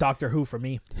Morbius. Doctor Who for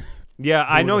me. Yeah,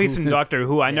 I know he's in Doctor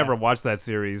Who. I never watched that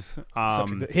series.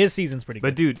 His season's pretty good.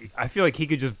 But dude, I feel like he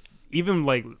could just even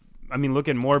like. I mean, look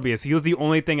at Morbius. He was the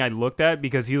only thing I looked at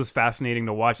because he was fascinating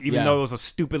to watch, even though it was a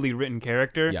stupidly written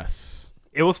character. Yes.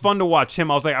 It was fun to watch him.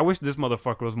 I was like, I wish this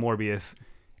motherfucker was Morbius.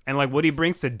 And like what he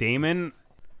brings to Damon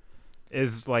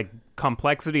is like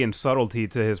complexity and subtlety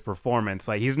to his performance.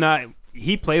 Like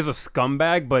he plays a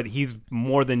scumbag, but he's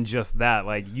more than just that.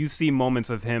 Like you see moments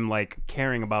of him like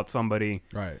caring about somebody.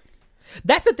 Right.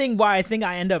 That's the thing why I think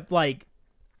I end up like.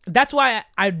 That's why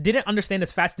I didn't understand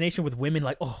this fascination with women.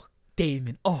 Like,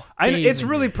 Damon. It's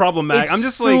really problematic. It's I'm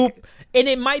just like, and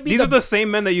it might be these are the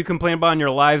same men that you complain about in your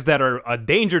lives that are a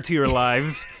danger to your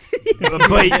lives.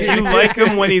 But you like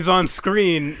him when he's on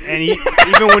screen, and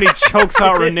even when he chokes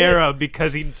out Rhaenyra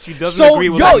because she doesn't agree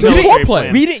with his military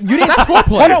plan. You didn't.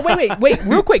 Hold on, wait,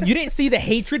 real quick. You didn't see the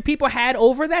hatred people had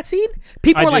over that scene.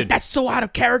 People were like, "That's so out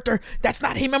of character. That's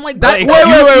not him." I'm like,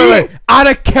 wait. Out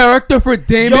of character for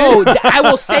Damon. Yo, I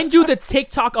will send you the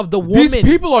TikTok of the woman. These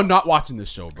people are not watching this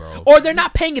show, bro. Or they're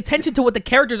not paying attention to what the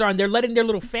characters are, and they're letting their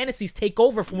little fantasies take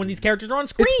over from when these characters are on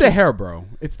screen. It's the hair, bro.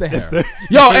 It's the hair.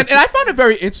 Yo, and I found it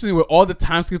very interesting with all the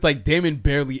time skips. Like Damon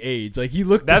barely aged. Like he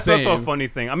looked. That's the same. also a funny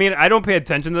thing. I mean, I don't pay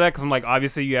attention to that because I'm like,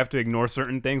 obviously you have to ignore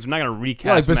certain things. We're not gonna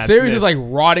recast. Like Viserys is like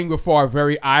rotting before our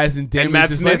very eyes, and Damon's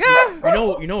just Smith, like,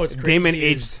 You know what's crazy? Damon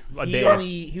aged a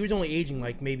day. He was only aging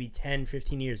like maybe 10,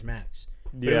 15 years max.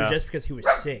 But it Yeah. was just because he was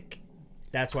sick.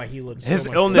 That's why he looked His so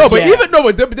much illness- No,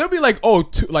 better. but there'll be like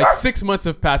like 6 months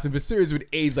have passed, and Viserys would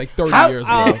age like 30 years.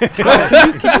 Bro.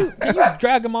 Can you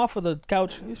drag him off of the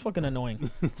couch? He's fucking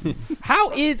annoying.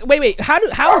 How does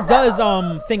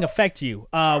thing affect you?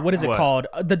 What is it What? called?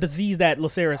 The disease that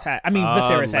Viserys had.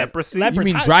 Viserys leprosy? has. You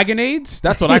mean How- dragon AIDS?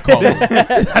 That's what I call it.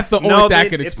 That's the only No, thing I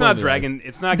can it's explain. not to dragon.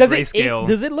 It's not Does grayscale.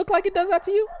 does it look like it does that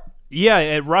to you? Yeah,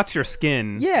 it rots your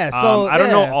skin. Yeah, so, I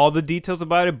don't know yeah. all the details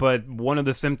about it, but one of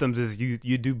the symptoms is you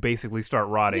do basically start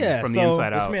rotting Yeah, from the so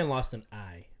inside This out. man lost an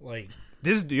eye. Like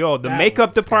The That makeup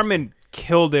was department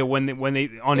killed it when they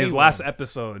on his A1. last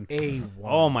episode. A1.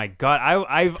 Oh my god,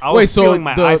 I was Wait, so feeling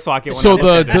my eye socket. When so I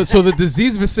looked at it. so the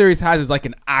disease Viserys has is like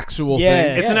an actual Yeah.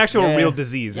 thing. It's an actual Yeah. real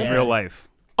disease in Yeah. real life.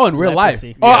 Oh, in real life.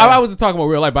 Leprosy. Oh, Yeah. I wasn't talking about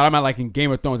real life, but I meant like in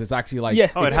Game of Thrones. It's actually like Yeah.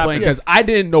 Oh, it explained happened. because I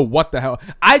didn't know what the hell.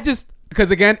 Because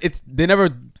again, they never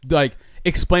like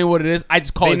explain what it is. I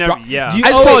just call They it. never- yeah. Do you-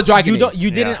 I just call it you dragon don't. AIDS.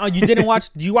 You didn't. Yeah. You didn't watch.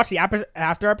 Do you watch the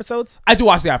after episodes? I do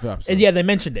watch the after episodes. Yeah, they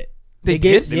mentioned it. They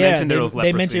gave- did? They yeah, mentioned they, it was they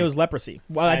leprosy. mentioned it was leprosy.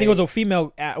 Well, I think it was a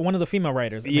female, one of the female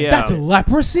writers. Yeah. That's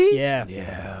leprosy.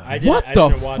 Yeah. I didn't, What I the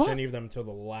didn't watch fuck? any of them until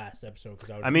the last episode. Cause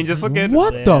I mean, just look at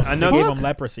What Yeah. the They Another- gave fuck? him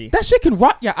leprosy. That shit can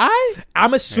rot your eye.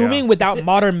 I'm assuming Yeah. without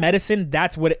modern medicine,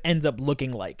 that's what it ends up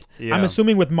looking like. Yeah. I'm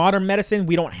assuming with modern medicine,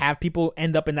 we don't have people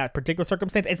end up in that particular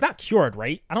circumstance. It's not cured,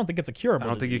 right? I don't think it's a curable. I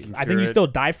don't think you disease. can I think cure you it. still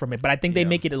die from it, but I think they Yeah.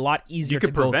 make it a lot easier you could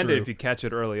to go prevent through. it if you catch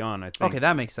it early on. I think. Okay,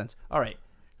 that makes sense. All right.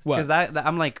 What? Because that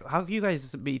I'm like, how can you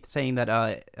guys be saying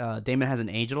that Damon hasn't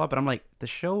aged a lot? But I'm like, the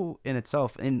show in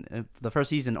itself, in the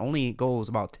first season, only goes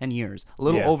about 10 years, a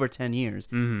little Yeah. over 10 years.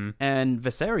 Mm-hmm. And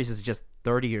Viserys is just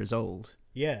 30 years old.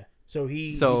 Yeah. So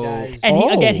he So- dies. And he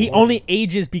again, Oh. he only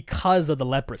ages because of the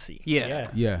leprosy. Yeah.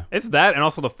 Yeah. It's that, and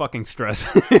also the fucking stress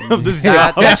of this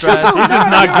Yeah, job. that's true. He's just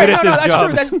not good at this that's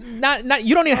job. True. That's not.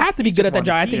 You don't even have to be good at that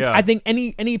job. Yeah. I think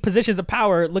any positions of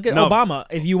power. Look at No. Obama.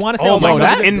 If you want to say Oh my Obama,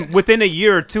 god! And within a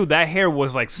year or two, that hair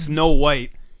was like Snow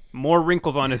White, more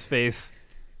wrinkles on his face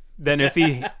than if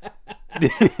he.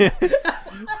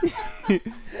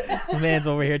 this man's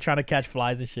over here trying to catch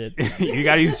flies and shit. You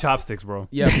gotta use chopsticks, bro.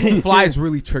 Yeah. Flies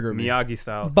really trigger me. Miyagi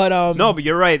style. But No, but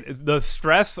you're right. The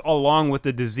stress along with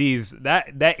the disease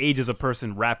that ages a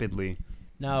person rapidly.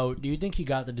 Now, do you think he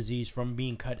got the disease from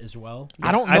being cut as well?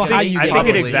 I don't know I how think, you I get think it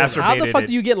leprosy. exacerbated How the fuck it.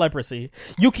 do you get leprosy?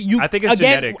 You I think it's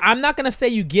again, genetic. I'm not gonna say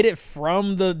you get it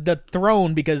from the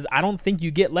throne because I don't think you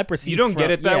get leprosy. You don't from,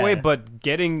 get it that yeah. way, but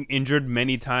getting injured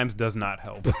many times does not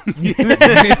help. It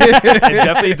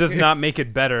definitely does not make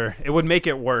it better. It would make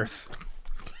it worse.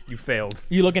 You failed.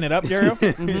 You looking it up, Dario?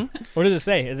 What does it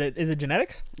say? Is it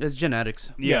genetics? It's genetics.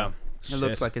 Yeah. It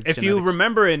looks like it's If genetics. you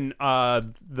remember in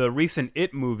the recent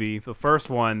It movie, the first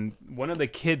one of the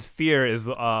kids' fear is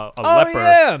a Oh leper.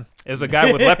 yeah. Is a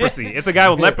guy with leprosy. It's a guy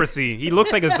with leprosy. He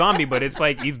looks like a zombie, but it's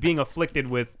like he's being afflicted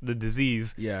with the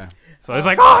disease. Yeah. So it's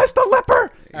like, oh, it's the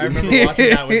leper. I remember watching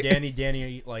that with Danny.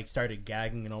 Danny like started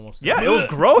gagging and almost. Yeah, it was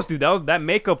gross, dude. That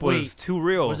makeup was Wait, too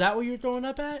real. Was that what you were throwing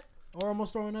up at, or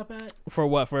almost throwing up at? For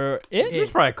what? For it? There's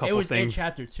probably a couple It was things. in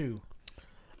chapter 2.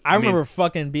 I mean- remember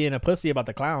fucking being a pussy about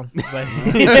the clown. But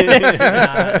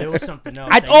Nah, there was something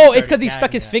else. that it's started because he stuck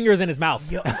gagging his at. fingers in his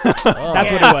mouth. Yo, That's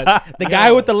what it was. The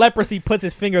guy with the leprosy puts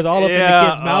his fingers all up in the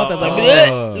Yeah, kid's mouth. I was like,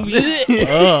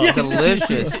 Oh.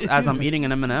 delicious as I'm eating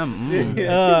an M&M.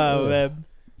 oh man.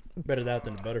 better that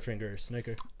than a Butterfinger or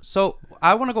Snicker. So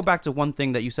I want to go back to one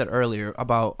thing that you said earlier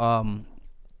about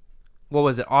what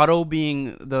was it? Otto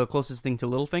being the closest thing to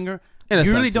Littlefinger. In a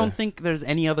You really sense, don't yeah. think there's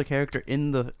any other character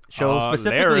in the show,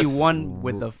 specifically Laris. one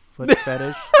with a foot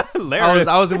fetish? Hilarious.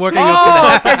 I was working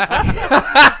up to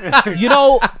that. You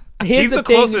know, here's He's the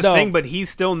thing, closest though. thing, but he's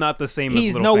still not the same.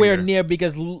 He's as nowhere Littlefinger. near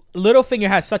because Littlefinger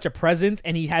has such a presence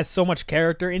and he has so much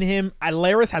character in him.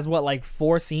 Laris has what, like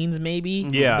 4 scenes maybe?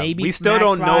 Yeah, maybe we still max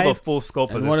don't know 5. the full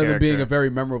scope of And this one of them character. being a very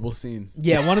memorable scene.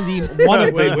 Yeah, one of the Wait, most.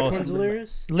 which one's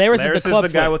Delirious? Laris Laris is the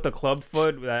club guy foot. with the club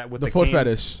foot with The foot cane.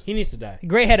 fetish. He needs to die.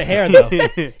 Great head of hair though.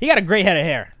 He got a great head of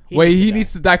hair. Wait, he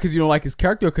needs to die because you don't like his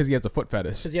character or because he has a foot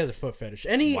fetish? Because he has a foot fetish.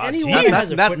 Anyone geez. that has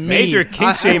a That's foot major fetish,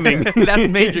 kink shaming. That's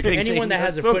major kink anyone that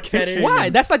has a so foot kink fetish, Why?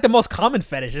 That's like the most common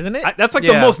fetish, isn't it? That's like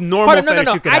Yeah. the most normal Pardon, no,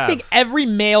 fetish you could I have. think every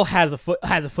male has a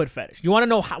foot fetish. You want to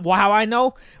know how I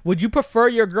know? Would you prefer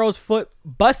your girl's foot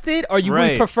busted, or you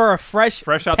Right. would prefer a fresh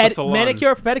out the salon.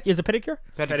 manicure, pedicure? Is it pedicure?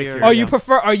 Pedicure. Or you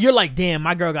prefer? Or you're like, damn,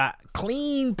 my girl got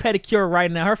clean pedicure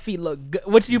right now. Her feet look good.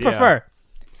 Which do you Yeah. prefer?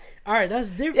 all right, that's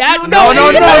different. Yeah,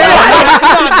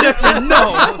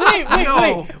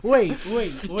 Wait.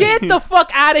 Get the fuck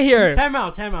out of here. Time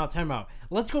out.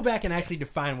 Let's go back and actually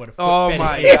define what a foot Oh fetish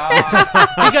my is.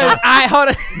 god! Hold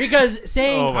on. Because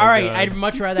saying, Oh all my right, God. I'd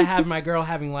much rather have my girl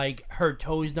having like her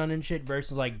toes done and shit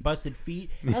versus like busted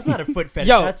feet. That's not a foot fetish.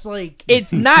 Yo, That's like.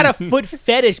 It's not a foot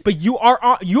fetish, but you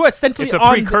are essentially It's a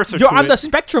on precursor you're to on it. the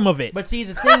spectrum of it, But see,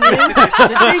 the thing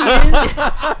is,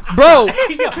 bro.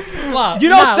 Fluff, You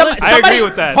know, nah, somebody, I agree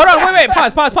with that. Hold on, wait,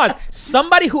 pause.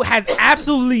 Somebody who has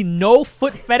absolutely no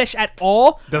foot fetish at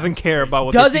all Doesn't care about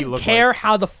what the feet doesn't look care like.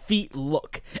 how the feet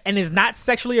look and is not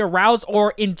sexually aroused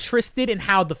or interested in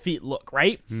how the feet look,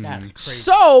 right? That's crazy.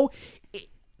 So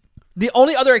the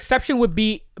only other exception would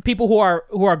be people who are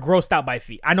grossed out by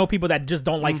feet. I know people that just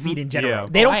don't like feet in general. Yeah.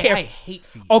 They don't care. I hate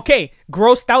feet. Okay,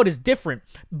 grossed out is different,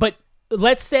 but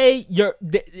let's say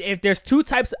if there's 2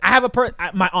 types. I have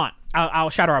my aunt. I'll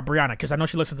shout her out, Brianna, because I know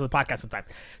she listens to the podcast sometimes.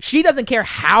 She doesn't care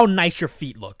how nice your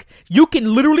feet look. You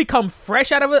can literally come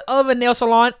fresh out of a nail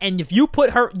salon, and if you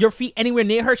put your feet anywhere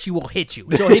near her, she will hit you.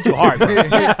 She'll hit you hard. Bro.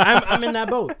 I'm in that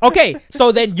boat. Okay,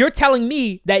 so then you're telling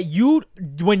me that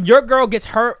when your girl gets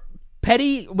her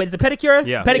it's a pedicure?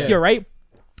 Yeah. Pedicure, Yeah. right?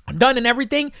 Done and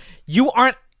everything, you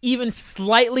aren't even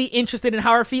slightly interested in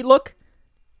how her feet look?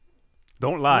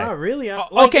 Don't lie. Not really.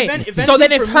 Okay, so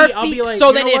then if her feet-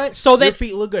 so then your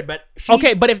feet look good, but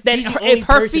Okay, but if she's the only her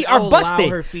person feet I'll are allow busted,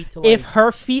 her feet to, if like-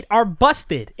 her feet are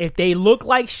busted, if they look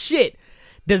like shit,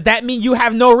 does that mean you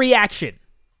have no reaction?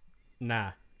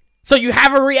 nah, So you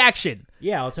have a reaction.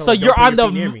 yeah, I'll tell. So her, you're don't put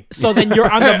on your feet near me. so then you're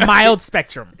on the mild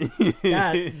spectrum.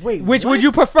 Wait, Which what? would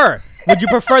you prefer? Would you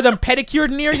prefer them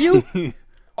pedicured near you?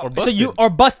 Or So busted. you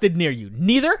or busted near you?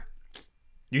 Neither?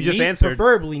 You just Me- answered.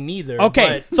 Preferably neither.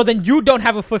 Okay, but so then you don't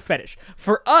have a foot fetish.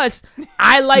 For us,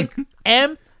 I like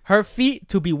her feet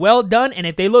to be well done, and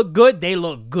if they look good, they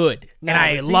look good, Nah, and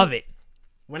I but see- love it.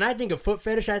 when I think of foot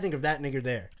fetish, I think of that nigga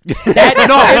there. He's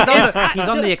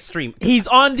on the extreme. He's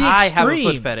on the I extreme. have a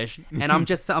foot fetish, and I'm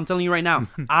telling you right now,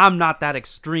 I'm not that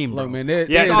extreme. Look, Bro. man.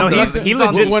 Yeah, no, he he's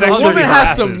on legit the- When a sexually woman has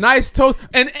harasses. some nice toes,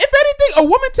 and if anything, a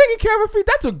woman taking care of her feet,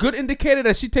 that's a good indicator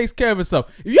that she takes care of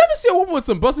herself. If you ever see a woman with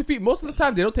some busted feet, most of the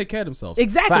time they don't take care of themselves.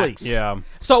 Exactly. Facts. Yeah.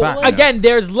 So Facts. again,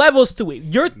 there's levels to it.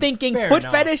 You're thinking Fair foot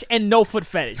enough. fetish and no foot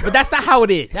fetish, but that's not how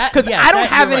it is. That- Because yeah, I don't that-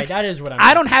 have you're an right. That is what I'm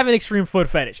I don't thinking. have an extreme foot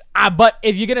fetish. But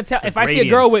if you're gonna tell, if I see a gradient.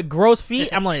 girl with gross feet,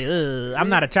 I'm like, ugh, I'm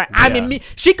not attracted. I mean,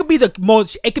 she could be the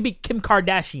most. It could be Kim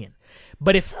Kardashian,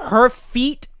 But if her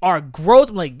feet are gross,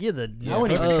 I'm like, you're the. I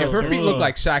wouldn't even If her feet look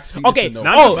like Shaq's feet, Okay. it's a no.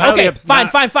 Not Oh, necessarily okay.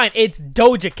 Fine. It's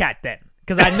Doja Cat then,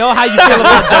 because I know how you feel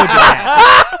about Doja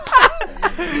Cat.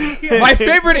 My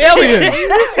favorite alien.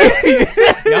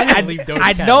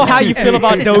 I know how you feel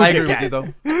about I Doja agree with you Cat.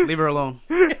 though. Leave her alone.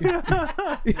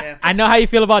 I know how you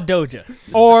feel about Doja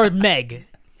or Meg,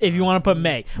 if you want to put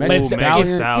Meg. Meg But Thee if,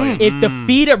 Stallion. Stallion. if the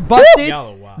feet are busted,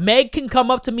 Y'all are wild. Meg can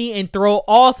come up to me and throw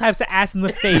all types of ass in the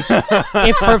face.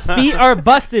 If her feet are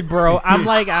busted, bro, I'm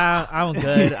like, I'm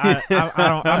good.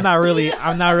 I'm not really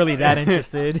that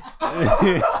interested.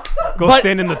 Go But-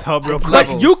 stand in the tub real quick. But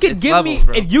levels. you could It's give levels, me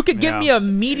bro. if you could give Yeah. me a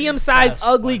medium-sized That's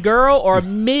ugly funny. girl or a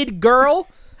mid girl,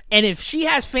 and if she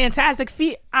has fantastic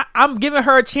feet, I'm giving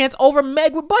her a chance over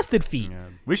Meg with busted feet.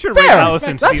 We should Fair. rate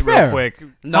Allison's That's feet fair. real quick.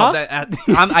 No,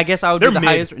 Huh? I guess I would They're do the mid.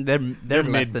 highest. They're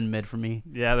less mid. than mid for me.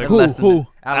 Yeah, they're Who? Less than Who? mid.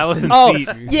 Allison. Allison's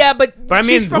Oh, feet. yeah, but But I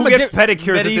mean, she's from who a gets diff-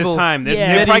 pedicures at medieval- this time? They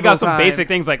Yeah. probably got some medieval basic time.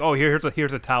 things like, oh, here's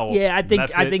a towel. Yeah, I think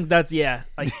That's I it. think that's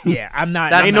I'm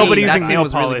not. That Ain't scene, nobody that using scene nail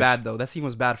was really polish. bad though. That scene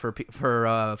was bad for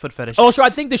foot fetish. Oh, so I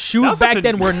think the That shoes was such back a-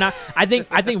 then were not. I think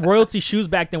royalty shoes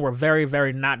back then were very,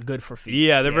 very not good for feet.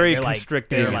 Yeah, they're very like-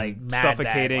 constricting they're and like mad bad,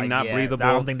 suffocating, like, not yeah, breathable.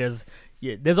 I don't think there's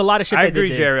a lot of shit. I that they agree,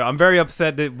 did. Jerry. I'm very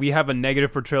upset that we have a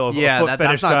negative portrayal of yeah, a foot fetish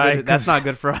that's not guy. good. That's 'cause not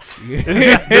good for us.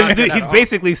 this dude, he's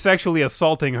basically sexually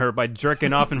assaulting her by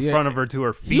jerking off in Yeah. front of her to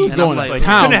her feet. He was And I'm going just to like,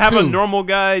 town, shouldn't have a too. normal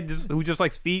guy who just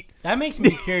likes feet. That makes me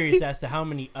curious as to how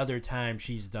many other times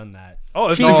she's done that. Oh,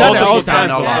 it's She's multiple done it all the times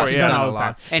time. before, She's yeah. done it all the a time.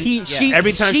 lot. And She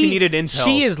Every time she needed intel.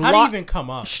 she is How do you locked. even come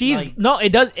up? She's Like, no, it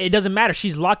doesn't matter.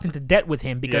 She's locked into debt with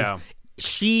him because Yeah.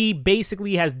 she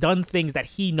basically has done things that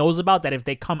he knows about that if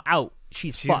they come out,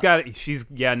 she's fucked.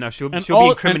 She'll be And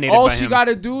incriminated all by she him. got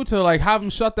to do to like have him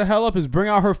shut the hell up is bring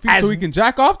out her feet As- so he can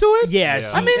jack off to it. Yeah, Yeah. she,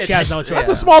 I mean, she has no choice. that's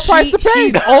a small price to pay.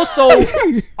 She's also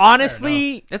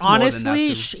honestly, It's more than that, too.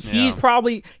 he's Yeah.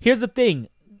 probably. Here's the thing.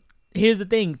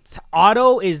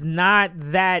 Otto is not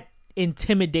that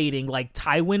intimidating like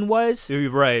Tywin was. You're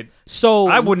right. So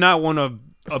I would not want to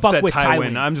upset with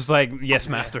Tywin. Tywin. I'm just like, yes,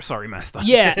 master. Sorry, master.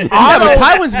 Yeah, Yeah, Otto. but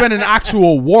Tywin's been in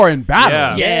actual war and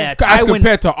battle. Yeah, as Tywin-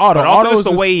 compared to Otto. But also Otto's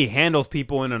just the way he handles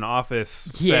people in an office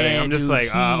Yeah, setting. I'm just dude, like,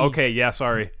 he's- okay, yeah,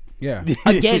 sorry. yeah.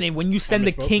 Again, and when you send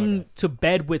the misspoke by king that. to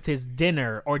bed with his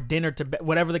dinner or dinner to bed,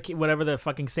 whatever the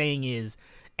fucking saying is,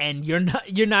 and you're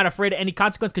not afraid of any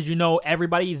consequence because you know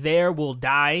everybody there will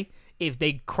die if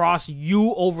they cross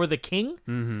you over the king,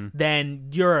 then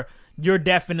you're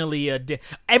definitely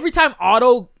every time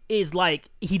Otto is like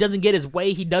he doesn't get his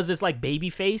way, he does this like baby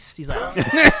face. He's like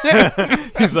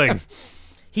He's like,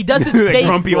 he does this like face,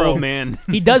 grumpy bro. old man.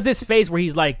 He does this face where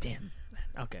he's like, damn,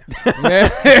 okay.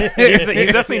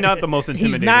 he's definitely not the most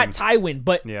intimidating. He's not Tywin,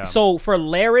 but Yeah. so for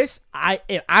Larys,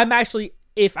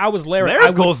 if I was Larys, I Larys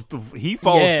would, goes, he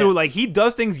follows Yeah. through. Like he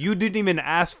does things you didn't even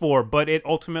ask for, but it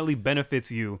ultimately benefits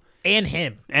you and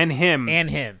him. and him.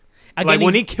 Again, Like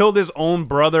when he he's- killed his own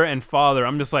brother and father,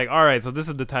 I'm just like, all right, so this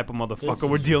is the type of motherfucker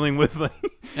we're dealing with. Like,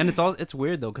 And it's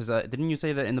weird though because didn't you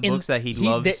say that in the books that he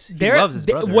loves his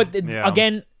they- brother? Yeah.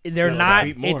 Again, they're That's not.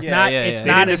 sweet more. It's Yeah, not. yeah, It's yeah. they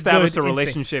not didn't as establish good a instinct.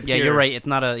 relationship. yeah, here. you're right. It's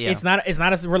not a. Yeah. It's not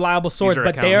a reliable source, are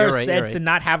but they're accountants. You're said right. to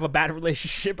not have a bad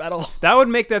relationship at all. That would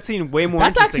make that scene way more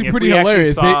That's interesting. actually if pretty we actually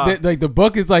hilarious. saw- Like the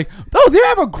book is like, oh, they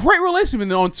have a great relationship,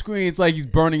 and on screen it's like he's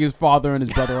burning his father and his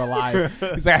brother alive.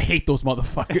 He's like, I hate those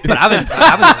motherfuckers. But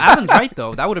Alvin's right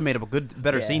though. That would have made a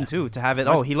better Yeah. scene too. To have it.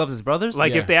 Oh, he loves his brothers.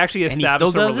 like Yeah. if they actually And he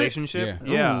established still a does it? relationship.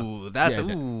 Yeah. Yeah. Ooh, that's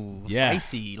Yeah, yeah.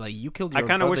 spicy. Like you killed. I Your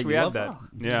kind of brother wish we you had love? that. Oh.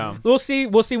 Yeah. We'll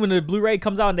see when the Blu-ray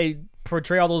comes out and they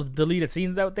portray all those deleted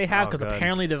scenes that they have Oh, because God.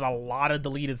 apparently there's a lot of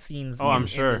deleted scenes. Oh, I'm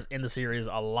sure. in the series,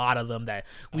 a lot of them that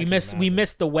we can missed. We imagine.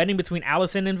 missed the wedding between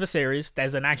Alicent and Viserys.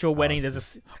 There's an actual wedding.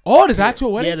 There's Oh, there's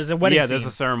actual wedding. there's a wedding. Yeah, scene. there's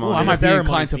a ceremony. Oh, I There's a might be ceremony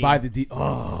inclined to scene. buy the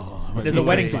I might There's be a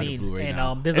wedding inclined to buy the scene, Blu-ray and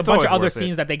now. there's a It's bunch of always other worth it.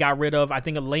 scenes that they got rid of. I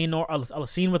think a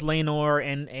scene with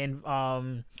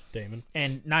Laenor Damon.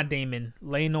 and not Damon,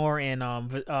 Laenor and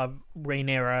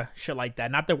Rhaenyra, shit like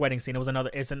that. Not their wedding scene. It was another.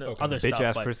 It's other Bitch stuff.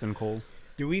 ass but- Kristen Cole.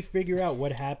 Do we figure out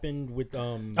what happened with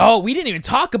Oh, we didn't even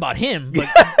talk about him, but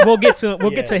we'll get to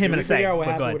get to him did in we a figure second. out what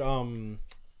But go happened ahead. with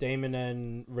Damon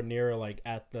and Rhaenyra like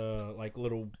at the like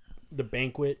the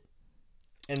banquet,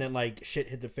 and then like shit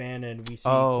hit the fan and we see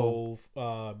Oh.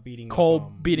 Cole beating Cole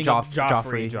up, beating up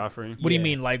Joffrey. Joffrey. What do you Yeah.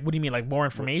 mean? Like, what do you mean? Like more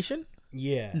information?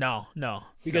 Yeah, No.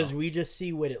 because we just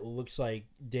see what it looks like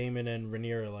Damon and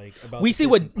Rhaenyra like about. We the see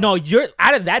prison what. No, pop. you're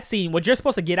out of that scene. What you're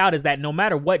supposed to get out is that no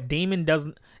matter what, Damon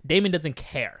doesn't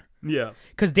care. Yeah.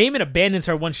 Because Damon abandons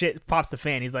her when shit pops the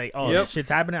fan. He's like, oh, Yep. shit's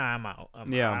happening. I'm out.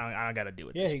 Yeah. I gotta do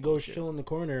it. Yeah, he goes chill in the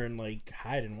corner and like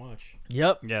hide and watch.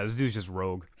 Yep. Yeah, this dude's just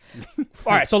rogue. All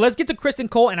right, so let's get to Kristen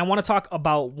Cole, and I want to talk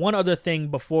about one other thing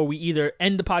before we either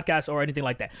end the podcast or anything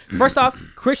like that. First off,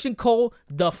 Kristen Cole,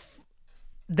 the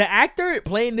actor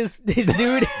playing this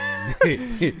dude,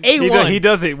 A1. He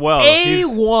does it well.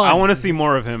 A1. I want to see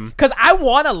more of him. Because I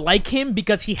want to like him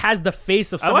because he has the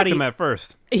face of I liked somebody. him at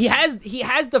first. He has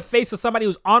the face of somebody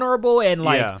who's honorable and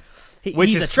like Yeah.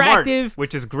 Which he's is attractive. smart,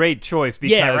 which is great choice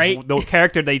because Yeah, right? the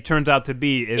character that he turns out to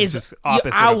be is just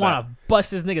opposite. I of want that. to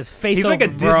bust this nigga's face. He's like a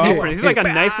open, Disney bro. prince. He's like a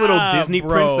nice little Disney bro.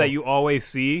 prince that you always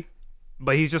see,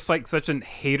 but he's just like such an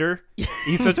hater.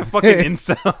 He's such a fucking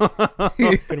incel.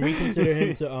 Can we consider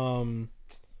him to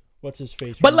what's his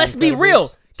face? But from let's The be real.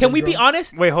 Incredibles? Can we be Syndrome?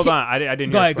 honest? Wait, hold on. I didn't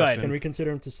Go hear ahead, his go ahead. question. Can we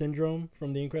consider him to Syndrome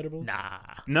from The Incredibles? Nah,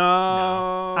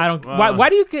 No, I don't. Why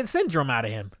do you get Syndrome out of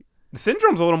him?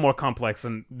 Syndrome's a little more complex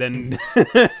than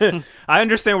I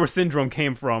understand where Syndrome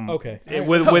came from. Okay.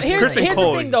 With here's Kristen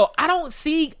Cole. the thing, though. I don't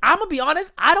see. I'm gonna be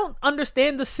honest. I don't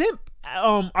understand the simp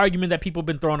argument that people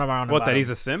been throwing around. What, about that him. he's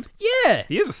a simp? Yeah.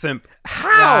 He is a simp.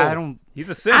 How? Yeah, He's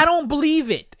a simp. I don't believe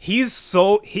it. He's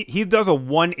so he does a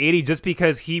 180 just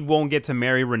because he won't get to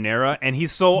marry Rhaenyra, and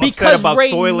he's so Because upset about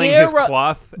soiling his Rhaenyra-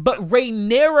 cloth. But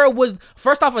Rhaenyra was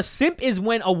first off, a simp is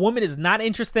when a woman is not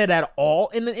interested at all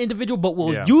in an individual, but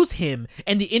will Yeah. use him,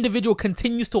 and the individual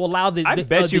continues to allow the. I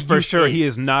bet you the for use sure phase. he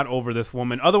is not over this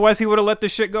woman. Otherwise, he would have let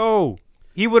this shit go.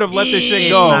 He would have let this shit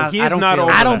He's go. not- He I is don't not feel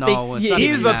over that. I don't that. think- No, it's yeah, not he's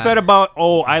He's even upset that. about,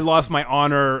 I lost my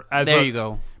honor as There a. you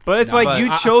go. But it's like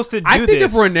you chose to do I think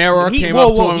this. if Rhaenyra He- came whoa,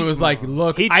 up to whoa, him he- and was like,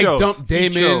 "Look, he I chose. dumped He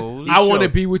Damon. chose. I He want to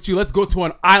chose. be with you. Let's go to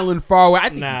an island far away." I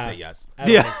think Nah. he'd say yes. I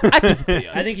don't Yeah. think so. I think he'd say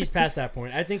yes. I think he's past that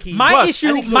point. I think he. My Plus, issue.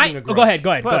 I think he's My holding a go ahead. grudge.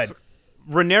 Go ahead. Go Plus, ahead.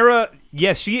 Rhaenyra,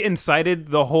 yes, she incited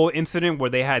the whole incident where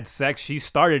they had sex. She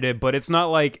started it, but it's not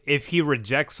like if he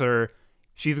rejects her,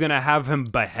 she's gonna have him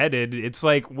beheaded. It's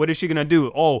like, what is she gonna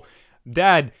do? Oh,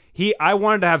 Dad, I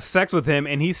wanted to have sex with him,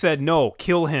 and he said no,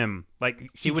 kill him. Like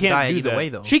She she would can't die do either that. way,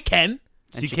 though. She can.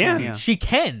 She can. yeah. She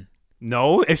can.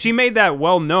 No, if she made that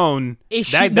well known, If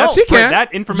she- that no. that, She spread- can.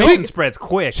 that information She- spreads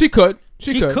quick. She could.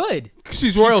 She could.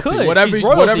 She's She royalty. could. Whatever. She's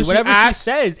royalty. Whatever she Whatever asks.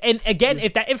 says. And again,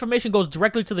 if that information goes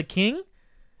directly to the king,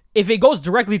 if it goes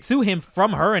directly to him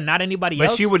from her and not anybody But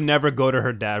else, she would never go to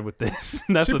her dad with this.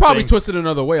 That's She'd the probably thing. twist it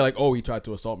another way, like, "Oh, he tried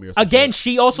to assault me." Or some Again, shit.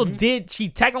 she also did.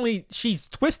 She's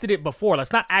twisted it before.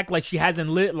 Let's not act like she hasn't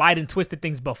lied and twisted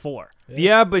things before.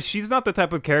 Yeah, but she's not the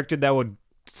type of character that would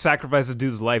sacrifice a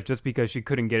dude's life just because she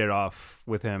couldn't get it off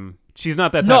with him. She's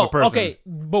not that type No, of person. okay,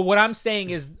 but what I'm saying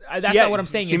is that's Yeah, not what I'm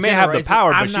saying. She in may general, have the is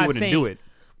power, I'm but she not wouldn't saying- do it.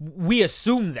 We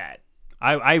assume that.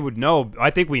 I would know.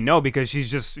 I think we know because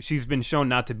she's been shown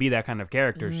not to be that kind of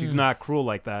character. She's not cruel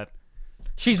like that.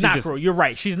 She's She not just- cruel. You're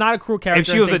right. She's not a cruel character. If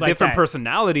she and was a things like different that.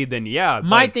 personality, then yeah.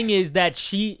 My like, thing is that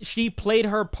she played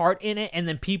her part in it, and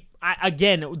then people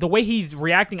again the way he's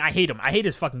reacting, I hate him. I hate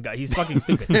his fucking gut. He's fucking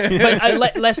stupid.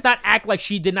 But let's not act like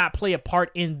she did not play a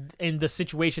part in the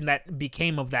situation that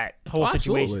became of that whole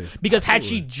Absolutely. situation. Because had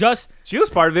she just she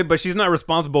was part of it, but she's not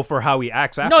responsible for how he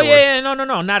acts no, afterwards.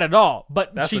 no, not at all.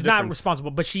 But That's the she's not difference.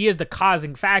 responsible. But she is the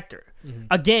causing factor.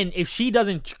 Again, if she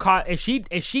doesn't,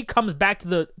 if she comes back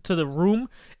to the room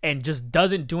and just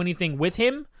doesn't do anything with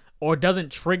him or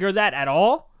doesn't trigger that at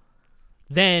all,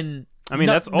 then I mean,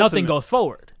 that's nothing ultimate- goes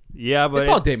forward. Yeah, but It's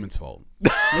all Damon's fault.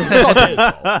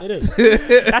 It is. That's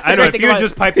the I know great if thing you had about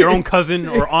just piped your own cousin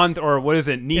or aunt or what is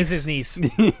it, niece, is his niece.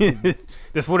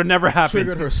 this would have never happened.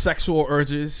 Triggered her sexual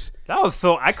urges. That was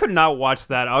so. I could not watch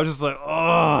that. I was just like,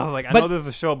 oh, like I But- know this is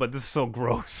a show, but this is so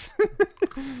gross.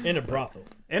 In a brothel.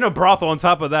 In a brothel. On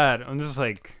top of that, I'm just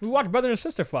like, We watched brother and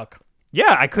sister fuck.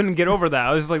 yeah, I couldn't get over that.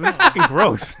 I was just like, this is fucking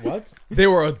gross. What? They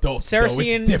were adults. though. Cersei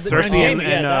It's and different. Cersei and-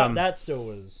 Yeah, that, um, that still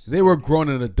was. They were grown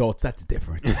and adults. That's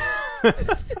different.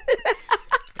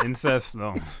 Incest?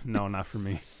 No, not for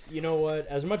me. You know what?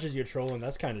 As much as you're trolling,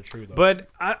 that's kind of true though. But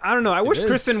I don't know. I wish is.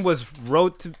 Kristen was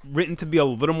written to be a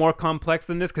little more complex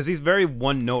than this because he's very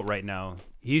one note right now.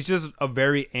 He's just a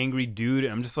very angry dude.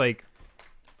 And I'm just like,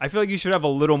 I feel like you should have a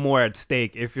little more at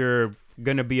stake if you're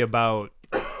gonna be about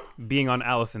being on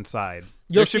Allison's side.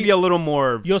 You'll There should see- be a little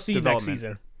more. You'll see next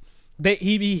development. season.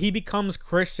 He becomes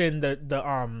Christian.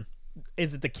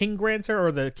 Is it the King Granter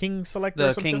or the King Selector? or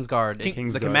The some shit? King's Guard.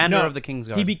 King's the Guard. commander No, of the King's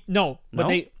Guard.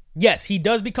 But yes, he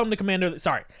does become the commander.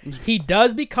 Sorry, he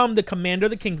does become the commander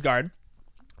of the King's Guard,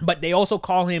 but they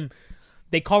call him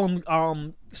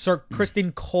Sir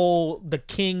Kristen Cole, the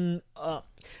King.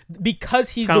 because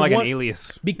he's Kind the of like one, an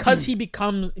alias. because he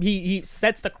becomes he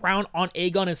sets the crown on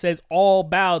Aegon and says all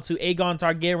bow to Aegon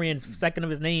Targaryen, second of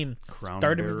his name, Crown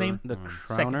third of his bearer. name. The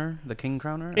Second. crowner, the king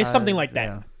crowner. It's something like that.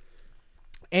 Yeah.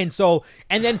 And so,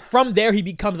 and then from there, he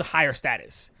becomes a higher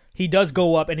status. He does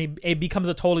go up, and it becomes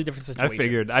a totally different I situation.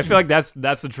 figured. I feel like that's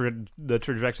the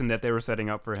trajectory that they were setting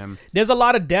up for him. There's a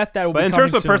lot of death that will But be in coming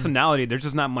terms of soon. personality, there's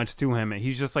just not much to him.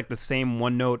 He's just like the same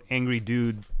one-note angry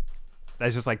dude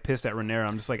that's just like pissed at Rhaenyra.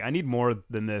 I'm just like, I need more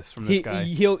than this from this guy.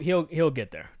 He'll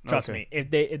get there. Trust Okay. me.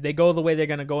 If they go the way they're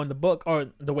gonna go in the book, or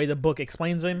the way the book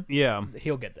explains him, Yeah.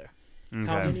 he'll get there.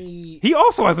 How Okay. many? He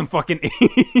also hasn't fucking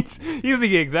aged. He's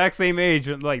the exact same age,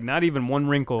 like not even one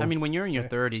wrinkle. I mean, when you're in your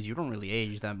 30s, you don't really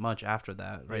age that much after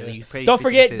that, right? Yeah. You pretty- Don't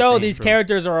basically forget stay the though, same these for-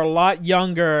 characters are a lot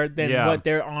younger than Yeah. what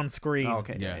they're on screen. Oh,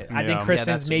 okay. Yeah. I Yeah. think Yeah, Kristen's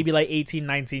that's maybe like 18,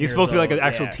 19 He's years supposed to be like old. an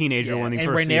actual Yeah. teenager when you and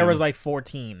first see Rhaenyra's him. like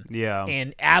 14. Yeah.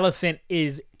 And Alicent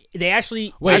is. They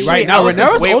actually Wait, actually, right now, Alicent's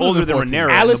Rhaenyra's way older older than than 14.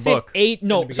 Rhaenyra in the Alicent book.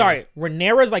 No, beginning. sorry.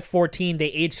 Rhaenyra's like 14. They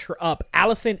aged her up.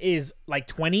 Alicent is like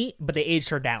 20, but they aged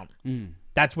her down.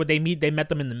 That's what they meet. They met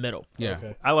them in the middle. Yeah.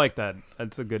 Okay. I like that.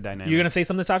 That's a good dynamic. You're gonna say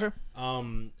something, Sasha?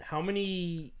 How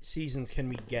many seasons can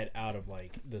we get out of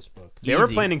like this book? They were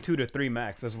Easy. planning 2 to 3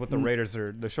 max. That's what the Raiders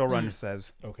are. The showrunner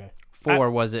says. Okay.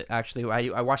 4 was it actually?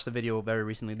 I watched the video very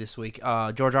recently this week.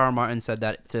 George R. R. Martin said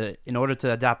that in order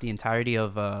to adapt the entirety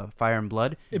of Fire and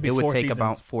Blood, It'd be it would 4 take seasons.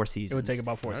 about 4 seasons. It would take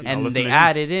about 4 seasons. I'll And listen they to him.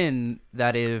 added in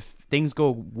that if things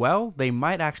go well, they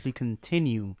might actually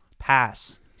continue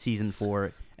past season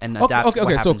 4 and Okay, adapt. okay, what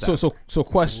okay. happens after. So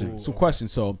question.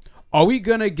 So, are we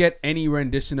gonna get any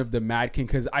rendition of the Mad King?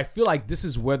 Because I feel like this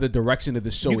is where the direction of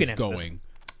the show You can is answer this. going.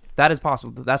 That is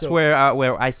possible. That's So-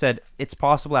 where I said it's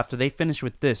possible after they finish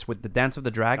with this, with the Dance of the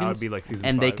Dragons. That would be like season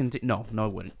and 5. they can no,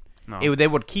 it wouldn't. No. They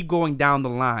would keep going down the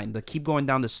line. They keep going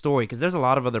down the story because there's a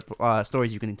lot of other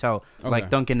stories you can tell, like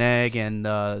Duncan Egg and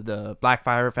the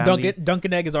Blackfire family.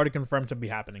 Duncan Egg is already confirmed to be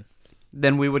happening.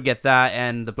 Then we would get that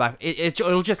and the Black.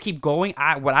 It'll just keep going.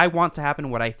 What I want to happen,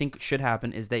 what I think should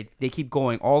happen, is they keep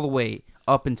going all the way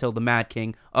up until the Mad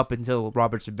King, up until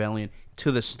Robert's Rebellion,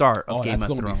 to the start of Game that's of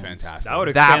gonna Thrones. be fantastic. That would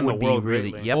That expand would the be world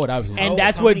really. greatly. Yep. Oh, that was. And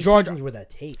that's how what many George. seasons would that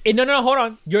take? No, hold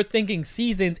on. You're thinking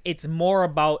seasons. It's more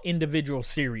about individual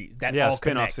series that Yeah, all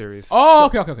spin-off connect. series. Oh,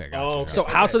 okay. Gotcha. Oh, So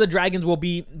House of the Dragons will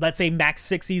be, let's say, max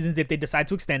 6 seasons if they decide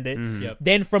to extend it. Yep.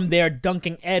 Then from there,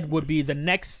 Duncan Ed would be the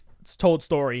next told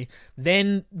story.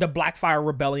 Then the Blackfire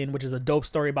Rebellion, which is a dope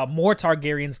story about more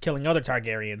Targaryens killing other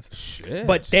Targaryens. Shit.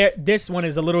 But this one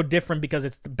is a little different because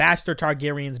it's the bastard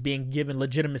Targaryens being given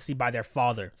legitimacy by their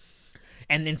father.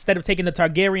 And instead of taking the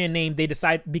Targaryen name, they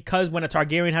decide, because when a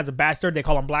Targaryen has a bastard, they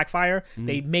call him Blackfire,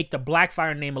 they make the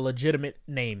Blackfire name a legitimate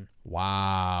name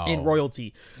wow. in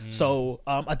royalty. So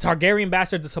a Targaryen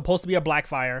bastard is supposed to be a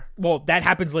Blackfire. Well, that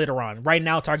happens later on. Right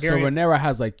now, So Targaryen... Rhaenyra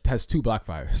has 2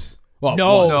 Blackfires. Well,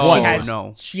 No,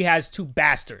 one. she has 2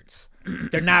 bastards.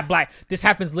 They're not black. This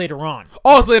happens later on.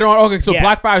 Oh, it's later on. Okay, so Yeah.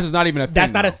 Blackfires is not even a thing.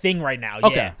 That's not now. a thing right now.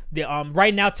 Okay. Yeah.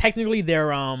 Right now, technically,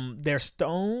 they're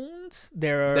stones.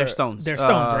 They're stones. They're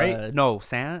stones, right? No,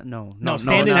 sand. No,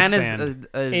 sand is- sand sand.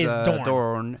 is Dorne.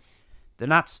 Dorne. They're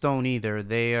not stone either.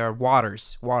 They are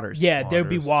waters. Yeah, there'd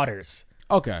be waters.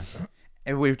 Okay.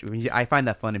 And I find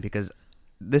that funny because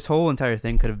this whole entire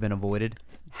thing could have been avoided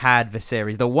had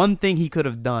Viserys. The one thing he could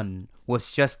have done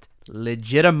was just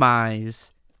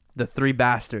legitimize the 3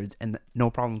 bastards, and no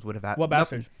problems would have happened. What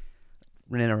bastards?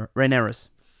 Rhaenyra's.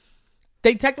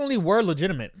 They technically were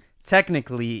legitimate.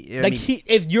 Technically, I Like mean,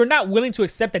 if you're not willing to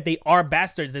accept that they are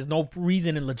bastards, there's no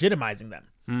reason in legitimizing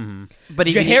them. but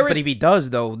if he does,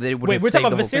 though, they would. Wait, have we're talking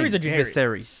saved about the whole Viserys thing. or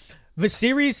Jaehaerys?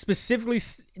 Viserys. Viserys specifically,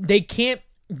 they can't.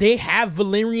 They have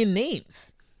Valyrian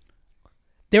names.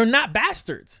 They're not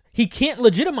bastards. He can't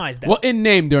legitimize them. Well, in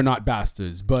name they're not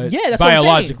bastards, but Yeah, that's what I'm saying.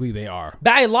 biologically they are.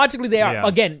 Biologically, they are. Yeah.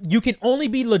 Again, you can only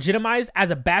be legitimized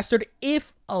as a bastard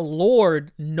if a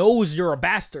lord knows you're a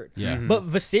bastard. Yeah. But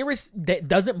Viserys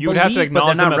doesn't You would believe. have to But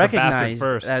acknowledge they're not them as a bastard recognized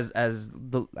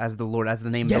first. as the Lord, as the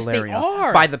name Yes, they Valyria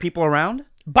are. by the people around.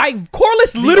 By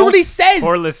Corlys literally says.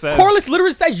 Corlys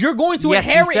literally says you're going to Yes,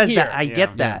 inherit he says here. that. I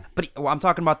get that, but I'm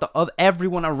talking about the other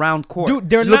everyone around Cor. Dude,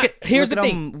 they're Look not- here's look the at,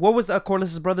 thing. What was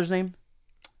Corlys's brother's name?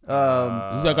 You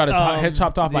got his head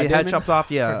chopped off by The head Daemon? chopped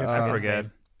off. Yeah, I forget.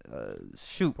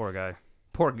 shoot, Poor guy.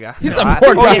 poor guy. He's No, a poor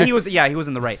oh, guy. Yeah, he was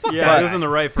in the right. Yeah, he was in the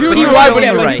right for. He was he in the was right, on but, the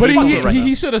he, right. but He was on the right.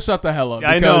 he should have shut the hell up.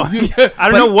 I know. because I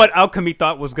don't know what outcome he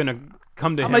thought was gonna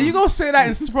come to I'm him. like, you gonna say that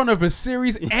in front of a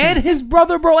series and his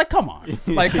brother, bro? Like, come on.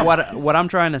 Like, come on. What I'm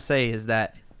trying to say is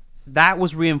that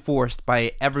was reinforced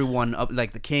by everyone up,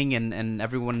 like the king and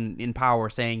everyone in power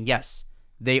saying yes,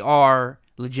 they are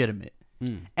legitimate.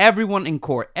 Everyone in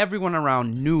court, everyone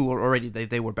around knew already that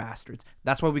they were bastards.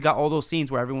 That's why we got all those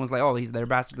scenes where everyone's like, "Oh, they're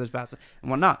bastard, there's bastard,"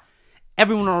 and whatnot.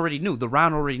 Everyone already knew. The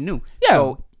round already knew. Yeah.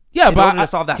 So Yeah, in but order to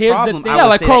solve that here's the problem, thing. I Yeah, would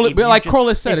like say Corliss, that but you like just-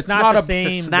 Corliss said, it's not the a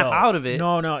same. snap though. out of it.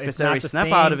 No, it's Viserys not the snap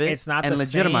same. out of it It's not and the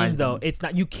legitimize same though. them. It's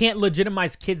not. You can't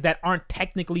legitimize kids that aren't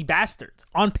technically bastards.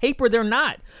 On paper, they're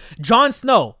not. Jon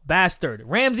Snow, bastard.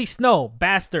 Ramsay Snow,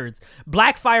 bastards.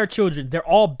 Blackfire children, they're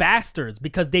all bastards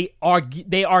because they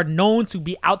are known to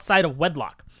be outside of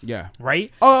wedlock. Yeah.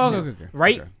 Right. Oh, okay.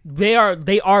 Right. Okay. They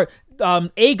are.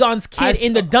 Aegon's kid I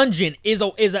in the saw- dungeon is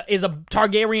a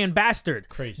Targaryen bastard.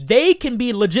 Crazy. They can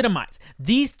be legitimized.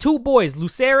 These two boys,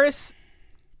 Lucerys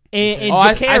and Oh,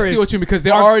 I Jacaerys, see what you mean because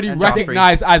they're are- already and Joffrey.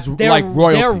 recognized as like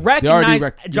royalty. They're recognized.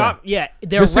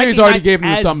 They're Viserys recognized already gave them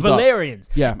the as thumbs up. Valerians.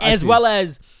 Yeah, I as see. well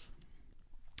as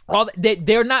all.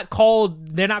 They're not called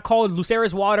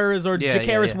Lucerys Waters or Yeah,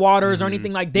 Jacaerys yeah. Waters or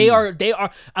anything like. They are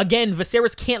again.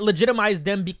 Viserys can't legitimize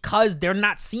them because they're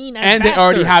not seen as. And they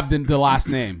already have bastards. the last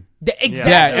name.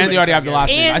 Exactly. Yeah, and they already have the last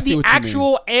name. I And see the what you mean.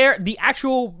 actual heir, the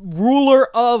actual ruler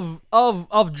of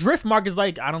Driftmark is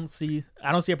like, I don't see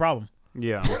a problem.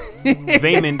 Yeah.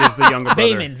 Vaemond is the younger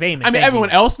brother. Vaemond. I mean, everyone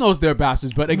else knows they're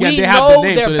bastards, but again, We they have know the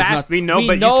name, they're so there's bastards. nothing. We know, We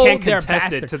but know you can't they're contest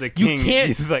it bastards. to the You king. can't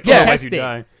He's like, Yeah. otherwise you contest it.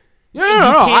 die. No,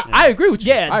 I can't- agree with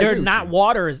you. Yeah, I they're agree with not you.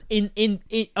 Waters. In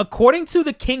according to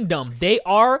the kingdom, they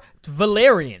are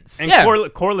Valerians. And Yeah.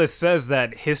 Corliss says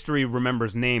that history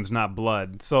remembers names, not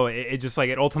blood. So it just like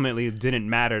it ultimately didn't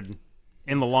matter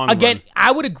in the long Again, run.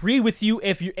 I would agree with you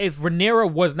if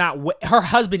Rhaenyra was not. Her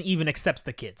husband even accepts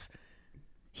the kids.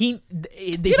 He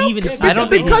even. I don't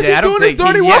think because he did. he's I don't doing his think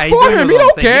dirty he- work yeah, he's for doing him. his He own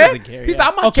don't thing. He care. doesn't care, He's yeah.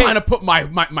 I'm not Okay. trying to put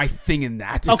my thing in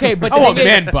that. Okay, but I the want thing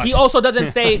man is, butt. he also doesn't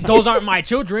say those aren't my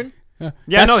children. Yeah,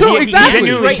 That's no, true, he exactly.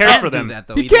 genuinely Straight cares up for do them. that,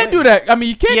 though, He either can't way. do that. I mean,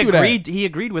 you can't He do that. agreed. He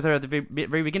agreed with her at the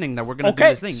very beginning that we're gonna do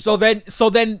Okay, this thing. so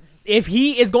then, if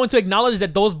he is going to acknowledge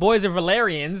that those boys are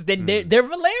Valerians, then they're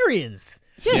Valerians.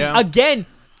 Yeah.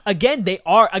 Again, they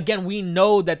are. Again, we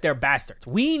know that they're bastards.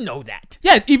 We know that.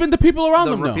 Yeah, even the people around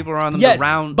the them know. people around them, Yes, the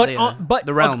round, but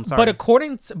the realm. Sorry,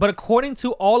 but according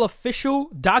to all official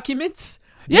documents,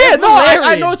 Yeah, they're no,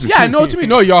 I know. Valerians. I know what you mean.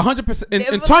 No, you're 100%. In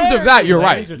They're terms of that, you're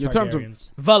right. Valerians are In terms of Targaryens.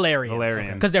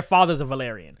 Valerians, because their father's a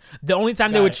Valerian. The only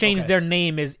time they Got would it, change okay. their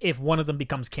name is if one of them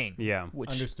becomes king. Yeah. which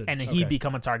Understood. and Okay. he'd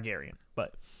become a Targaryen.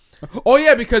 But oh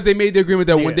yeah, because they made the agreement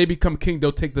that Yeah. when they become king,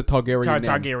 they'll take the Targaryen name.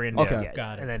 Targaryen. Okay. yeah,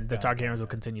 Got it. and then the Got it, Targaryens will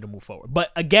continue to move forward.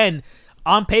 But again,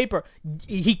 on paper,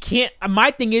 he can't. My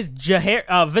thing is,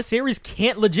 Viserys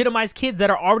can't legitimize kids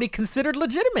that are already considered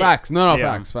legitimate. Facts. No,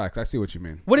 Yeah. facts. I see what you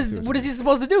mean. What I is see you what is mean. he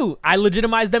supposed to do? I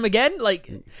legitimize them again? Like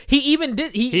he even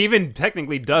did. He even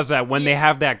technically does that when they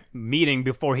have that meeting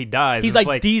before he dies. He's It's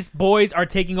like, these boys are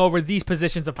taking over these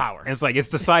positions of power. and it's like it's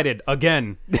decided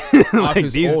again. Off like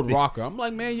his these, old rocker. I'm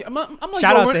like, man. I'm like,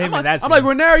 Shout yo, out to him I'm in that I'm like,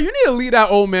 scene. Rhaenyra, you need to leave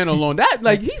that old man alone. That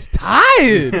like he's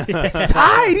tired. He's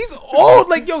tired. He's old.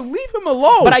 Like, yo, leave him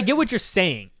alone. But I get what you're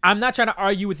saying. I'm not trying to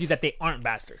argue with you that they aren't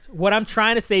bastards. What I'm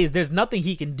trying to say is there's nothing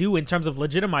he can do in terms of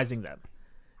legitimizing them.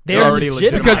 They're already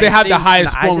legitimate. because they have the think-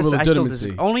 highest I form of just- I still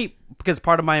legitimacy. only because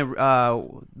part of my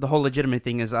the whole legitimate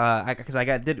thing is because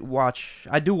I do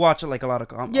watch like a lot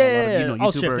of Yeah, a lot of,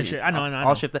 I'll shift YouTuber and shit. I know.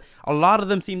 I'll shift it. A lot of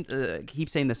them seem keep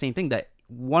saying the same thing, that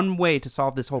one way to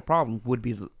solve this whole problem would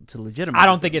be to legitimize. I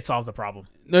don't think it solves the problem.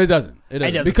 No, it doesn't. It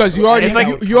doesn't. doesn't. Because you already It's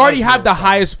like- you already have the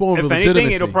highest form if of anything,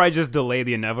 legitimacy. it'll probably just delay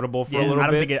the inevitable for Yeah, a little I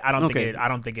don't bit. think it. I don't Okay. think it. I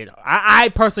don't think it. I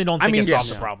personally don't think mean, it solves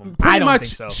yes. the problem. Pretty I don't much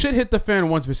think so. shit hit the fan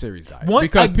once Viserys died. One-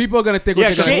 because I- people are gonna think Yeah, what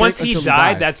they're because gonna once think he until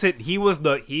died, dies. that's it. He was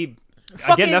again.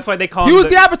 Fucking- That's why they call He him. was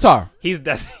the Avatar. He's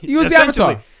He was the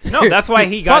essentially- Avatar. No, that's why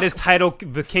he got Fuck- his title,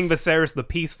 the King Viserys the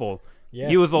Peaceful. Yeah.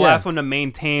 He was the Yeah. last one to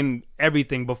maintain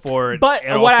everything before. But it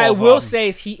all what I falls will off. say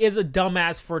is he is a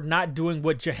dumbass for not doing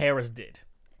what Jaehaerys did.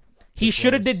 He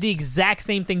should have did the exact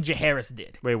same thing Jaehaerys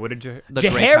did. Wait, what did you? the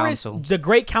Great Jaehaerys, Council. the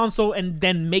Great Council, and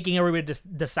then making everybody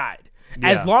decide.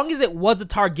 As Yeah. long as it was a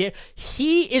Targaryen,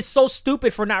 he is so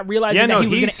stupid for not realizing Yeah, that no, he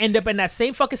was going he's- to end up in that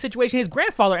same fucking situation his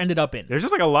grandfather ended up in. There's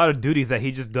just like a lot of duties that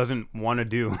he just doesn't want to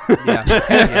do.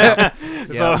 Yeah.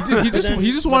 So, He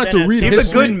just but wanted then to read he's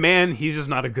history. a good man. He's just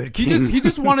not a good king. He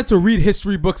just wanted to read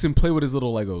history books and play with his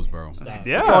little Legos, bro. yeah, all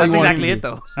he That's wanted exactly to it, do.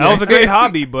 though. that was a great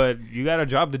hobby, but you got a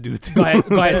job to do too. Go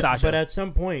ahead, Sasha. But at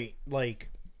some point, like,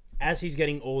 as he's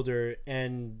getting older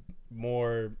and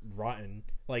more rotten,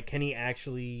 like, can he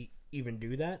actually even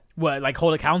do that? What, like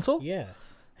hold a council? Yeah.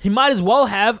 He might as well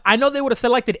have. I know they would have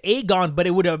selected Aegon, but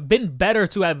it would have been better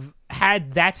to have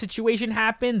had that situation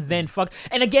happen than fuck.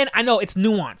 And again, I know it's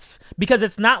nuance because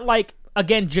it's not like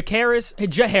again,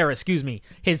 Jaehaerys, excuse me,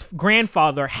 his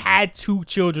grandfather had 2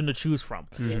 children to choose from.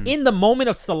 In the moment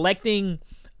of selecting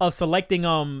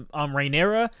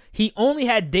Rhaenyra, he only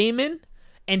had Daemon,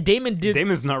 and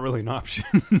Damon's not really an option.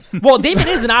 Well, Daemon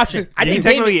is an option. I He think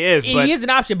technically Daemon, is, but he is an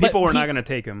option. But people were not going to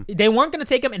take him. They weren't going to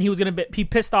take him, and he was going to be. He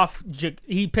pissed off.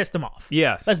 He pissed him off.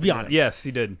 Yes. Let's be honest. Yes,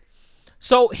 he did.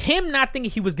 So him not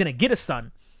thinking he was going to get a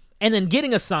son, and then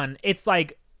getting a son, it's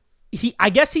like I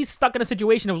guess he's stuck in a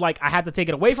situation of like, I have to take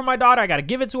it away from my daughter. I got to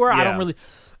give it to her. Yeah.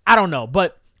 I don't know,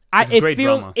 but. It's It great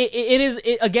feels drama. it is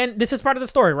again. This is part of the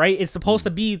story, right? It's supposed to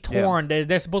be torn.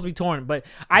 They're supposed to be torn, but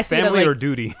I see it as Family like, or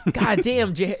duty? God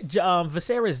damn,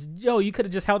 Viserys, yo, you could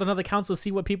have just held another council, see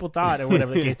what people thought or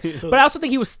whatever the case. But I also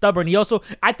think he was stubborn. He also,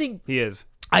 I think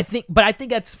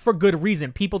that's for good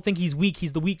reason. People think he's weak.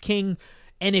 He's the weak king.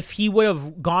 And if he would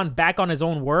have gone back on his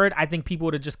own word, I think people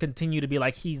would have just continued to be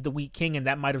like, he's the weak king, and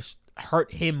that might have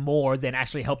hurt him more than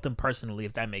actually helped him personally,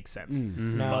 if that makes sense.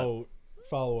 Now,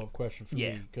 follow-up question for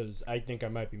Yeah. me, because I think I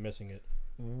might be missing it.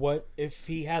 What if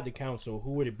he had the council?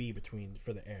 Who would it be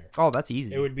for the heir? Oh, that's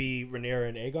easy. It would be Rhaenyra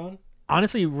and Aegon.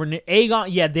 Honestly, Aegon,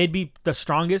 yeah, they'd be the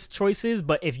strongest choices.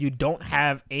 But if you don't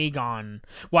have Aegon,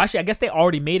 well, actually, I guess they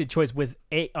already made a choice with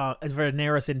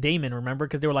Rhaenyra and Daemon. Remember,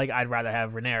 because they were like, "I'd rather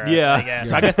have Rhaenyra." Yeah. I guess.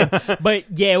 So I guess, but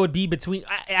yeah, it would be between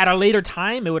at a later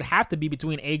time. It would have to be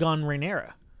between Aegon and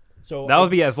Rhaenyra. So That would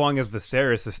be as long as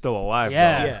Viserys is still alive.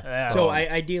 Yeah. though. yeah. So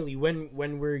ideally, when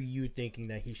were you thinking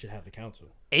that he should have the council?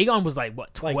 Aegon was like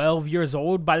what 12 years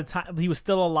old by the time he was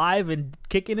still alive and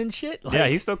kicking and shit. Like, Yeah,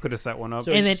 he still could have set one up.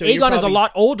 So- and then so you're Aegon is a probably-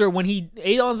 lot older when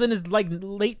Aegon's in his like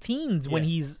late teens when Yeah.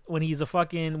 he's a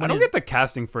fucking. I When don't his, get the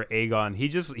casting for Aegon.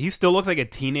 He still looks like a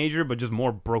teenager, but just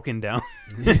more broken down.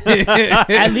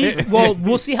 At least, well,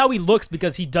 we'll see how he looks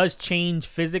because he does change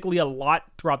physically a lot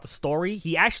throughout the story.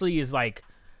 He actually is like,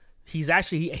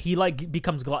 he like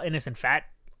becomes gluttonous and fat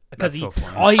because That's so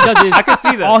funny. all he does is I can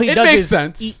see that. all he It does makes is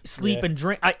sense. eat, sleep, Yeah. and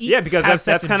drink. Eat, Yeah, because have that's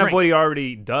sex and kind of drink. what he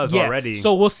already does Yeah. already.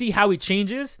 So we'll see how he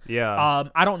changes. Yeah.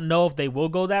 I don't know if they will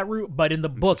go that route, but in the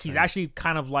book, he's actually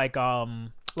kind of like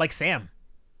Sam.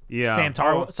 yeah. Sam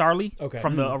Tarly Okay.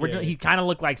 from the Mm, original. yeah. He kind of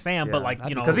looked like Sam, but like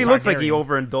because he looks like he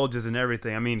Targaryen. overindulges in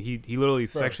everything. I mean, he literally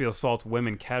sexually assaults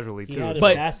women casually He too. had a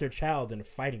But- bastard child in a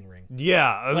fighting ring. Yeah,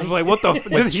 I was like, what the?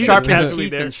 He's just Sharpened casually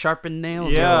teeth there. and sharpened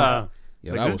nails. Yeah. Yeah,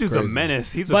 It's that like, this was dude's a crazy.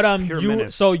 menace. He's But a pure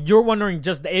menace. so you're wondering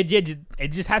just it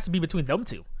just has to be between them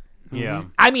two. Yeah.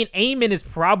 I mean, Aemon is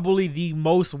probably the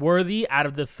most worthy out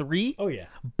of the three. Oh yeah,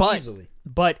 But easily.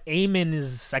 but Aemon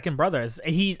is second brother.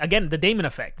 He's again the Daemon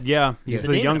effect. Yeah, he's The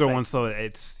the Daemon younger effect. one, so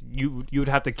it's you'd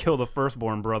have to kill the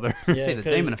firstborn brother. Yeah, Say the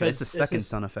 'cause- Daemon effect. It's the 'cause second just-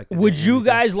 son effect. Would you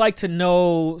guys like to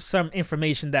know some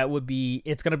information that would be?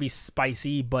 It's gonna be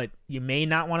spicy, but you may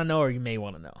not want to know, or you may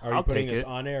want to know. Are you I'll putting take this it.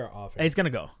 on air or off air? It's gonna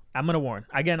go. I'm gonna warn.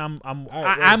 Again, I'm right,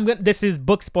 I'm gonna. This is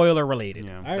book spoiler related.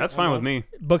 Yeah, right, that's fine I'm with on. me.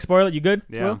 Book spoiler. You good?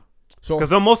 Yeah, Will? So because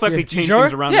they'll most likely change Sure?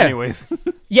 things around Yeah. anyways.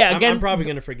 Yeah. I'm, Again, I'm probably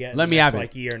gonna forget. Let in me the next, have it.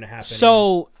 like year and a half.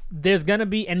 so there's gonna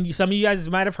be, and some of you guys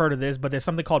might have heard of this, but there's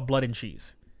something called blood and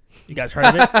cheese. You guys heard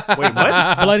of it? Wait, what?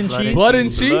 Blood and cheese. Blood and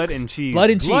Blood cheeks? and cheese. Blood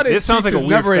and cheese. Blood and This sounds like a cheeks is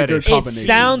weird never a good fetish. It combination.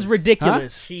 sounds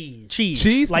ridiculous. cheese.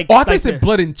 Cheese. Oh, I thought you the- said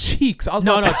blood and cheeks. I was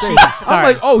No, about no, to say. cheese. I'm Sorry.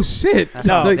 like, oh shit.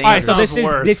 No, Like, All right, so Sounds this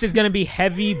worse. is going to be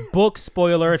heavy book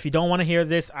spoiler. If you don't want to hear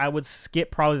this, I would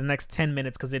skip probably the next 10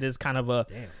 minutes because it is kind of a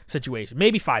situation.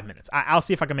 Maybe 5 minutes. I'll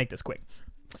see if I can make this quick.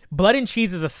 Blood and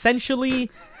cheese is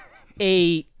essentially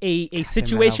a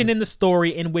situation in the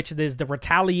story in which there's the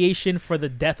retaliation for the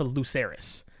death of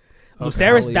Lucerys.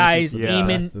 Lucerys dies, for the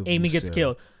Aemon death of gets Lucerys.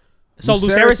 killed. So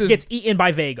Lucerys Lucerys is- gets eaten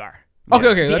by Vhagar. Okay,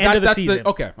 okay. The end of the that's season.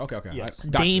 okay. Yes. I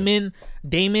gotcha.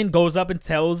 Damon goes up and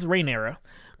tells Rhaenyra.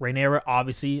 Rhaenyra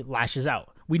obviously lashes out.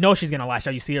 We know she's gonna lash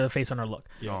out. You see her face on her look.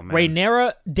 Oh, man.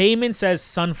 Rhaenyra, Damon says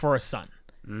son for a son.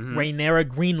 Rhaenyra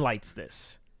greenlights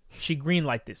this. She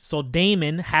greenlight this. So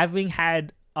Damon, having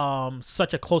had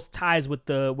such a close ties with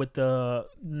the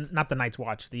not the Night's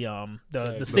Watch, the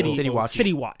city City Watch.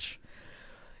 City Watch.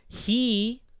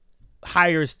 He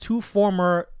hires two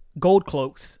former gold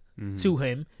cloaks to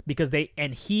him because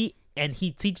he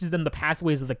teaches them the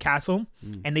pathways of the castle,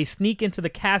 and they sneak into the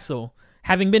castle.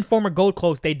 Having been former gold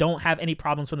cloaks, they don't have any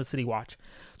problems from the City Watch.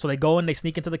 So they go and they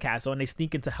sneak into the castle and they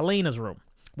sneak into Helena's room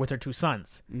with her two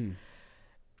sons.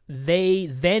 They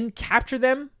then capture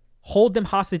them, hold them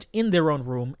hostage in their own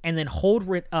room, and then hold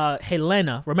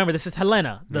Helena. Remember, this is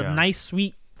Helena, the Yeah. nice,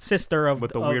 sweet sister of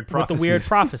With the of- weird with the weird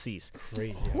prophecies.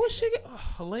 Crazy. What's she get?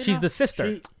 Helena? She's the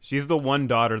sister. She's the one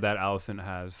daughter that Allison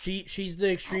has. She's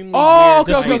the extremely. Oh,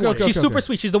 weird okay, sweet okay, one. okay, She's okay. super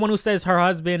sweet. She's the one who says her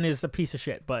husband is a piece of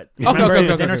shit. But Okay, remember okay,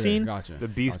 the okay, dinner okay, scene? Gotcha. The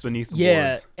beast beneath the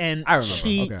Yeah, boards. and I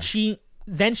remember, okay.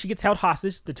 then she gets held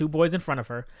hostage, the two boys in front of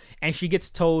her, and she gets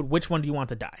told, which one do you want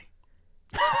to die?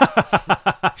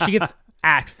 She gets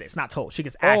asked this, not told. She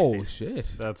gets asked Oh this. shit.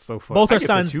 That's so funny. Both I her get to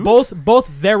sons, choose? both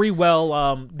very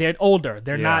well. They're older.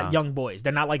 They're not Yeah. young boys.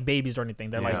 They're not like babies or anything.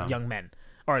 They're Yeah. like young men,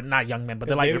 or not young men, but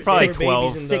they're Because like they were probably six, 12.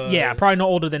 babies in six- the- yeah, probably no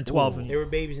older than 12. They were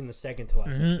babies in the second to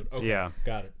last episode. Okay, Yeah.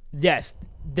 got it. Yes,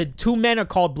 the two men are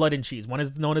called Blood and Cheese. One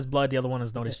is known as Blood. The other one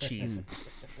is known as Cheese.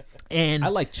 And I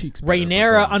like cheeks. better,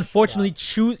 Rhaenyra, but, unfortunately,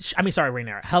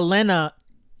 Rhaenyra. Helena,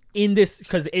 in this,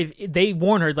 because if they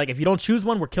warn her, like, if you don't choose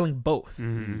one, we're killing both.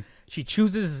 She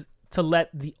chooses to let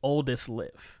the oldest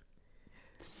live.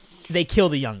 They kill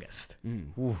the youngest.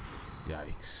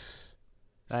 Yikes.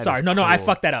 That Sorry, is no, I cruel.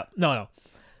 fucked that up. No.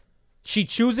 She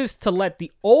chooses to let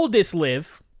the oldest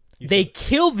live. They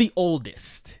kill the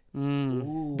oldest.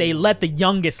 They let the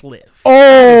youngest live.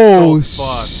 Oh so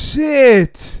fucked.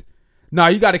 shit! Nah,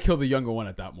 you got to kill the younger one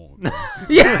at that moment. bro.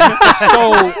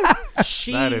 So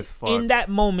she, That is fucked. in that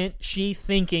moment, she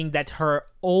thinking that her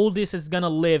oldest is gonna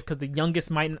live because the youngest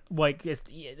might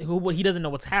he doesn't know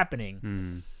what's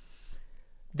happening.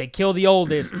 They kill the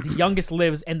oldest, the youngest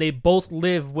lives, and they both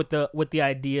live with the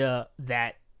idea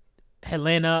that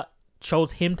Helena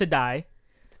chose him to die,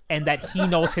 and that he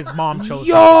knows his mom chose.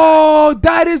 him.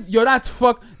 That's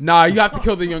fuck. Nah, you have to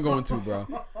kill the younger one too, bro.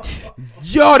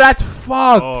 Yo, that's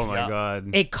fucked. Oh my Yeah. god.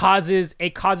 It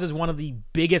causes one of the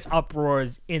biggest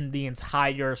uproars in the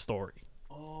entire story.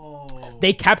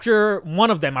 They capture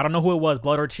one of them. I don't know who it was,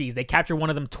 Blood or Cheese. They capture one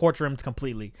of them, torture him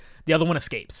completely. The other one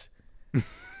escapes.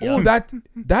 Oh,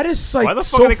 that is like Why the fuck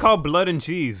so are they called Blood and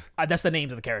Cheese? That's the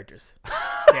names of the characters.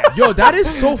 Yo, that is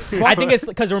so fucked. I think it's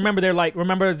because remember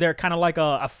they're kind of like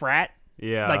a frat.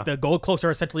 Yeah. Like the Gold Cloaks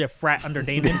are essentially a frat under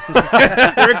Damon.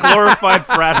 They're a glorified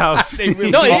frat house. No, it is.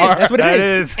 That's what it That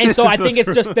is. is. And so I So think it's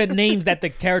true. just the names that the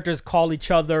characters call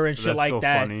each other and shit That's like so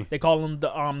that. funny. They call him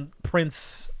the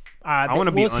Prince. wanna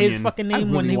what be was his Onion. fucking I name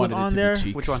when really he was wanted it on to be there?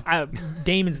 Cheeks. Which one?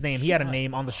 Damon's name. He had a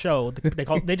name on the show.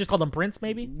 They just called him Prince,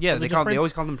 maybe. Yeah, Was it they just Prince?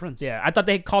 always called him Prince. Yeah, I thought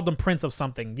they called him Prince of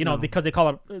something. You know, because they call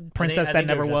a princess I that think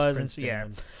never it was just was. Prince And yeah,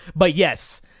 Damon. but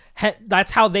yes, that's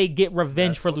how they get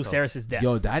revenge for That's Lucerys' death.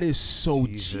 Yo, that is so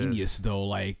Jesus. genius though.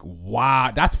 Like,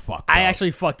 wow, that's fucked. I up.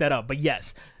 actually fucked that up, but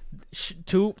yes,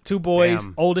 two boys,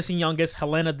 Damn. oldest and youngest.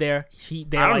 Helena there. I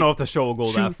don't know if the show will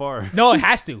go that far. No, it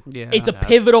has to. Yeah. It's a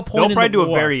pivotal point. They'll in probably the do a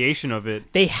war. variation of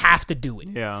it. They have to do it.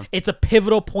 Yeah. It's a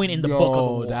pivotal point in the book of the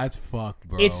war. That's fucked,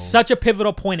 bro. It's such a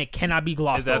pivotal point. It cannot be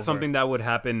glossed Is that over. something that would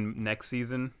happen next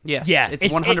season? Yes. Yeah, It's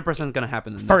it's- 100% going to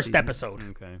happen in the next first season. episode.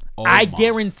 Okay. Oh I my.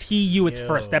 guarantee you it's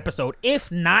first Yo. episode,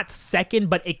 if not second,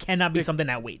 but it cannot be something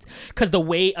that waits. Because the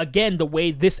way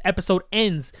this episode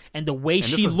ends and the way this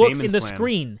she was looks in Damon's the plan.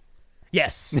 screen.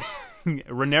 Yes.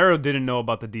 Rhaenyra didn't know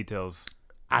about the details.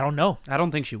 I don't know. I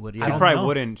don't think she would. She don't probably know.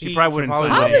 wouldn't. She He- probably he wouldn't probably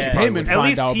sign How up. did Yeah. Damon At find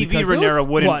least out? TV Because it Rhaenyra was-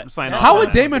 wouldn't What? sign up. How on would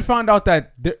that. Damon find out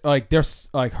that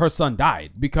her son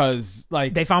died? Because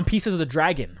like They found pieces of the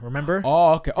dragon, remember?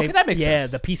 oh okay They- that makes yeah,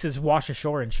 sense. the pieces wash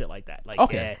ashore and shit like that. Like,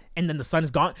 Okay. yeah. And then the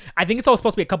sun's gone. I think it's all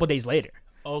supposed to be a couple days later.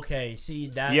 Okay, see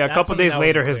that. Yeah, a that's couple something days that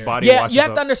later, wasn't his clear. body Yeah, washes you have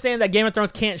up. to understand that Game of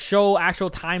Thrones can't show actual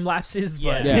time lapses.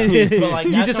 But Yeah, Yeah. but like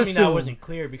You that's just something assume. that wasn't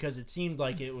clear because it seemed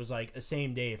like it was like a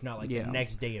same day, if not like Yeah. the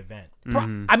next day event.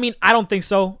 I mean, I don't think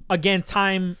so. Again,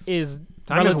 time is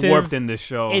Time relative. is warped in this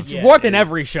show. It's Yeah, warped in it-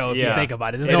 every show if you yeah. think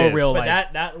about it. There's It no is. real But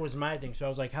like that was my thing. So I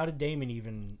was like, how did Damon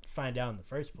even find out in the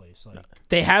first place? Like,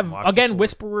 they have Watch the again show.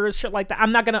 whisperers, shit like that.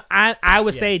 I'm not gonna. I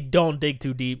would Yeah. say don't dig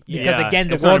too deep because Yeah, again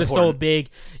the it's not world is so important. big.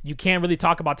 You can't really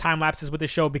talk about time lapses with the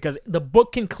show because the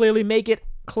book can clearly make it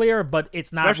clear, but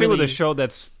it's not Especially really, with a show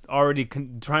that's already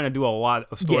trying to do a lot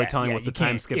of storytelling with you the time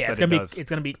can't- skips yeah, that it's gonna it be does. it's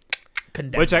gonna be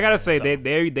condensed. Which I gotta say, so.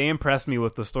 they impressed me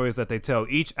with the stories that they tell.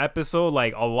 Each episode,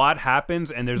 like a lot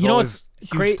happens, and there's You know always what's huge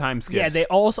great? time skips. Yeah, they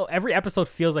also every episode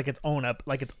feels like its own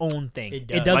its own thing. It It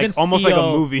does. doesn't Like, almost like a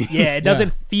feel- movie. Yeah, it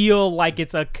doesn't feel like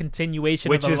it's a continuation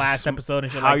Which of the is last episode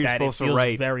and shit how like you're that. supposed It to feels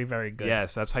write. very very good.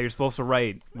 Yes, that's how you're supposed to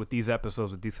write with these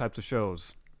episodes, with these types of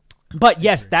shows. But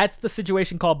yes, that's the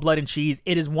situation called Blood and Cheese.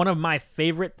 It is one of my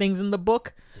favorite things in the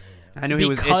book. I knew he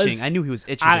was Because itching. I knew he was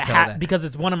itching to tell that. Because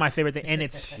it's one of my favorite things, and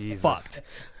it's Jesus. fucked.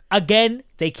 Again,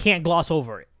 they can't gloss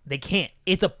over it. They can't.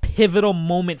 It's a pivotal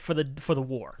moment for the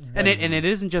war. And it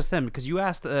isn't just them because you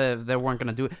asked if they weren't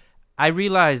gonna do it. I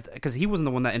realized because he wasn't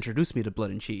the one that introduced me to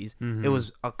Blood and Cheese. Mm-hmm. It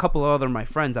was a couple of other of my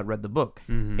friends that read the book.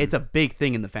 It's a big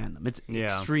thing in the fandom. It's Yeah.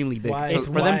 extremely big. why? So It's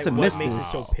for them to what miss makes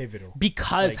this, it so pivotal?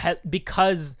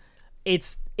 because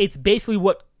it's basically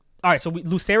what. All right, so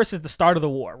Lucerys is the start of the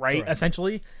war, right? Correct.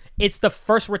 Essentially, it's the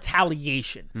first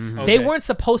retaliation. Mm-hmm. They Okay. weren't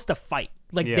supposed to fight.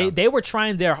 Like Yeah. they were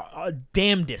trying their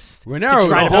damnedest. Rhaenyra was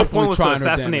The whole definitely point was to trying her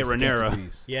assassinate damnedest to get Rhaenyra. the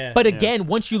piece. Yeah. But again,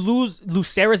 once you lose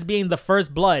Lucerys being the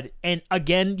first blood, and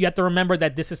again, you have to remember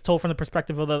that this is told from the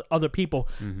perspective of the other people.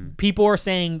 People are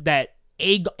saying that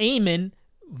Aemon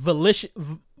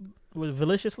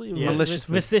maliciously, Yeah. you know what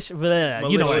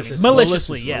I mean, Maliciously.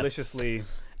 maliciously, yeah, Maliciously.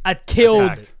 killed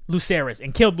Attacked. Lucerys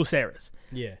and killed Lucerys.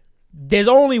 yeah. There's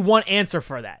only one answer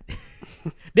for that.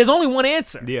 There's only one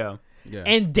answer. Yeah. Yeah.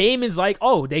 And Damon's like,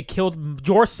 oh, they killed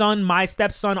your son, my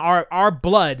stepson, our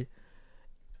blood.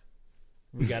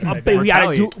 We got But to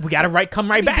we gotta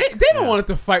come right back. Damon wanted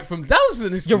to fight from. That was an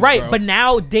excuse. You're right, bro. but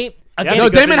now Damon again. No,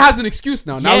 because Damon it- has an excuse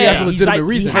now. Now he Yeah, has a he's legitimate like- he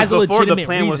reason. has a Before the legitimate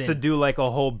plan was reason. to do like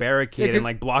a whole barricade 'cause- and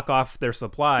like block off their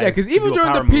supplies. Yeah, because to even do a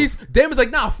during the power move. piece, Damon's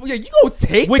like, nah, yeah, you gonna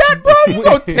take Which- that, bro? You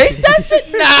gonna take that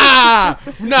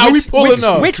shit? Nah, we pulling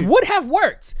up. which would have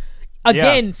worked.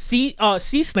 Again, Sea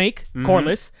Snake,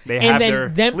 Corlys, They and have then their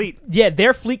them, fleet. yeah,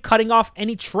 their fleet cutting off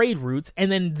any trade routes,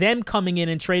 and then them coming in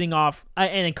and trading off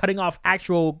and then cutting off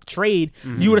actual trade.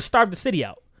 You would have starved the city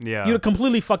out. Yeah. You would have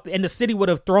completely fucked, and the city would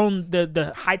have thrown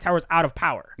the high towers out of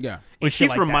power. Yeah. And Which shit keeps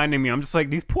like that. reminding me, I'm just like,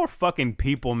 these poor fucking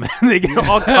people, man. They get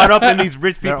all caught up in these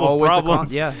rich They're people's always the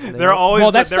problems. yeah, They're always.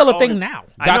 Well, that's they're still a thing always- now.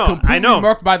 Got completely I know.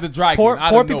 murked by the dragon. Poor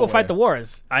out of people nowhere. fight the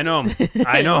wars. I know.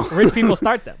 I know. Rich people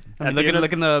start them. And look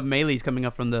at the melees coming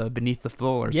up from the beneath the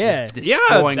floor. Yeah. Just Yeah,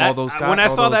 destroying that- all those guys. when I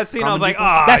all saw that those scene, I was common like, people.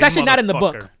 ah, That's you actually not in the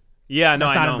book. motherfucker. Yeah, no,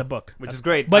 That's I not know. in the book. Which is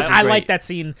great. But That was I like great. that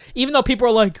scene. Even though people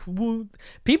are like,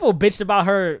 people bitched about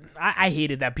her. I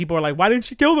hated that. People are like, why didn't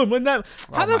she kill them? And that,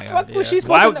 how the my fuck God, was yeah. she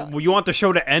supposed Why to know? you want the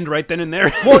show to end right then and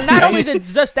there? Well, not only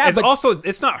just that, it's but also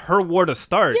it's not her war to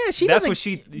start. Yeah, she That's doesn't-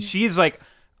 what she's like.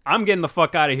 I'm getting the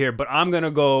fuck out of here, but I'm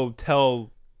gonna go tell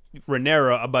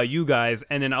Rhaenyra about you guys,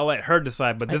 and then I'll let her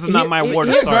decide. But this is not my war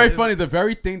to It's start. very funny. The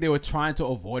very thing they were trying to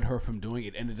avoid her from doing,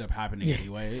 it ended up happening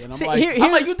anyway. And I'm See, like, here's-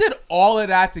 you did all of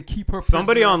that to keep her.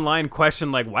 Somebody prisoner. online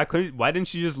questioned like, why didn't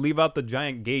she just leave out the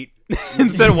giant gate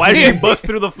instead? Why did she bust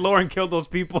through the floor and kill those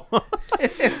people? I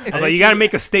was like, you got to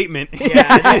make a statement Yeah,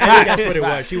 I think that's what it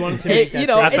was. She wanted to make that you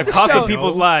know, at statement. the it's a cost show. of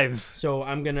people's lives. So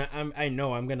I'm gonna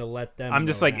let them. I'm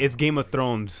just know like, now. it's Game of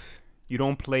Thrones. You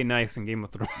don't play nice in Game of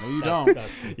Thrones. No, you don't. That's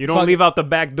true. You don't Fuck. leave out the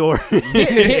back door.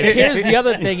 here's the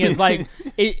other thing is like,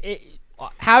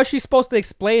 how she's supposed to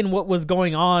explain what was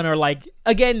going on, or like,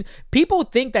 again, people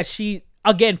think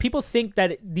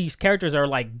that these characters are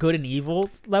like good and evil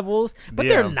levels, but Yeah.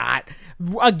 they're not.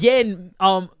 Again,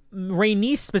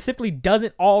 Rhaenys specifically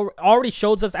already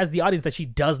shows us as the audience that she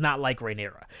does not like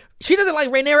Rhaenyra. She doesn't like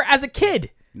Rhaenyra as a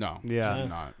kid. No. Yeah. she's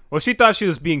not. Well, she thought she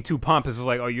was being too pompous. It was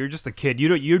like, oh, you're just a kid.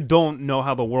 You don't know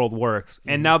how the world works.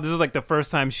 And now this is like the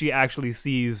first time she actually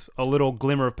sees a little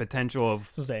glimmer of potential of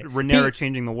I'm saying. Rhaenyra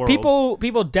changing the world.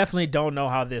 People definitely don't know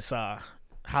how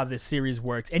this series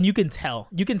works, and you can tell.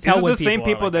 You can This tell is when the same are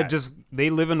people like that just they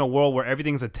live in a world where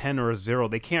everything's a 10 or a 0.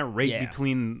 They can't rate Yeah.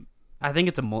 between. I think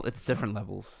it's different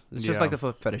levels. It's just Yeah. like the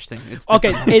foot fetish thing. It's Okay,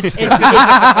 different. it's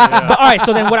but all right.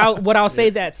 So then, what I'll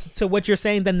say that to what you're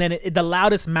saying, then the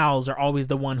loudest mouths are always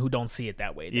the one who don't see it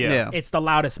that way. then. Yeah. Yeah. It's the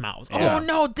loudest mouths. Yeah. Oh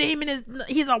no, Damon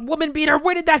he's a woman beater.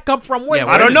 Where did that come from? Yeah, I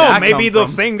where don't did know. that Maybe come the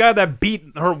from? same guy that beat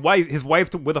his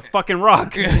wife with a fucking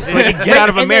rock, so he can get out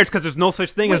of a And marriage then- because there's no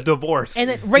such thing as divorce. And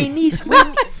then Rhaenys,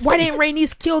 why didn't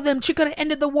Rhaenys kill them? She could have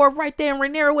ended the war right there, and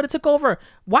Rhaenyra would have took over.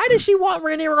 Why does she want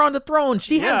Rhaenyra on the throne?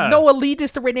 She Yeah. has no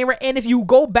allegiance to Rhaenyra. And if you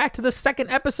go back to the second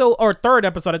episode or third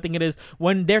episode, I think it is,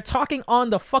 when they're talking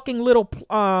on the fucking little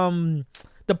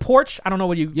the porch. I don't know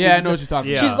what you. Yeah, I know what you're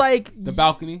talking Yeah. about. She's like, The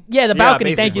balcony. yeah, the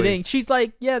balcony. Thank you. basically. She's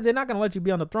like, yeah, they're not gonna let you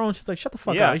be on the throne. She's like, shut the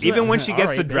fuck Yeah, up. She's even like, when she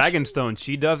gets "All the right, bitch." Dragonstone,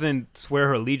 she doesn't swear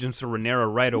her allegiance to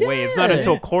Rhaenyra right away. It's not Yeah.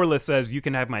 until Corlys says you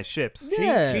can have my ships.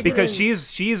 Yeah. Because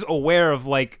she's aware of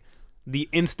like the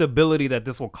instability that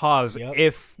this will cause Yep.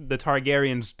 if the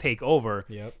Targaryens take over.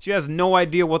 Yep. She has no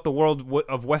idea what the world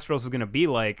of Westeros is going to be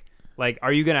like. Like,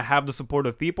 are you going to have the support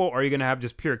of people, or are you going to have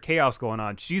just pure chaos going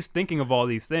on? She's thinking of all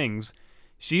these things.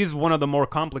 She's one of the more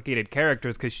complicated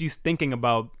characters because she's thinking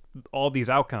about all these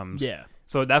outcomes. Yeah.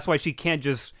 So that's why she can't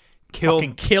just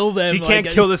Fucking kill them. She can't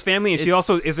like, kill this family, and she it's-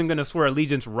 also isn't going to swear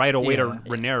allegiance right away to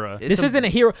Rhaenyra. This isn't a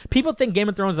hero. People think Game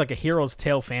of Thrones is like a hero's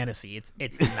tale fantasy.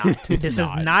 It's not. This is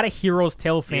not a hero's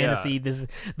tale fantasy. Yeah.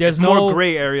 There's More no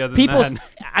gray area than people. that.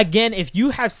 Again, if you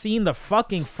have seen the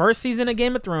fucking first season of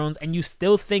Game of Thrones and you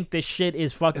still think this shit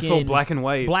is fucking It's so black and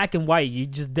white. black and white, you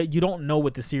don't know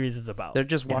what the series is about. They're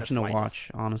just in the watching to slightest.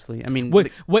 watch, honestly. I mean, What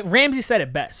Ramsey said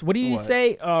it best. What did he What?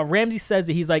 say? Ramsey says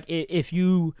that he's like, if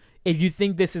you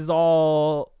think this is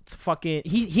all fucking,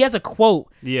 he has a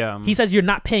quote. Yeah. He says you're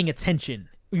not paying attention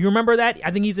You remember that?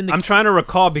 I think he's in the. I'm trying to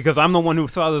recall because I'm the one who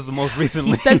saw this the most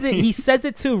recently. He says it. He says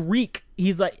it to Reek.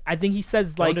 He's like, I think he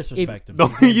says Don't like, disrespect him.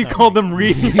 Don't- His name's you not called Reek. them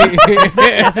Reed.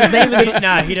 that's his name. in the-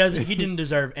 Nah, he doesn't. He didn't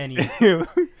deserve any.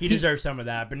 He deserves some of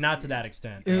that, but not to that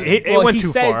extent. It went he too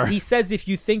says, far. He says if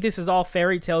you think this is all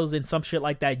fairy tales and some shit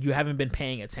like that, you haven't been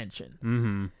paying attention.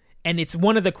 Mm-hmm. And it's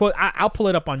one of the quote. I'll pull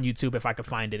it up on YouTube if I could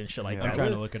find it and shit like Yeah. I'm that.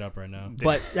 trying to look it up right now.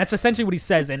 But that's essentially what he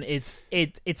says, and it's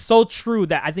so true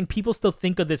that I think people still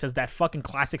think of this as that fucking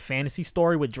classic fantasy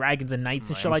story with dragons and knights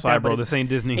and shit I'm like sorry, that. bro. But This ain't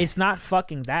Disney. it's not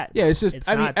fucking that. Yeah, it's just.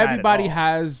 I mean, not that at everybody all.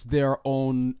 has their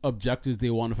own objectives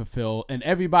they want to fulfill, and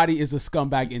everybody is a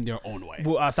scumbag in their own way.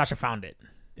 Well, Sasha found it.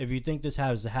 If you think this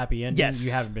has a happy ending, Yes.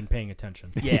 you haven't been paying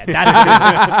attention. Yeah,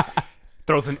 that is good.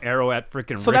 Throws an arrow at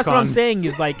freaking So that's what I'm Rickon. saying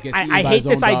is like Gets I eaten by hate his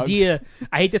this own dogs. idea.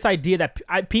 I hate this idea that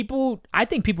I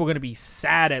think people are gonna be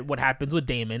sad at what happens with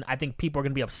Damon. I think people are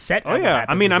gonna be upset. Oh at what yeah, I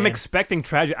happens mean, with I'm Damon. expecting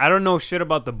tragedy. I don't know shit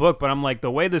about the book, but I'm like,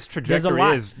 the way this trajectory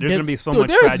lot. is, There's- there's gonna be so Dude, much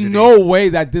there's tragedy. no way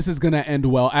that this is gonna end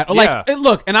well at all. Like, Yeah. and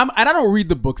look, and I don't read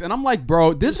the books, and I'm like,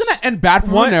 bro, this is gonna end bad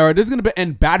for What- Rhaenyra. This is gonna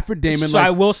end bad for Damon. So like,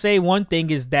 I will say one thing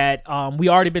is that we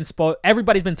already been spoiled.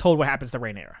 Everybody's been told what happens to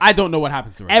Rhaenyra. I don't know what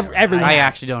happens to Rhaenyra. Everyone I has.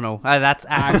 actually don't know. That's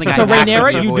something I So actively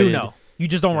Rhaenyra, you do avoided. know. You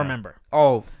just don't remember.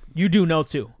 Oh, You do know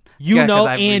too. You yeah, 'cause know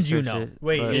I've and you researched know. it,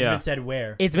 Wait, but- it's Yeah. been said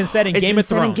where? It's been said in It's Game been of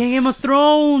said Thrones. in Game of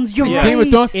Thrones. You're Yeah. Game of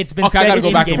Thrones. It's been okay, I said gotta go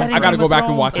in back. Game And, of I gotta go back and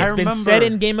Thrones. watch I It's it. been remember. said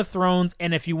in Game of Thrones,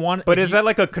 and if you want, But if is you- that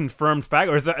like a confirmed fact,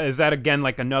 or is that again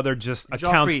like another just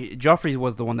account? Joffrey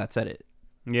was the one that said it.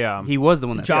 Yeah, He was the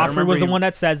one that said it. Joffrey remember was the he- one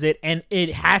that says it, and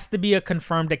it has to be a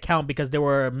confirmed account because there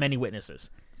were many witnesses.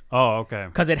 Oh, okay.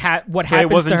 Because it had what So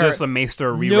happens it wasn't to her. just a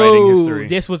Maester rewriting No, history.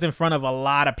 this was in front of a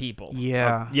lot of people.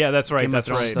 Yeah. Yeah, that's right. Game of That's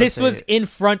Thrones right. stuff. This say was it. in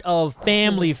front of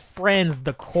family, friends,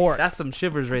 the court. That's some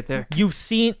shivers right there. You've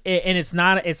seen it, and it's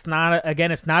not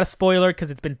a spoiler because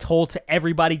it's been told to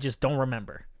everybody. Just don't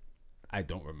remember. I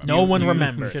don't remember. No one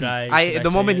remembers. Should I? I should the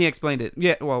say moment it? he explained it.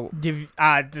 Yeah. Well,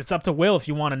 It's up to Will if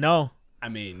you want to know. I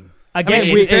mean, Again,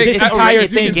 it's- this it's entire already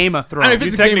thing. in Game of Thrones. I mean, if You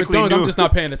it's a Game of technically Thrones, do. I'm just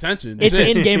not paying attention. It's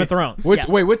Shit. in Game of Thrones. Which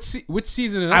Yeah. wait, which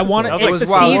season? And I want to. episode? That It's was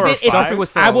the like season. 4 or It's, 5. was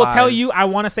still I will tell alive. you. I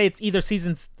want to say it's either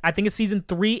season. I think it's season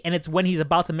 3, and it's when he's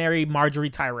about to marry Marjorie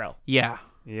Tyrell. yeah.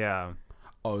 Yeah.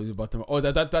 Oh, he's about to. Oh,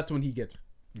 that's when he gets.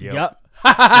 Yep. Yep.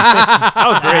 That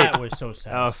was great. That was so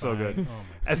sad. That was so good. Oh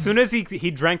my As soon as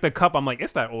he drank the cup, I'm like,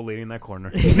 it's that old lady in that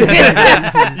corner.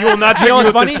 You will not You trick know me what's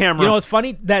with funny? this camera You know what's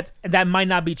funny? That might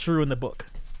not be true in the book.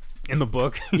 in the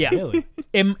book. Yeah. Really?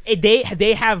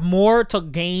 They have more to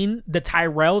gain. The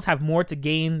Tyrells have more to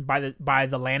gain by the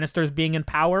Lannisters being in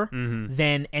power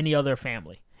than any other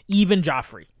family, even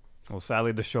Joffrey. Well,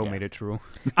 sadly, the show made it true.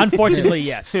 Unfortunately,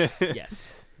 yes,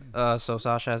 yes. So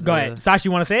Sasha has Go the- ahead, Sasha.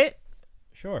 You want to say it?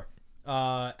 Sure.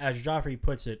 As Joffrey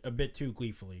puts it, a bit too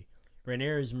gleefully,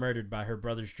 Rhaenyra is murdered by her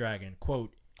brother's dragon.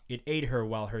 Quote, it ate her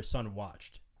while her son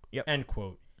watched. Yep. End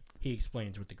quote. He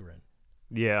explains with a grin.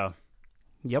 Yeah.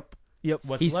 Yep.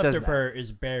 What's He left says of that. her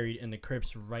is buried in the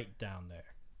crypts right down there.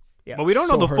 Yeah. But we don't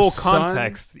know So the her full son-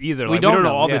 context either. We Like, we don't don't know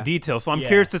know, all yeah. the details. So I'm Yeah.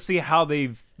 curious to see how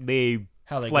they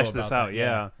How they flesh go this about out. that,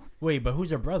 Yeah. Wait, but who's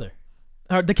her brother?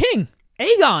 The king,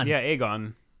 Aegon. Yeah,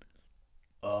 Aegon.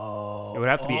 Oh. It would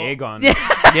have to be Aegon.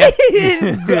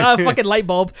 Fucking light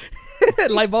bulb,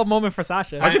 light bulb moment for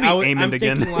Sasha. Why'd you be I'm Aemond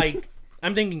again? thinking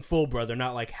I'm thinking full brother,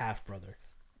 not like half brother.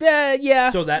 Yeah.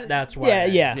 So that's why.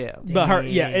 Yeah. Yeah. But her,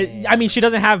 I mean, she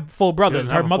doesn't have full brothers.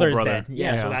 doesn't Her have a full mother is brother. dead.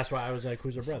 Yeah, Yeah. so that's why I was like,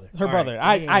 who's her brother? It's her All brother.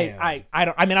 right, I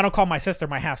don't. I mean, I don't call my sister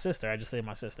my half sister. I just say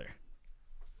my sister.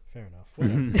 Fair enough.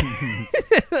 Whatever.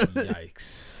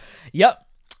 Yikes. Yep.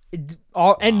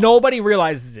 And nobody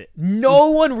realizes it.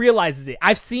 No one realizes it.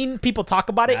 I've seen people talk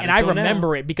about it, Not and I until now.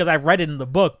 remember it because I've read it in the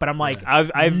book. But I'm like,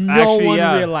 I've no actually, one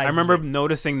yeah. I realizes remember it.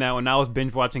 noticing that when I was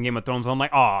binge watching Game of Thrones. I'm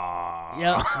like, aw.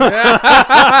 yeah.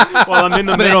 Well, I'm in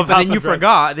the But middle then, of but House then you of Dragon.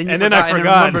 forgot. Then you And then I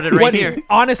forgot. remembered it right What- here.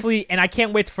 honestly, and I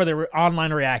can't wait for the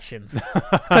online reactions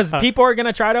because people are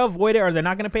gonna try to avoid it or they're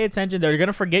not gonna pay attention. They're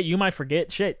gonna forget. You might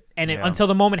forget shit, and Yeah. until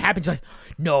the moment happens, you're like,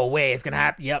 no way, it's gonna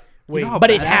happen. Yep. Wait, but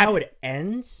it is that how happened. it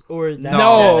ends, or is that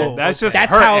No, that's just that's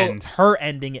her how end. her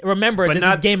ending it. Remember, But this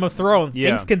not- is Game of Thrones. Yeah.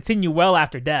 Things continue well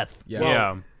after death. Yeah.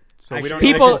 Yeah. So we don't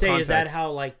Actually, know People- I the should say, is that context.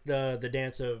 how like the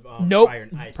dance of Nope. fire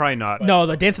and ice? Probably not. No,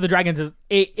 the Dance of the Dragons is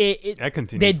it That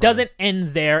continues. it fine. doesn't end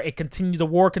there. It continue. The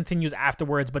war continues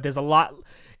afterwards, but there's a lot.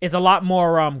 It's a lot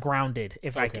more grounded,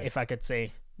 if Okay. I could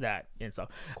say that. And so,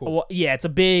 well, yeah, it's a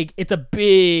big, it's a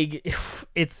big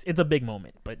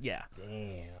moment. But yeah,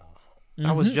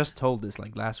 I was just told this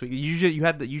like last week.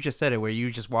 You just said it where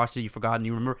you just watched it, you forgot, and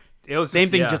you remember. It was Same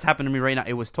thing yeah. just happened to me right now.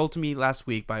 It was told to me last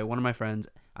week by one of my friends,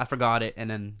 I forgot it, and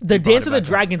then The he brought Dance it of the back up.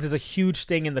 Dragons is a huge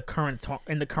thing in the current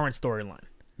storyline.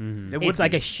 Mm-hmm. It would It's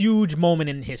like be. a huge moment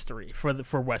in history for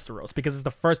Westeros because it's the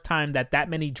first time that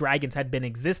many dragons had been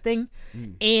existing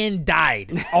and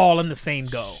died all in the same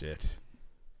go. Shit.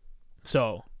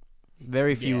 So,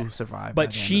 very few Yeah. survive. by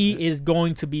but the end she of it. is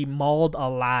going to be mauled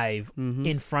alive Mhm.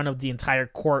 in front of the entire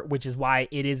court, which is why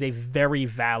it is a very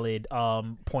valid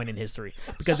point in history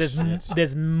because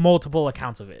there's multiple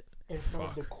accounts of it. In front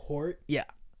of the court. Yeah,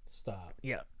 Stop.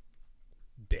 yeah.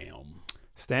 Damn.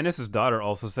 Stannis' daughter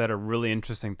also said a really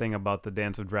interesting thing about the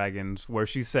Dance of Dragons, where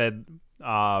she said,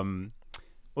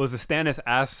 was it Stannis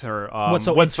asked her, What's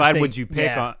so what side interesting? would you pick?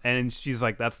 Yeah. And she's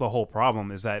like, that's the whole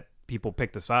problem, is that people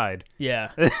pick the side.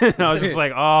 Yeah. And I was just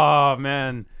like, oh,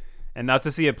 man. And now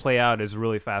to see it play out is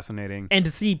really fascinating. And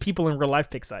to see people in real life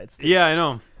pick sides. Too. Yeah, I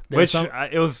know. There's Which some-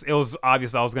 it was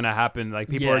obvious that was gonna happen. Like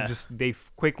people Yeah. are just they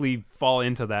quickly fall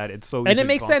into that. It's so And easy it to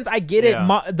makes fall. sense. I get it.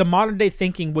 Yeah. The modern day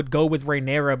thinking would go with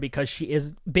Rhaenyra because she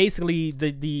is basically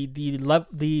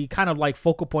the kind of like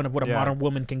focal point of what a Yeah. modern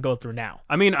woman can go through now.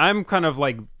 I mean, I'm kind of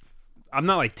like, I'm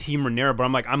not like Team Rhaenyra,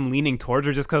 but I'm leaning towards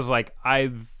her just because like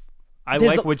I There's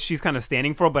like a- what she's kind of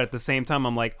standing for, but at the same time,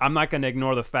 I'm like, I'm not gonna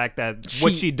ignore the fact that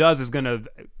what she does is gonna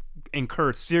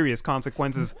incur serious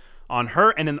consequences on her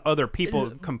and then other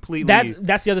people completely.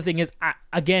 That's the other thing is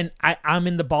I'm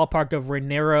in the ballpark of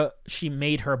Rhaenyra. She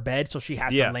made her bed, so she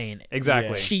has yeah, to lay in it.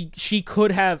 exactly. She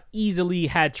could have easily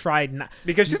had tried not.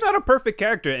 Because she's not a perfect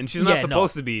character, and she's not Yeah, no.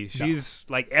 supposed to be. She's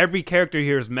like every character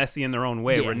here is messy in their own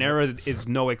way. Yeah. Rhaenyra is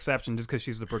no exception, just because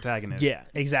she's the protagonist. Yeah,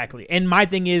 exactly. And my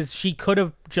thing is, she could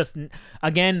have just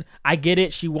again. I get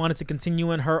it. She wanted to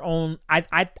continue in her own.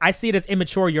 I see it as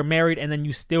immature. You're married, and then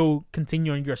you still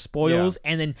continue on your spoils,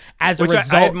 and then as a Which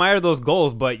result, I admire those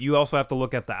goals, but you also have to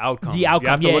look at the outcome. The outcome, You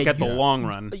have to yeah, look at the yeah. long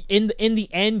run. in the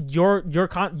end,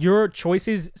 your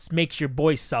choices makes your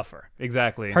boys suffer.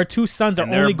 Exactly. Her two sons are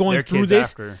And they're- only going they're through kids this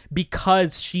after.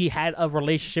 because she had a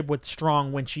relationship with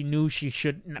Strong when she knew she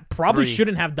probably Three.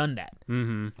 shouldn't have done that.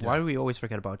 Why do we always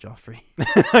forget about Joffrey?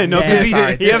 I know, Yeah, because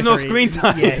sorry, he has no three. screen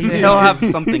time. Yeah, he's- He'll have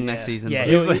something next season. Yeah,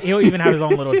 but- he'll even have his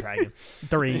own little dragon.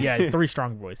 Three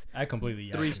strong boys. I completely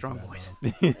yapped Three and strong forgot boys.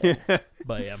 about him.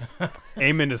 But yeah,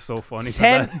 Eamon is so funny. for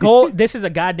 10 that. gold. This is a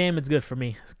goddamn. It's good for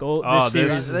me. Gold. Oh, this this-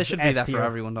 series There is should be that S-tier. for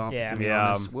everyone, though. Yeah. To be Yeah.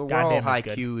 honest, we're all Goddamn, it's high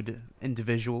good. queued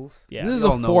individuals. Yeah. This is We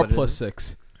a all know 4 what it plus is.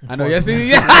 6. I know. Yes,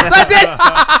 yes, I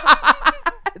did.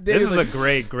 This is a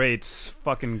great,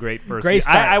 fucking great first Great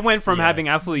season. start. I went from Yeah. having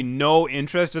absolutely no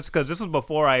interest just because this was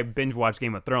before I binge watched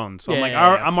Game of Thrones. So I'm Yeah, like,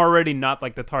 yeah, yeah. I'm already not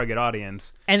like the target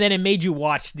audience. And then it made you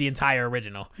watch the entire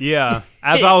original. Yeah.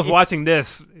 As I was watching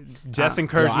this, Jess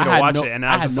encouraged me to watch it, and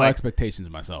I was had just no like, expectations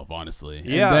myself, honestly.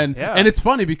 Yeah, and then, yeah. and it's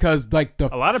funny because like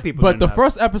a lot of people. but didn't the have-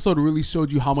 first episode really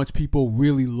showed you how much people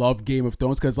really love Game of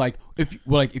Thrones because like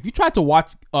if you tried to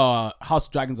watch House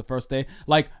of Dragons the first day,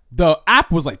 like the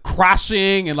app was like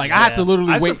crashing and like I had to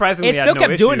literally I wait. surprisingly It had still no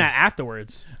kept doing issues. that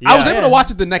afterwards. I was Yeah. able to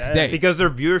watch it the next day. because their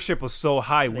viewership was so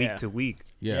high week Yeah. to week.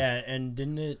 Yeah. Yeah, and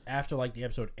didn't it after like the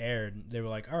episode aired, they were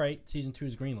like, "All right, season 2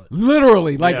 is greenlit."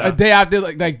 Literally, like Yeah. a day after,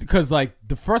 like because like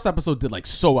the first episode did like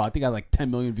so well. I think I had like 10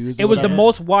 million views. or It was the whatever.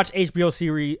 most watched HBO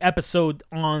series episode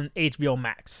on HBO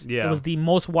Max. Yeah. It was the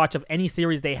most watched of any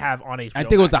series they have on HBO. I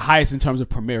think it was the Max. highest in terms of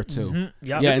premiere too.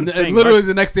 Yep. Yeah, and, insane, and literally right?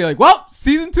 the next day, like, well,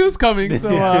 season 2's coming. So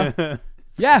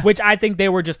yeah, Which I think they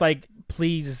were just like,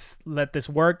 please let this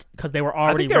work because they were I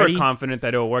already think they ready. were confident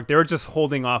that it would work. They were just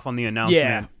holding off on the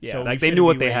announcement. Yeah. So like we they knew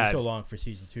what shouldn't be they waiting had. so long for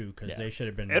season 2 because Yeah. they should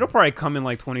have been. It'll probably come in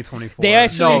like 2024. They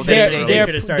actually No, they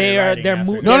should've started writing they're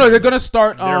after. no, they're gonna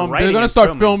start. They're They're writing gonna and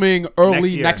start filming filming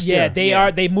early next next year. year. Yeah, they Yeah.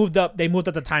 are. They moved up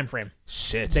the time frame.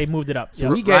 Shit. They moved it up. so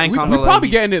Yep. we Ryan we're Condal, probably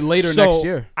he's- getting it later So, next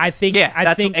year. I think. Yeah, I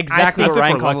that's think exactly I what think,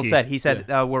 Ryan if we're Condal lucky. said. He said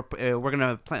we're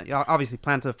gonna obviously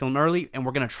plan to film early, and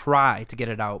we're gonna try to get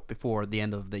it out before the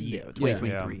end of the year,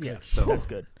 2023. Yeah, So that's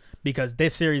good because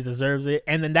this series deserves it,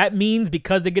 and then that means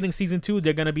because they're getting season 2,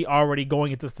 they're gonna be already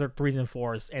going into 3s and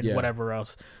 4s and Yeah. whatever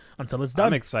else until it's done.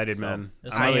 I'm excited, man.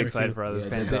 that's I'm all really I excited ever for how this Yeah,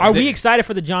 pans they- out. Are we excited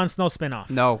for the Jon Snow spinoff?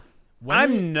 no,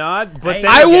 I'm not, but then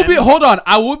I will be. again- Hold on.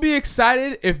 I will be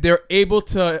excited if they're able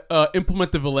to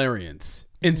implement the Valerians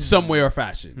in some way or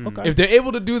fashion. Okay. If they're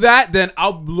able to do that, then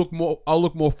I'll look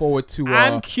more forward to.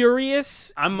 I'm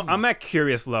curious. I'm at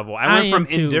curious level. I I went am from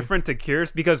too. indifferent to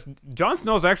curious because Jon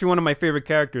Snow is actually one of my favorite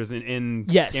characters in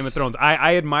Yes. Game of Thrones.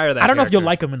 I admire that. I don't know if you'll character.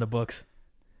 like him in the books.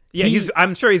 Yeah,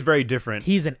 I'm sure he's very different.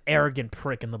 He's an arrogant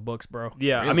prick in the books, bro.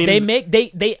 Yeah, I mean,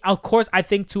 they of course I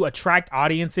think to attract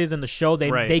audiences in the show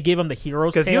they Right. give him the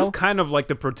hero's because he tale. was kind of like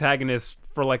the protagonist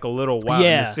for like a little while in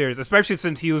Yeah. the series, especially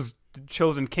since he was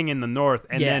chosen king in the north,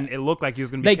 and Yeah. then it looked like he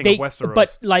was going to be king of Westeros.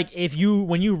 But like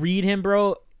when you read him,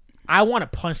 bro, I want to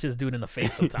punch this dude in the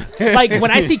face sometimes. Like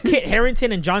when I see Kit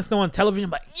Harington and Jon Snow on television,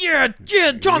 I'm like, yeah,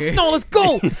 Jon Snow, let's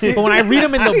go. But when I read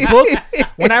him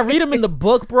in the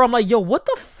book, bro, I'm like, yo, what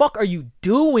the fuck are you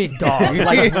doing, dog?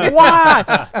 Like,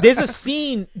 why? There's a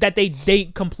scene that they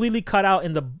completely cut out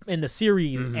in the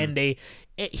series, and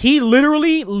he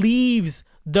literally leaves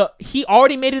he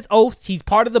already made his oath. He's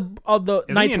part of the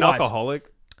Isn't Night's he an Watch.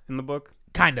 alcoholic in the book?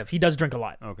 Kind of. He does drink a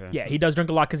lot. Okay. Yeah, he does drink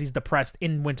a lot because he's depressed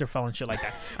in Winterfell and shit like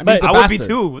that. I mean, But he's a I would be bastard.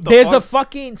 too. What the there's a fuck?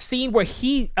 fucking scene where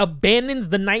he abandons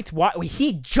the Night's Watch.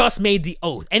 He just made the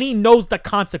oath and he knows the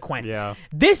consequence. Yeah.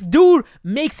 This dude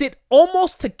makes it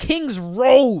almost to King's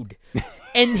Road.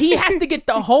 And he has to get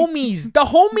the homies. The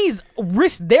homies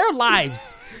risk their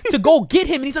lives to go get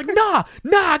him. And he's like, nah,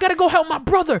 I gotta go help my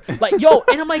brother. Like, yo,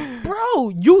 and I'm like, bro,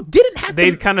 you didn't have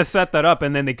They to. kind of set that up,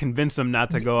 and then they convince him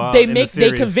not to go out. They in make the they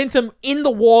series. convince him in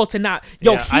the wall to not.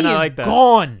 Yo, Yeah, he I is like that.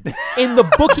 gone in the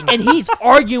book, and he's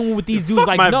arguing with these dudes Fuck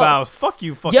like, my no, vows. Fuck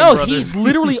you, fucking yo, brothers. he's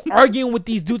literally arguing with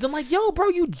these dudes. I'm like, yo, bro,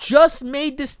 you just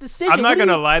made this decision. I'm not What are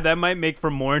gonna you- lie, that might make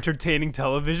for more entertaining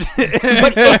television.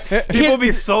 But it's, People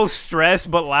be so stressed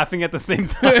but laughing at the same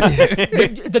time.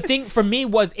 the thing for me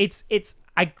was it's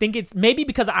I think it's maybe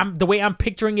because I'm the way I'm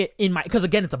picturing it in my because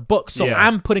again it's a book, so Yeah.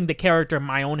 I'm putting the character in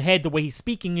my own head the way he's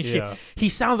speaking and shit. Yeah. He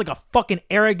sounds like a fucking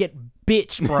arrogant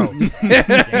bitch, bro.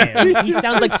 Damn. He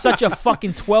sounds like such a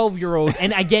fucking 12-year-old.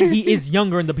 And again, he is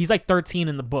younger in he's like 13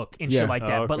 in the book and Yeah. shit like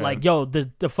that. Oh, But okay. like, yo,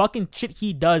 the fucking shit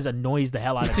he does annoys the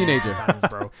hell out of me teenager. sometimes,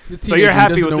 bro. The So you're teenager happy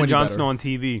doesn't with know the any Jon better. Snow on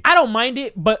TV? I don't mind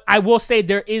it, but I will say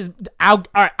there is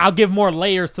I'll give more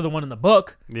layers to the one in the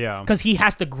book. Yeah. Because he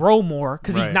has to grow more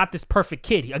because he's Right. not this perfect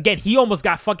kid. He almost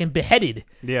got fucking beheaded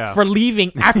Yeah. for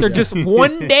leaving after just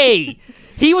one day.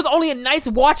 He was only a Night's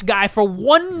Watch guy for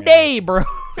one day, bro.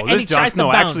 Well, And this he Jon tries to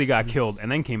Snow bounce. actually got killed and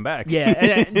then came back. Yeah,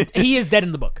 and he is dead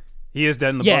in the book. He is dead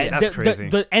in the Yeah, book. That's crazy.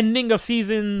 The ending of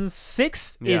season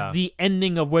 6 Yeah. is the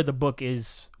ending of where the book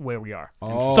is where we are.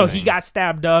 Oh. So he got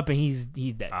stabbed up and he's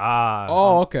dead. ah.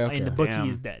 Oh, okay. In the book, Damn. he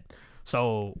is dead.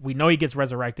 So we know he gets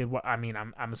resurrected. I mean,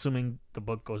 I'm assuming the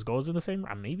book goes in the same.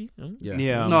 Maybe. Yeah.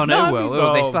 Yeah. No, No, I it mean, will.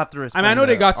 so- They still have to I mean, I know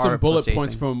they got R some plus bullet J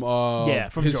points thing. from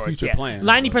From his George, future yeah. plan.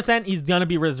 90% he's gonna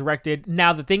be resurrected.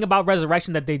 Now the thing about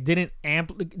resurrection that they didn't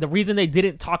the reason they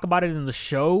didn't talk about it in the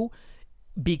show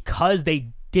because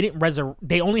they didn't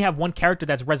they only have one character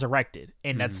that's resurrected,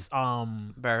 and that's not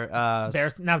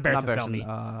Barris not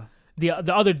Selmy.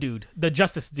 The other dude, the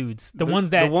Justice dudes, the ones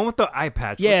that the one with the eye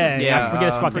patch. What's Yeah, his yeah, name? I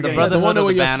forget his fucking the name. brother- the one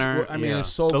Brotherhood where of the your Banner. I mean, Yeah. his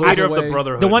soul the goes leader of away. the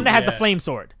Brotherhood. the one that had the Yeah. flame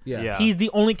sword. Yeah. Yeah. He's the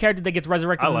only character that gets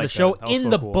resurrected I in the like show. that. That was In so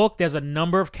the cool. book, there's a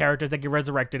number of characters that get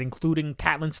resurrected, including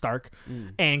Catelyn Stark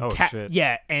and Oh, shit.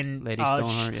 Yeah, and Lady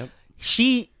Stoneheart. Yep.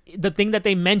 the thing that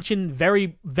they mentioned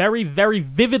very, very, very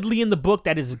vividly in the book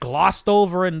that is glossed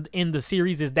over in the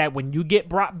series is that when you get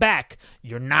brought back,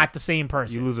 you're not the same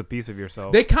person. You lose a piece of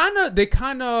yourself. They kind of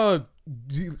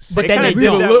but then they kinda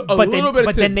don't. did that-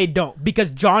 But then they don't because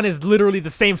John is literally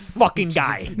the same fucking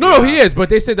guy. No, he is, but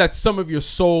they said that some of your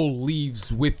soul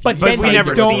leaves with But you. But then we they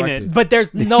never don't. seen it. But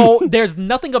there's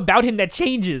nothing about him that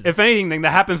changes. If anything, then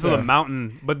that happens to the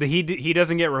mountain, but he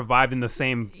doesn't get revived in the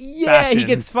same Yeah, fashion. he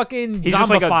gets fucking He's just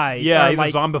like a- zombified. yeah, or he's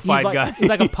a zombified guy. He's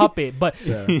like a puppet. But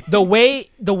Yeah. the way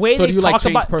So they do you, like, talk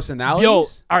change about personalities? Yo,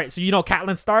 all right. So you know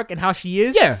Catelyn Stark and how she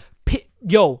is. Yeah.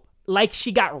 Yo, like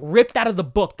she got ripped out of the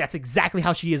book. That's exactly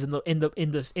how she is in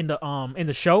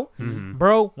the show,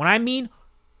 bro. When I mean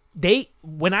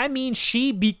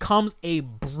she becomes a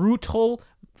brutal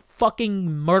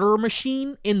fucking murder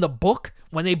machine in the book.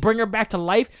 When they bring her back to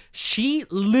life, she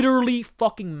literally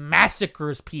fucking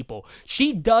massacres people.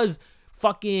 She does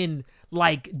fucking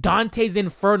like Dante's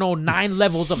Inferno 9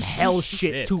 levels of hell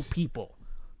shit to people.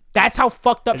 That's how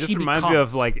fucked up It she just reminds becomes. me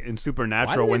of like in Why did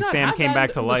Supernatural they when not Sam have came that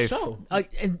back to in the life. show?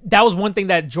 and that was one thing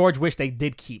that George wished they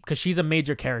did keep because she's a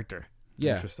major character.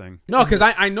 Yeah. Interesting. No, because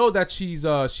I know that she's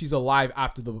alive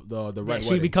after the Red She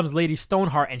Wedding. becomes Lady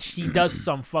Stoneheart and she does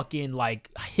some fucking like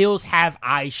hills have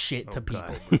eyes shit to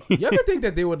people. You ever think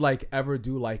that they would like ever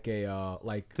do like a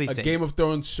Please say Game of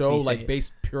Thrones show Please say like it.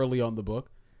 based purely on the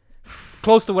book?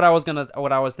 Close to what I was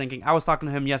thinking. I was talking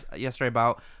to him yesterday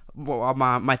about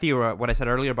my theory, what I said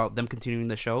earlier about them continuing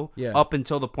the show Yeah. up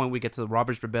until the point we get to the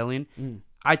Roberts Rebellion.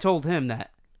 I told him that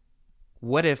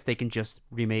what if they can just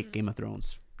remake Game of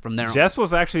Thrones from there on? Jess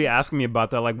was actually asking me about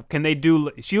that. Like, can they do?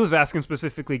 She was asking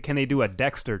specifically, can they do a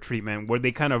Dexter treatment where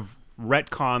they kind of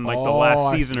retcon like the Oh, last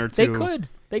I season or They two. could.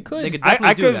 They could. They could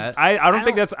definitely do that. I don't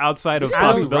think that's outside of I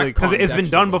don't- possibility because retcon it's been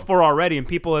Dexter, done though. before already, and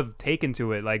people have taken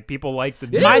to it. Like people like the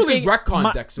They My didn't really thing- retcon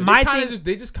my- Dexter. my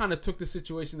They just kind of took the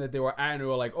situation that they were at and they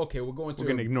were like, okay, we're going to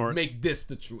ignore it. make this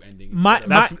the true ending. My- instead of-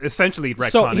 That's essentially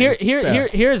retconning. So Fair.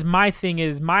 here's my thing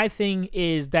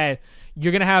is that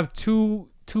you're gonna have two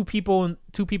people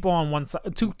on one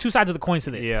side, two sides of the coins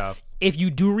to this. Yeah. If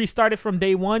you do restart it from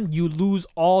day one, you lose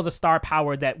all the star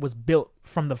power that was built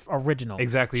from the original.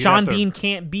 Exactly. You Sean have to- Bean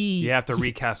can't be. You have to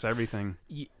recast everything.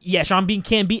 Yeah, Sean Bean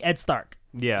can't be Ed Stark.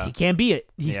 Yeah. He can't be it.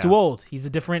 He's Yeah. too old. He's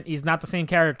not the same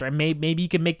character. And maybe you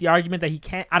can make the argument that he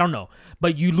can't. I don't know.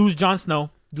 But you lose Jon Snow.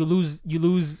 You lose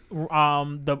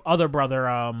the other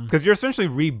brother. Because you're essentially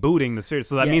rebooting the series,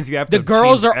 so that Yeah. means you have The to.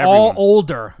 girls change are all everyone.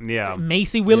 older. Yeah.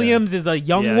 Macy Williams is a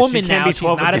young Yeah, she woman can't now. be She's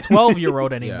 12 not a again.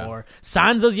 12-year-old anymore.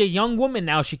 Sansa's a young woman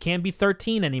now. She can't be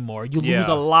 13 anymore. You lose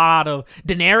Yeah. a lot of.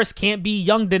 Daenerys can't be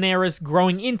young Daenerys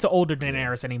growing into older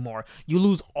Daenerys anymore. You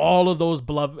lose all of those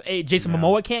beloved. Jason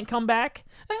Momoa can't come back.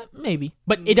 Maybe,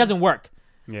 but it doesn't work.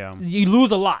 Yeah. You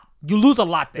lose a lot. You lose a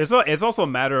lot there. It's also a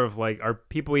matter of like, are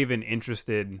people even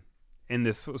interested in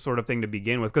this sort of thing to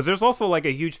begin with? Because there's also like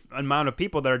a huge amount of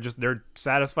people that are just they're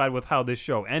satisfied with how this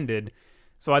show ended.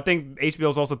 So I think HBO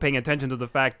is also paying attention to the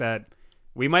fact that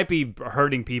we might be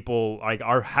hurting people, like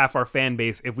half our fan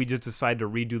base, if we just decide to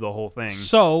redo the whole thing.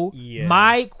 So Yeah.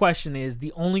 my question is,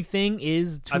 the only thing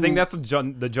is to. I think that's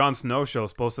the Jon Snow show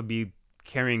is supposed to be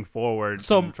carrying forward.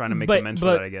 so and trying to make but, amends for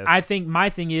but that, I guess. I think my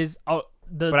thing is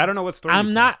but I don't know what story. I'm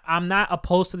you not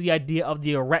opposed to the idea of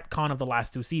the retcon of the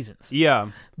last two seasons. tell.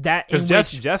 Yeah, That in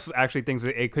because which Jess actually thinks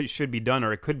that it should be done,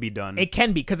 or it could be done. it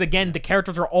can be, because again the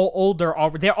characters are all older.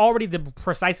 They're already the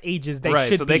precise ages they Right,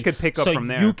 should so be. they could pick up So from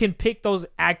there. you can pick those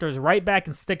actors right back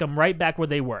and stick them right back where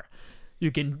they were.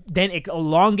 You can then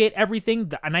elongate everything.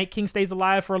 The Night King stays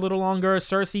alive for a little longer.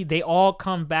 Cersei, they all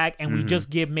come back, and Mm-hmm. we just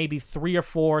give maybe 3 or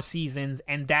 4 seasons,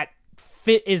 and that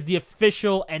fit is the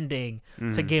official ending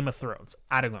Mm-hmm. to Game of Thrones.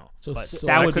 I don't know. so, But so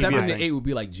that like would be 7 my to thing. 8 would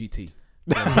be like GT.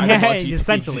 Yeah,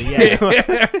 essentially,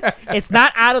 yeah. It's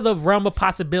not out of the realm of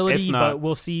possibility, It's not. but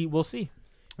we'll see. We'll see.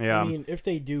 yeah, I mean, if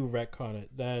they do retcon it,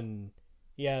 then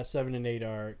yeah, 7 and 8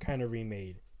 are kind of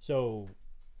remade. So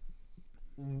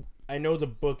I know the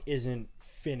book isn't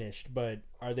finished, but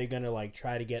are they gonna like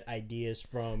try to get ideas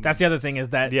from? That's the other thing is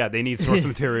that yeah, they need source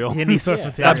material. you need source Yeah.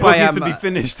 material. That's why needs I'm, to be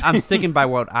finished. I'm sticking by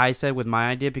what I said with my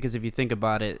idea, because if you think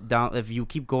about it, if you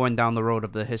keep going down the road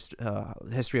of the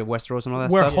history of Westeros and all that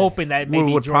we're stuff, hoping that maybe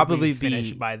would George will probably be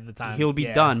finished be by the time he'll be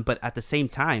yeah. done. But at the same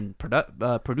time,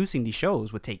 producing these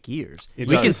shows would take years. It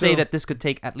We does. can say So- that this could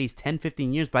take at least 10,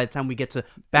 15 years by the time we get to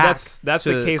back That's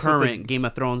to the case with current the- Game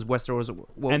of Thrones, Westeros, and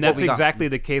what that's we got. exactly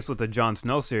the case with the Jon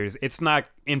Snow series. It's not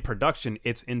in production;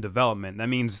 it's in development. That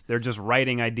means they're just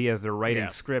writing ideas, they're writing Yeah.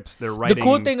 scripts, they're writing. The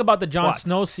cool thing about the Jon plots.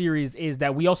 Snow series is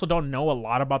that we also don't know a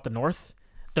lot about the North.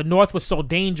 The North was so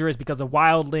dangerous because of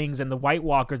wildlings and the White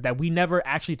Walkers that we never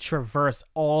actually traverse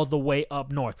all the way up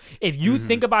north. If you Mm-hmm.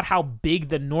 think about how big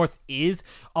the North is,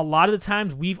 a lot of the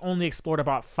times we've only explored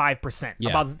about 5%. Yeah.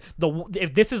 About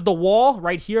if this is the wall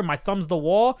right here, my thumb's the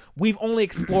wall, we've only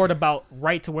explored about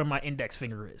right to where my index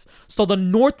finger is. So the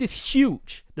North is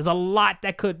huge. There's a lot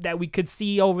that we could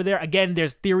see over there. Again,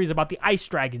 there's theories about the ice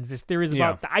dragons. There's theories Yeah.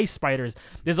 about the ice spiders.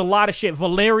 There's a lot of shit.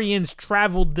 Valerians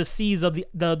traveled the seas of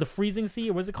the freezing sea,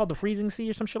 or what is it called, the freezing sea,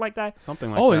 or some shit like that.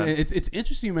 something like Oh, that. and it's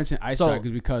interesting you mentioned Ice So-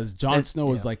 Dragons because Jon It's- Snow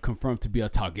was yeah. like confirmed to be a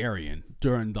Targaryen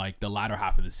during like the latter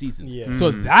half of the seasons. Yeah.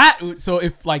 So so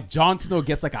if like Jon Snow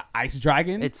gets like an ice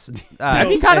dragon, It's That'd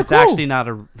be it's, kinda it's cool. actually not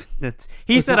a.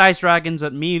 He It's said not- ice dragons,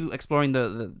 but me exploring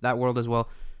that world as well,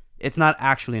 it's not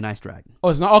actually an ice dragon. oh,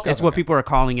 it's not okay. It's okay, what okay. people are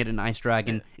calling it, an ice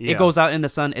dragon. Yeah. It goes out in the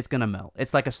sun, it's gonna melt.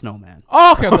 It's like a snowman.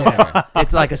 Oh, okay, okay, okay.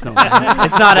 It's like a snowman.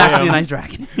 It's not actually an ice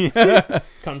dragon.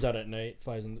 comes out at night,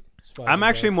 flies in. I'm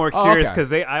actually more Oh, curious okay.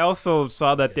 because I also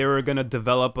saw that they were gonna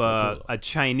develop a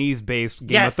Chinese-based Game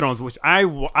of Yes. Thrones, which I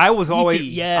was always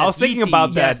Yes. I was thinking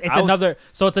about that. Yes, it's I was- another.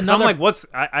 So it's 'cause another. I'm like,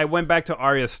 I went back to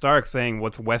Arya Stark saying,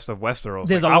 "What's west of Westeros?"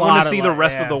 There's Like, a I want lot to of see the like-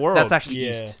 rest yeah. of the world. That's actually Yeah.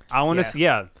 east. I want to Yeah. see.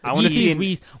 Yeah, I want to DC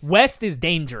see. West is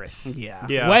dangerous. Yeah.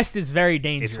 Yeah, West is very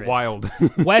dangerous. it's wild.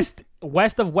 West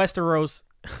of Westeros.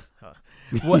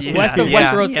 Yeah, West of yeah,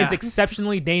 Westeros yeah. is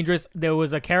exceptionally dangerous. There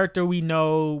was a character we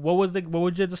know. What was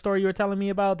the story you were telling me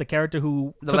about? The character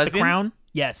who The took lesbian? the crown.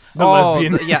 Yes. The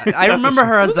lesbian. Yeah, I remember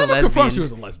her It as was the never confirmed she lesbian.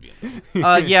 was a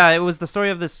lesbian. Yeah, it was the story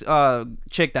of this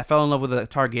chick that fell in love with a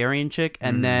Targaryen chick,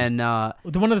 and then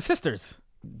One of the sisters.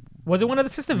 Was it one of the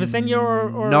sisters, Visenya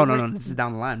or No. This is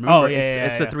down the line. Remember,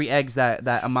 it's the 3 eggs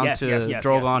that amount to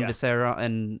Drogon, Visera,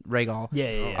 and Rhaegal.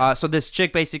 Yeah. So this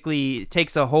chick basically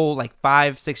takes a whole like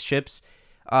 5-6 ships,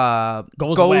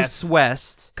 goes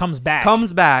west, comes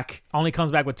back, only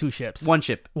comes back with 2 ships. One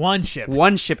ship,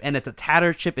 and it's a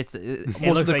tattered ship. Most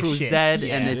of the like crew's shit. dead,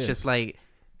 Yeah, and it it's is. just like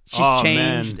she's Oh,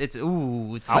 changed. man. It's I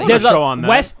like, want There's a show on that.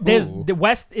 West. Ooh. The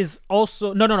West is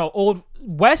also Old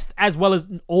West as well as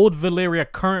Old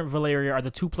Valyria, current Valyria are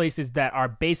the 2 places that are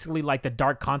basically like the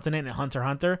Dark Continent and Hunter x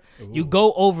Hunter. You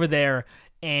go over there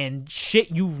and shit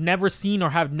you've never seen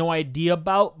or have no idea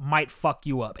about might fuck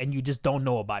you up, and you just don't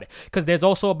know about it. Because there's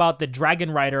also about the dragon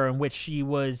rider in which she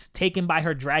was taken by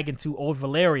her dragon to Old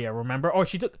Valyria. Remember, or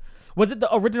she took. Was it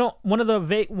the original one of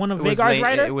Vagar's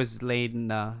rider? It was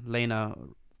Lena,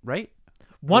 right?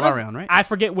 One Valerian, of, right? I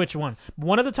forget which one.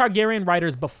 One of the Targaryen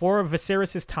riders before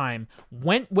Viserys' time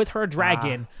went with her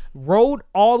dragon, rode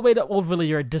all the way to Old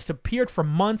Valyria, disappeared for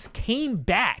months, came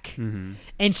back,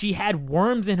 and she had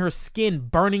worms in her skin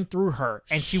burning through her,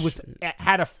 and she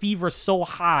had a fever so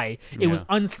high it was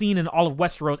unseen in all of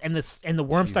Westeros, and the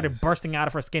worms started bursting out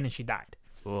of her skin, and she died.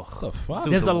 What the fuck?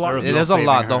 There's a lot. There's a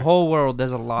lot. The whole world.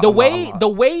 There's a lot. The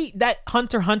way that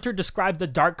Hunter x Hunter describes the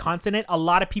Dark Continent, a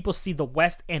lot of people see the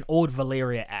West and Old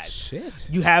Valyria as. Shit.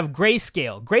 You have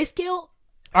Grayscale. All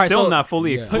right, Still so- not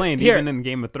fully explained, Here. even in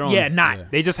Game of Thrones. Yeah, not.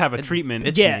 They just have a treatment.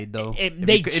 it's Yeah, made, though.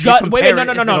 they If you just wait. compare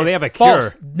No. it- No, they have a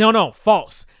false. cure. No,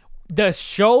 false. The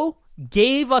show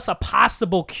gave us a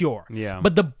possible cure. Yeah.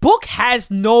 But the book has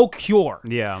no cure.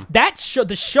 Yeah.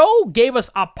 The show gave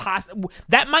us a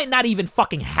that might not even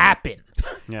fucking happen.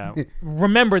 Yeah.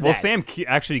 Remember that. Well, Sam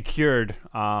actually cured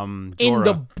in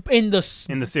Jorah.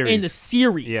 the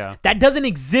series. Yeah. That doesn't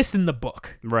exist in the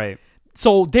book. Right.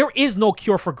 So there is no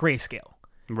cure for Grayscale.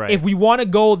 Right. If we want to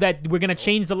go that we're going to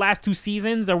change the last 2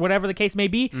 seasons or whatever the case may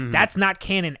be, that's not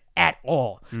canon at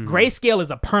all. Grayscale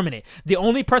is a permanent. The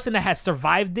only person that has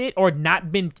survived it or not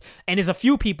been, and there's a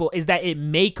few people, is that it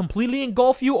may completely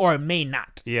engulf you or it may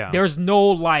not. Yeah. There's no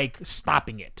like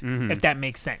stopping it, if that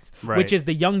makes sense. Right. Which is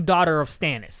the young daughter of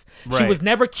Stannis. She Right. was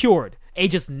never cured. It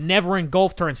just never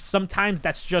engulfed her, and sometimes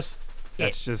that's just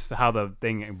That's just how the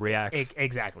thing reacts.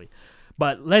 Exactly.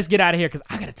 But let's get out of here because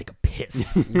I gotta take a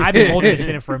piss. I've been holding this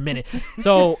shit in for a minute.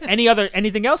 So,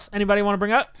 anything else? Anybody want to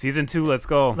bring up? Season 2, let's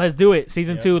go. Let's do it.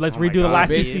 Season 2. Let's my redo the God. last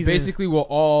 2 seasons. Basically, we're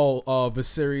all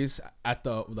Viserys at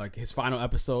the his final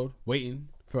episode, waiting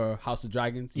for House of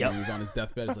Dragons. Yep. He's on his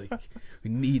deathbed. It's like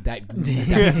we need that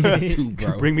season 2,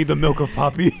 bro. Bring me the milk of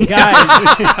Poppy.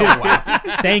 Guys,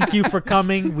 thank you for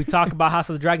coming. We talk about House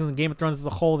of the Dragons and Game of Thrones as a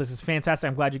whole. This is fantastic.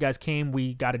 I'm glad you guys came.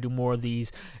 We got to do more of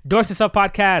these. Dorks and Stuff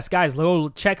podcast. Guys, go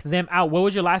check them out. What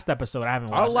was your last episode? I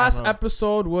haven't watched Our last I don't know.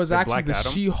 episode was The actually Black the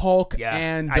Adam? She-Hulk Yeah.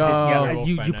 and I did, Werewolf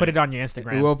you by put Night. it on your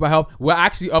Instagram. Wolf by Help. We're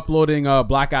actually uploading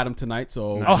Black Adam tonight.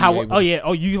 So Oh, how? we'll be able Oh, to- yeah.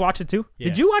 Oh, you watch it too? Yeah.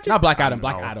 Did you watch it? Not Black Adam. I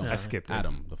Black don't know. Adam. I skipped it.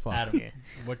 Adam. The fuck. Adam,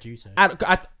 what you say? Adam,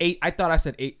 I thought I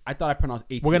said 8. I thought I pronounced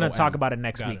 8. We're gonna talk about it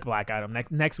next Got week. it. Black Adam.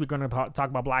 Next week we're gonna talk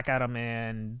about Black Adam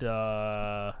and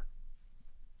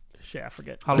shit. I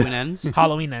forget. Halloween ends.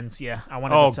 Halloween ends. Yeah, I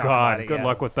want to. Oh, talk about God. it, Good yeah.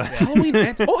 luck with that. Halloween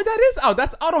ends. Oh, that is out.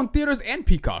 That's out on theaters and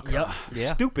Peacock. Yep.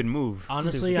 Stupid move.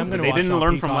 Honestly, I'm Stupid. gonna They watch didn't on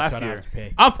learn Peacock, from last so I don't year. have to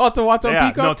pay. I'm about to watch on Yeah,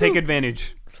 Peacock. no, take too.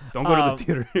 advantage. Don't go to the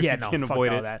theater if Yeah, you no, can fuck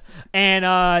avoid all it. that. And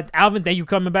Alvin, thank you for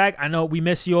coming back. I know we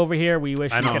miss you over here. We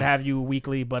wish I we know. could have you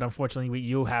weekly, but unfortunately,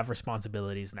 you have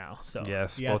responsibilities now. So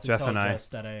Yes, You have both to Jess tell and I. Jess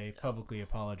that I publicly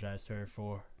apologized to her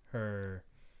for her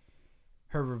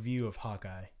review of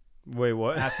Hawkeye. Wait,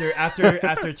 what?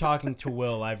 After talking to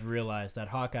Will, I've realized that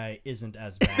Hawkeye isn't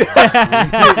as bad.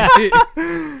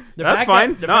 That's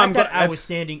fine. The No, fact I'm that glad- I was that's-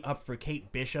 standing up for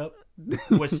Kate Bishop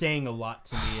was saying a lot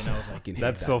to me, and I was like,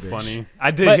 That's that so bitch. funny. I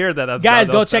did But hear that. That's, guys,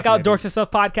 that go was check out fascinating. Dorks and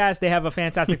Stuff podcast. They have a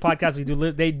fantastic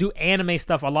podcast. They do anime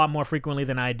stuff a lot more frequently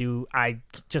than I do. I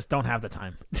just don't have the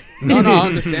time. No,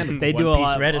 understandable. They One do a Piece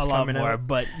lot, Red is a lot coming more. out.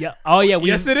 But yeah, oh yeah,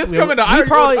 Yes, it is coming out. I We already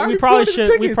probably bought the should.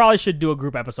 We tickets. probably should do a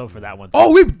group episode for that one. too.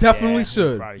 Oh, we definitely Yeah,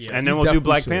 should. we probably should. And then We we'll do definitely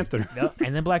Black should. Panther. Yep,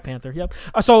 and then Black Panther. Yep.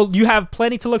 So you have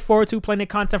plenty to look forward to, plenty of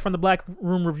content from the Black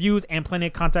Room reviews, and plenty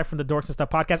of content from the Dorks and Stuff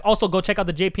podcast. Also, go check out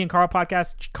the JP and Carl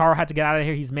podcast. Carl had to get out of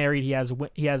here. He's married. He has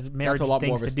marriage a lot things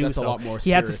more to of a- do. that's a So lot more he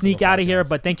had to serious sneak of a out of here. podcast.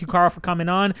 But thank you, Carl, for coming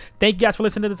on. Thank you guys for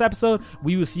listening to this episode.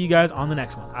 We will see you guys on the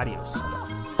next one. Adios.